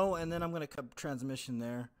and Smo, and then I'm going to cut transmission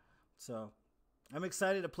there. So I'm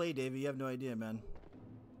excited to play, Davey. You have no idea, man.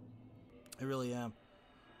 I really am.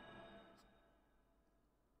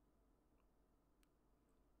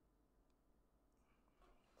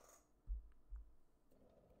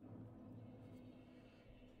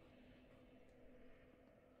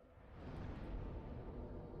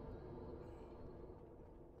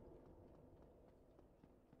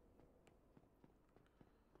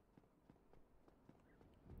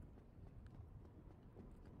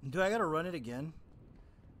 Do I gotta run it again?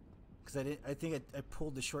 Because I didn't. I think I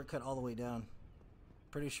pulled the shortcut all the way down.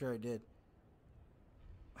 Pretty sure I did.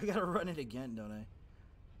 I gotta run it again, don't I?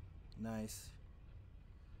 Nice.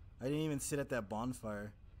 I didn't even sit at that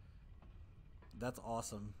bonfire. That's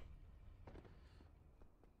awesome.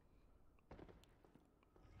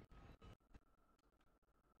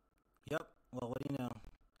 Yep. Well, what do you know?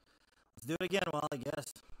 Let's do it again. Well, I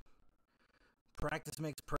guess. Practice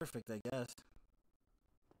makes perfect, I guess.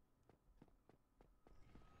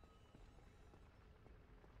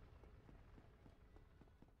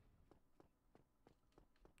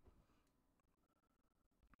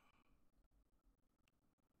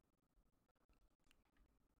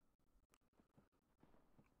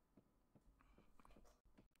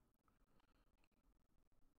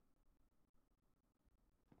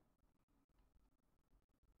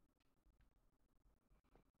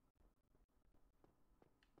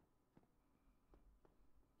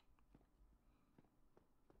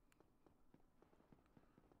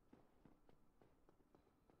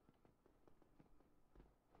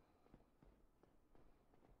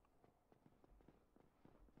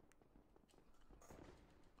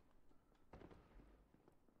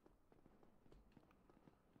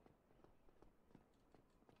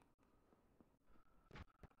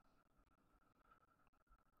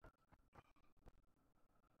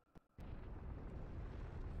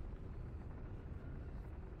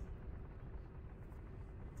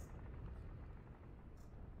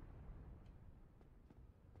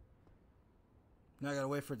 Now I gotta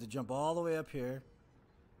wait for it to jump all the way up here.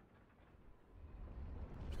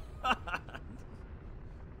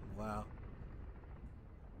 Wow.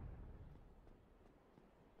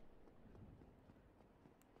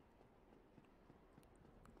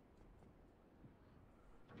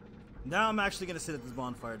 Now I'm actually gonna sit at this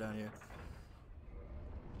bonfire down here.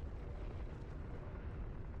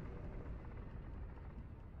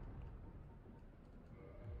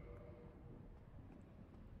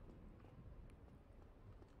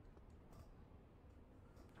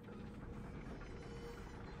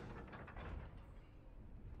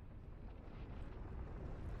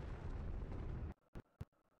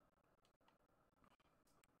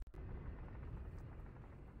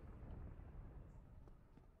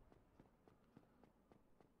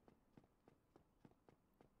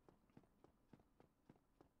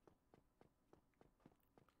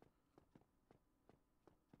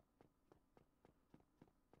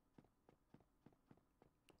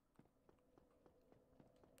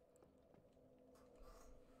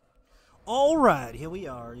 All right, here we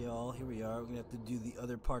are, y'all. Here we are. We're gonna have to do the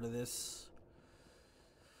other part of this.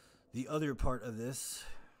 The other part of this.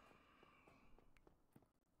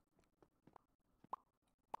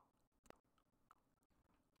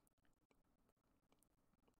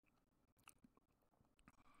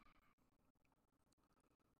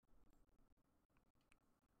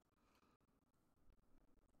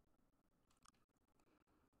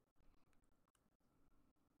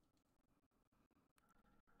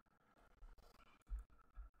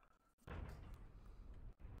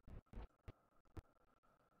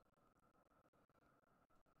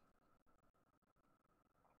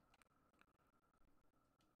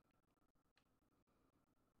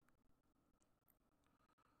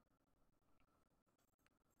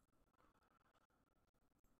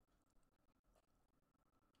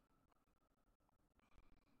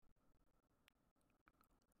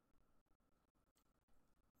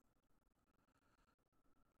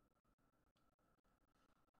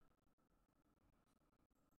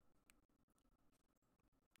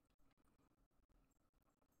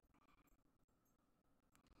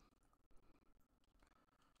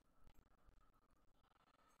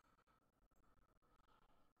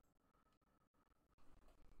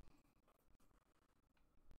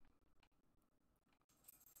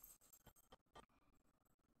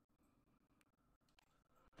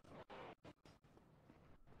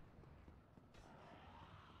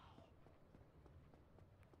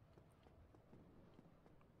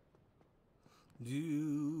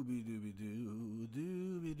 Dooby dooby doo,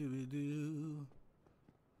 dooby dooby doo.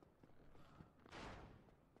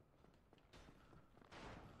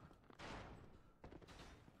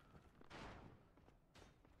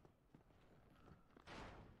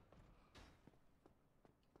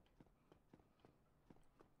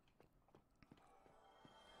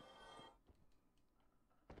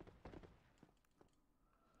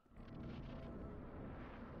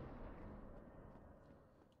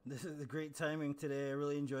 This is the great timing today. I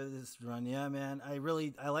really enjoy this run. Yeah, man. I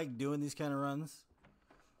like doing these kind of runs.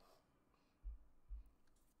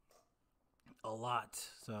 A lot.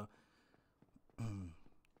 So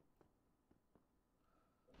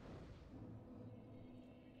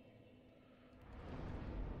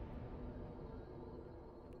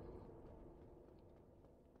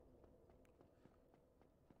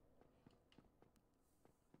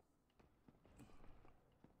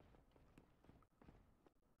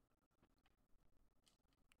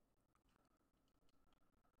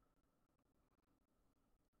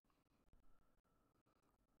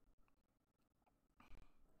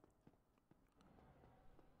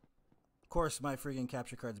of course my friggin'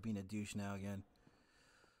 capture card's being a douche now again.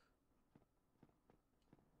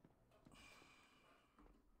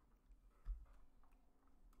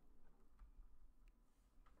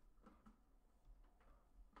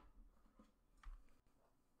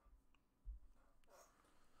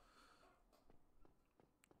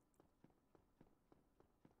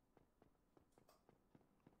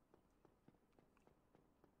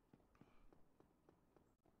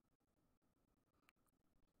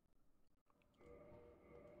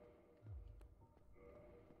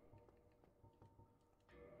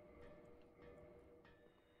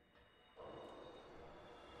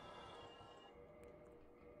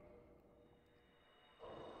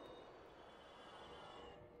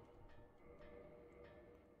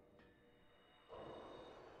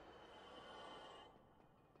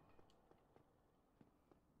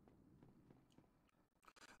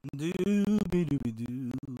 Dooby dooby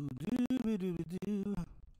doo, dooby dooby doo.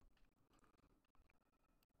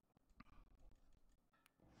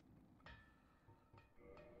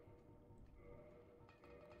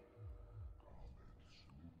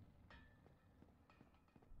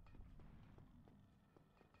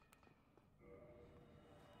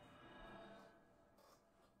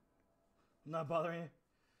 Not bothering you?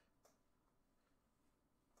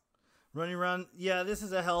 Running around. Yeah, this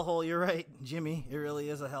is a hellhole. You're right, Jimmy. It really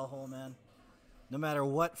is a hellhole, man. No matter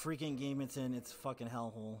what freaking game it's in, it's fucking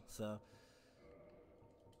hellhole. So,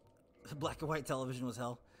 black and white television was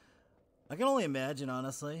hell. I can only imagine,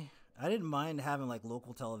 honestly. I didn't mind having like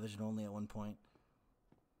local television only at one point.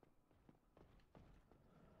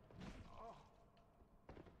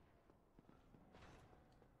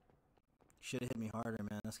 Should have hit me harder,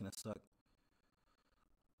 man. That's gonna suck.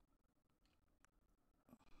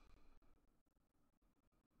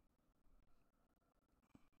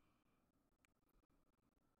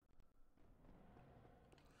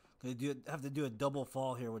 I have to do a double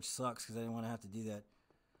fall here, which sucks because I didn't want to have to do that.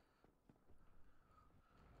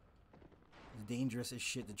 It's dangerous as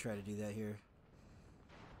shit to try to do that here.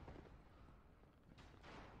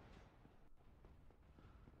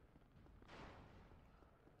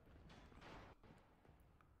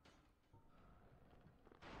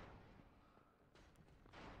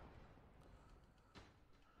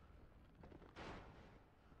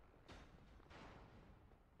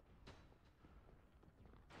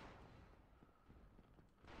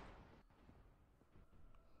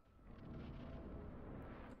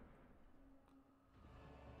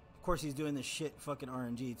 Of course, he's doing this shit fucking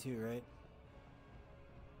RNG too, right?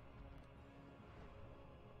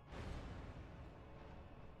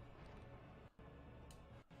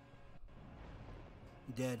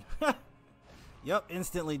 Dead. Yep,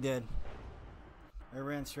 instantly dead. I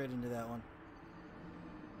ran straight into that one.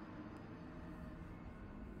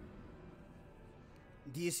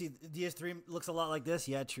 DS3 looks a lot like this.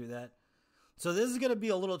 Yeah, true that. So this is going to be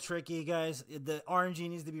a little tricky, guys. The RNG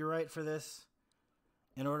needs to be right for this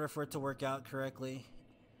in order for it to work out correctly.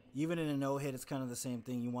 Even in a no-hit, it's kind of the same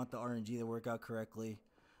thing. You want the RNG to work out correctly.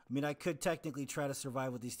 I mean, I could technically try to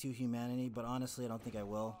survive with these two humanity, but honestly, I don't think I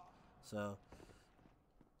will. So,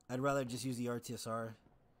 I'd rather just use the RTSR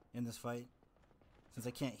in this fight, since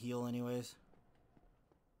I can't heal anyways.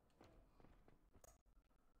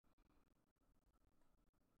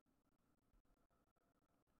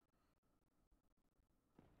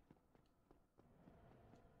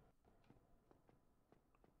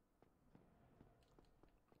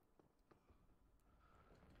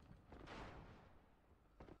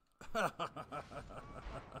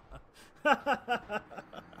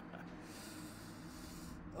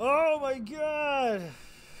 Oh my god!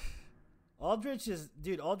 Aldrich is,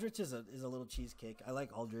 dude. Aldrich is a little cheesecake. I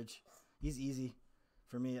like Aldrich. He's easy,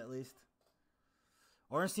 for me at least.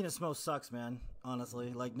 Ornstein and Smoke sucks, man.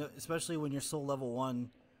 Honestly, like no, especially when you're soul level 1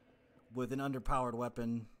 with an underpowered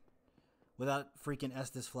weapon, without freaking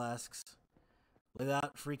Estus flasks,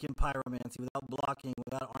 without freaking pyromancy, without blocking,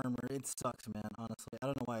 without armor. It sucks, man. Honestly, I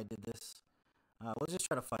don't know why I did this. Let's just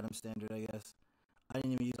try to fight him standard, I guess. I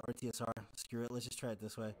didn't even use RTSR. Screw it. Let's just try it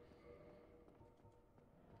this way.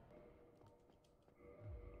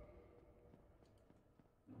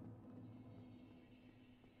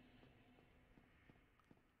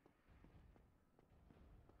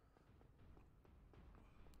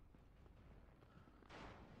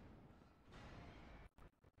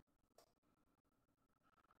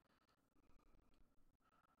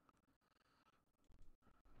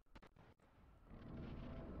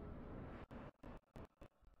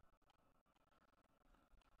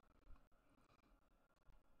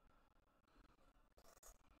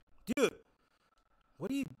 Dude,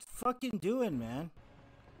 what are you fucking doing, man?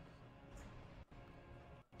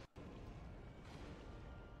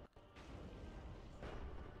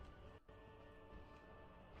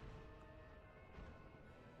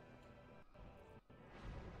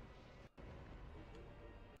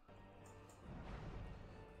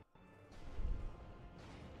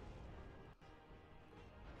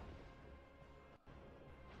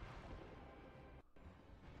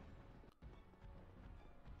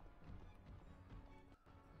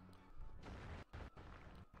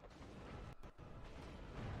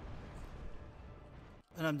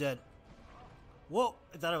 And I'm dead. Whoa,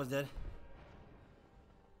 I thought I was dead.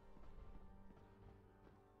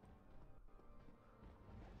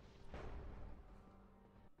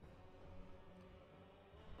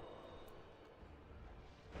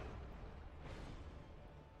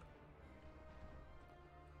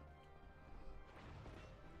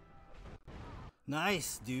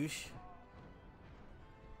 Nice, douche.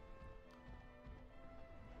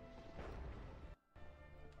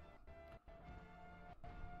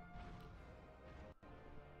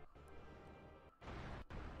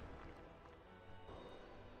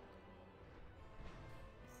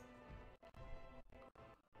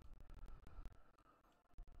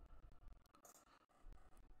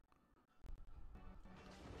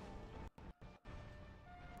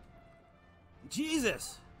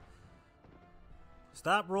 Jesus!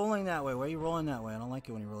 Stop rolling that way. Why are you rolling that way? I don't like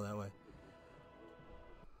it when you roll that way.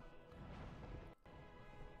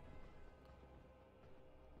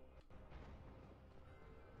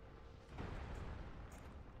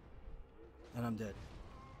 And I'm dead.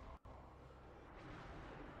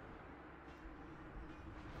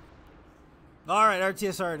 Alright,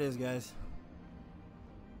 RTSR it is, guys.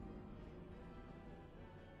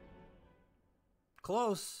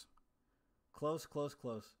 Close. Close, close,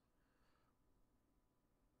 close.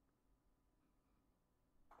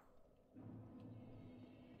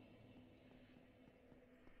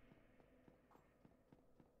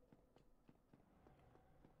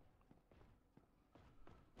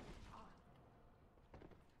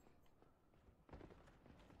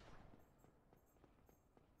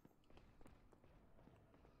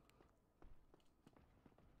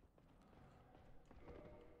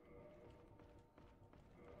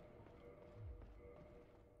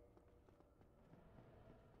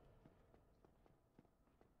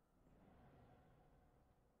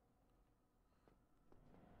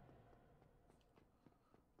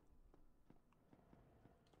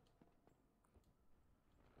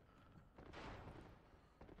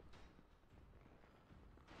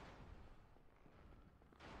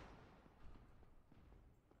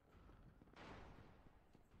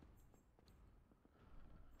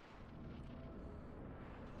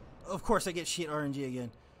 Of course I get shit RNG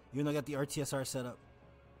again, even though I got the RTSR set up.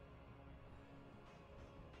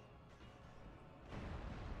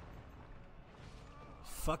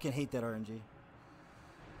 Fucking hate that RNG.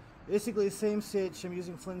 Basically the same sitch. I'm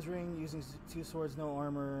using Flynn's ring, using 2 swords, no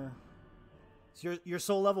armor. So you're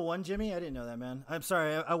soul level 1, Jimmy? I didn't know that, man. I'm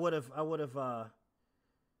sorry. I would have thought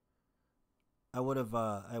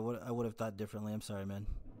differently. I'm sorry, man.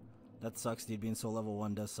 That sucks, dude. Being soul level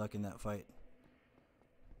 1 does suck in that fight.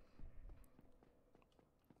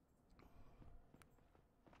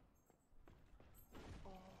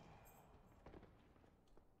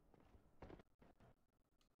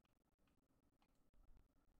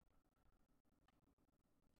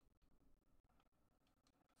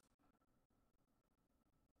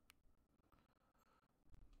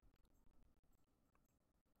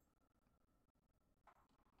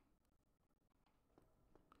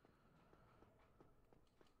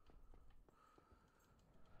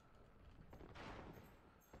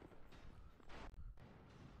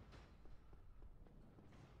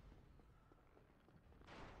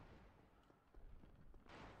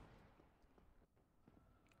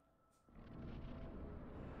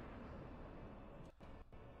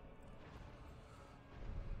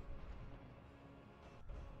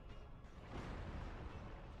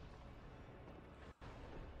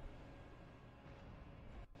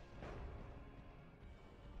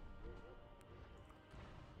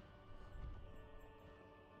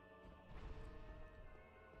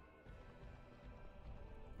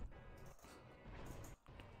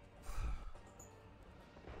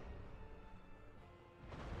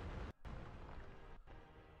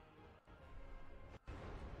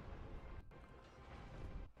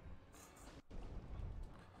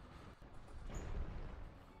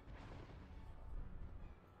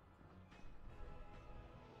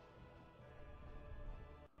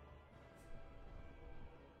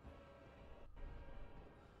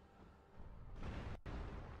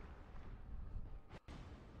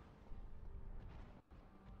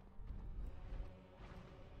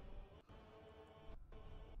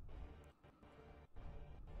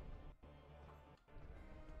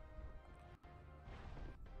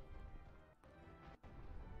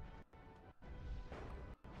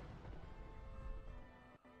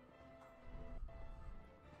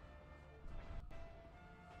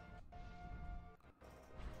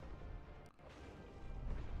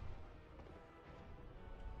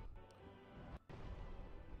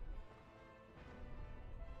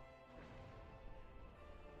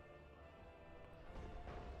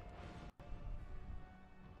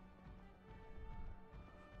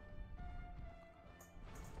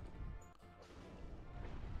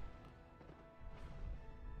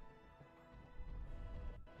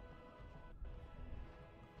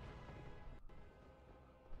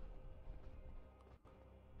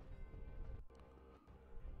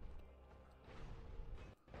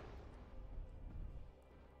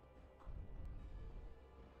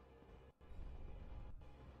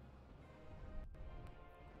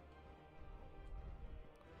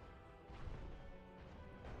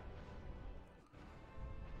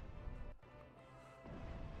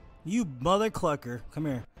 You mother clucker. Come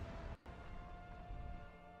here.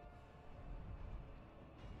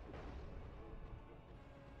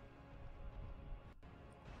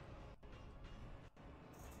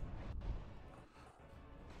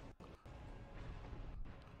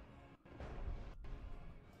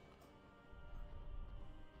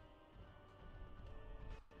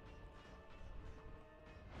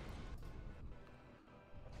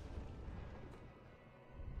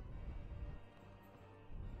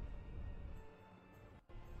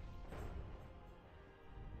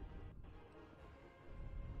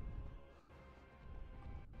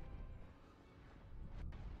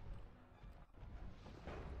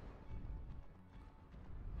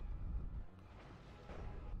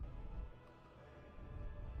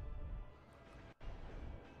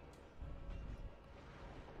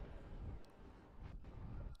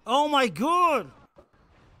 Oh my god!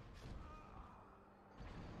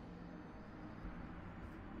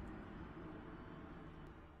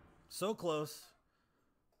 So close.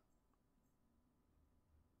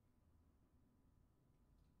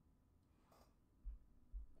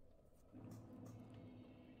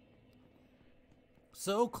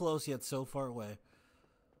 So close yet so far away.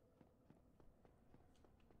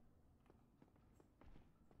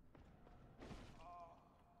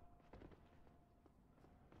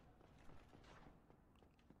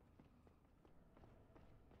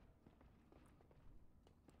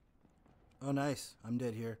 Oh, nice. I'm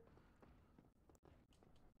dead here.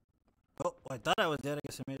 Oh, I thought I was dead. I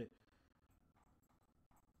guess I made it.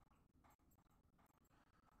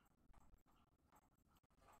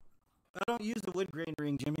 I don't use the wood grain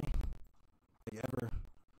ring, Jimmy. Like, ever.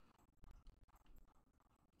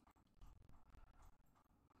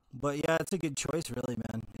 But yeah, it's a good choice, really,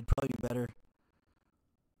 man. It'd probably be better.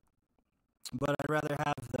 But I'd rather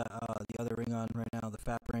have the other ring on right now, the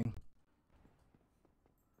fat ring.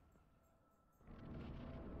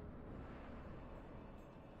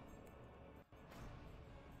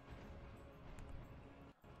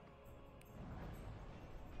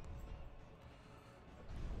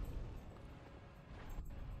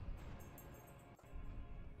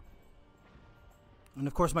 And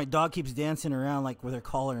of course, my dog keeps dancing around like with her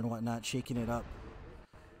collar and whatnot, shaking it up.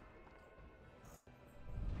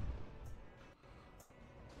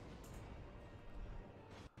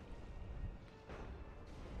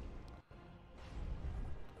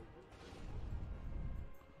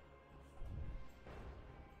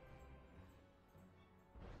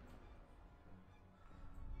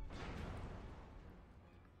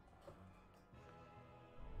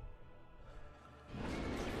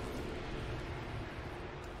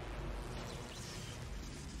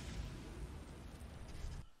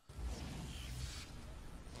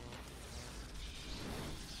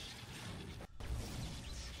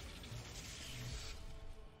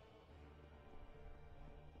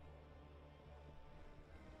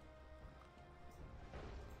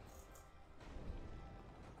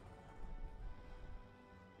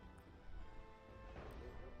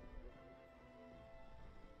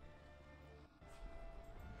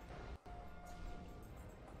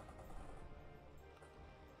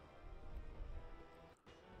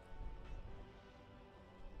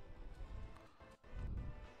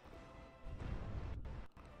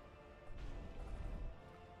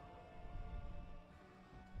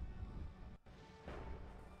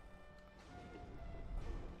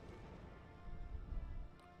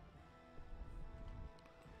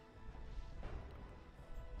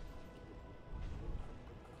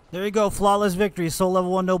 There you go, flawless victory. Soul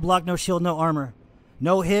level 1, no block, no shield, no armor.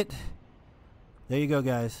 No hit. There you go,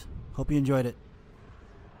 guys. Hope you enjoyed it.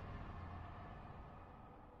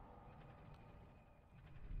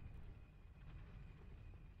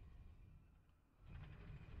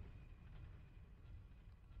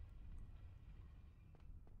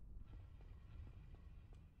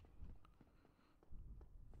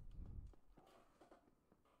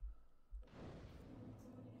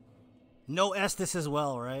 No Estus as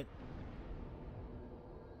well, right?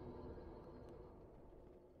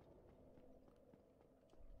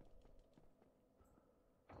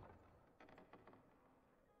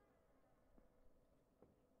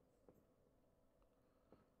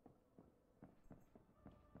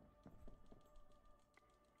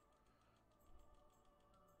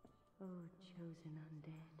 Oh, chosen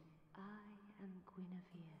undead, I am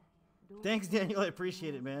Guinevere. Thanks, Daniel. I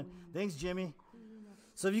appreciate it, man. Thanks, Jimmy.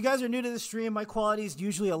 So if you guys are new to the stream, my quality is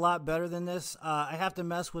usually a lot better than this. I have to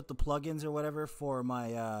mess with the plugins or whatever for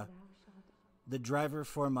my the driver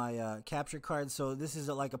for my capture card. So this is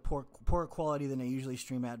like a poor quality than I usually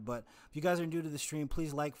stream at. But if you guys are new to the stream,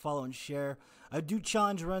 please like, follow, and share. I do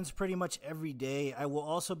challenge runs pretty much every day. I will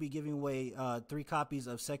also be giving away 3 copies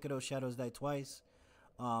of Sekiro Shadows Die Twice.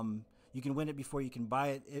 You can win it before you can buy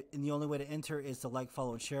it, and the only way to enter is to like,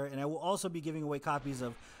 follow, and share. And I will also be giving away copies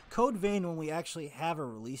of Code Vein when we actually have a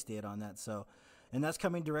release date on that. So, and that's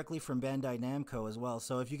coming directly from Bandai Namco as well.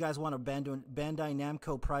 So if you guys want a Bandai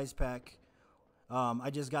Namco prize pack, I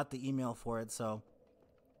just got the email for it. So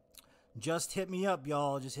just hit me up,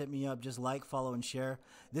 y'all. Just hit me up. Just like, follow, and share.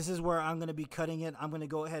 This is where I'm going to be cutting it. I'm going to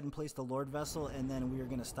go ahead and place the Lord Vessel, and then we are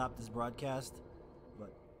going to stop this broadcast.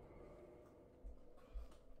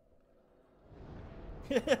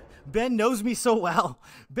 Ben knows me so well.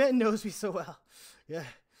 Ben knows me so well. Yeah.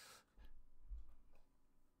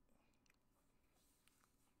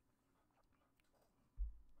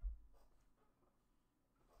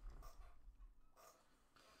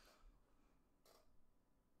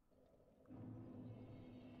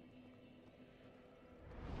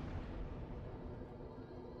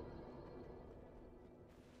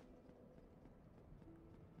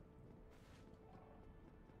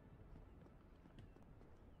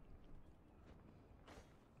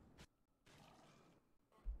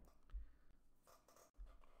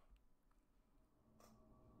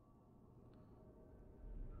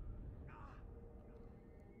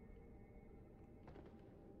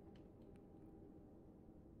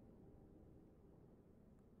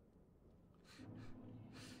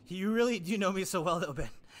 You really do know me so well, though, Ben.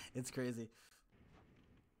 It's crazy.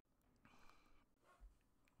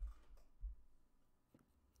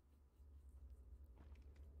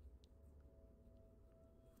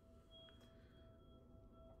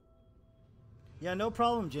 Yeah, no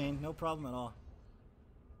problem, Jane. No problem at all.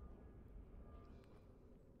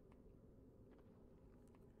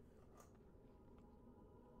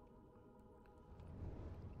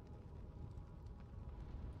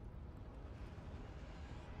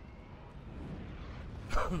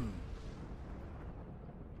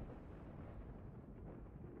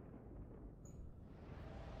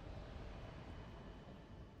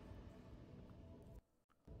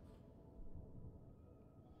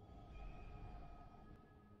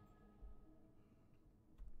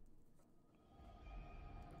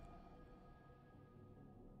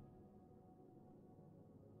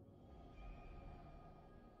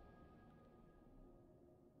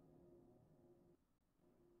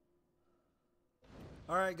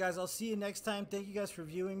 All right, guys, I'll see you next time. Thank you guys for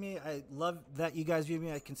viewing me. I love that you guys view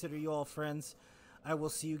me. I consider you all friends. I will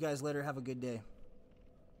see you guys later. Have a good day.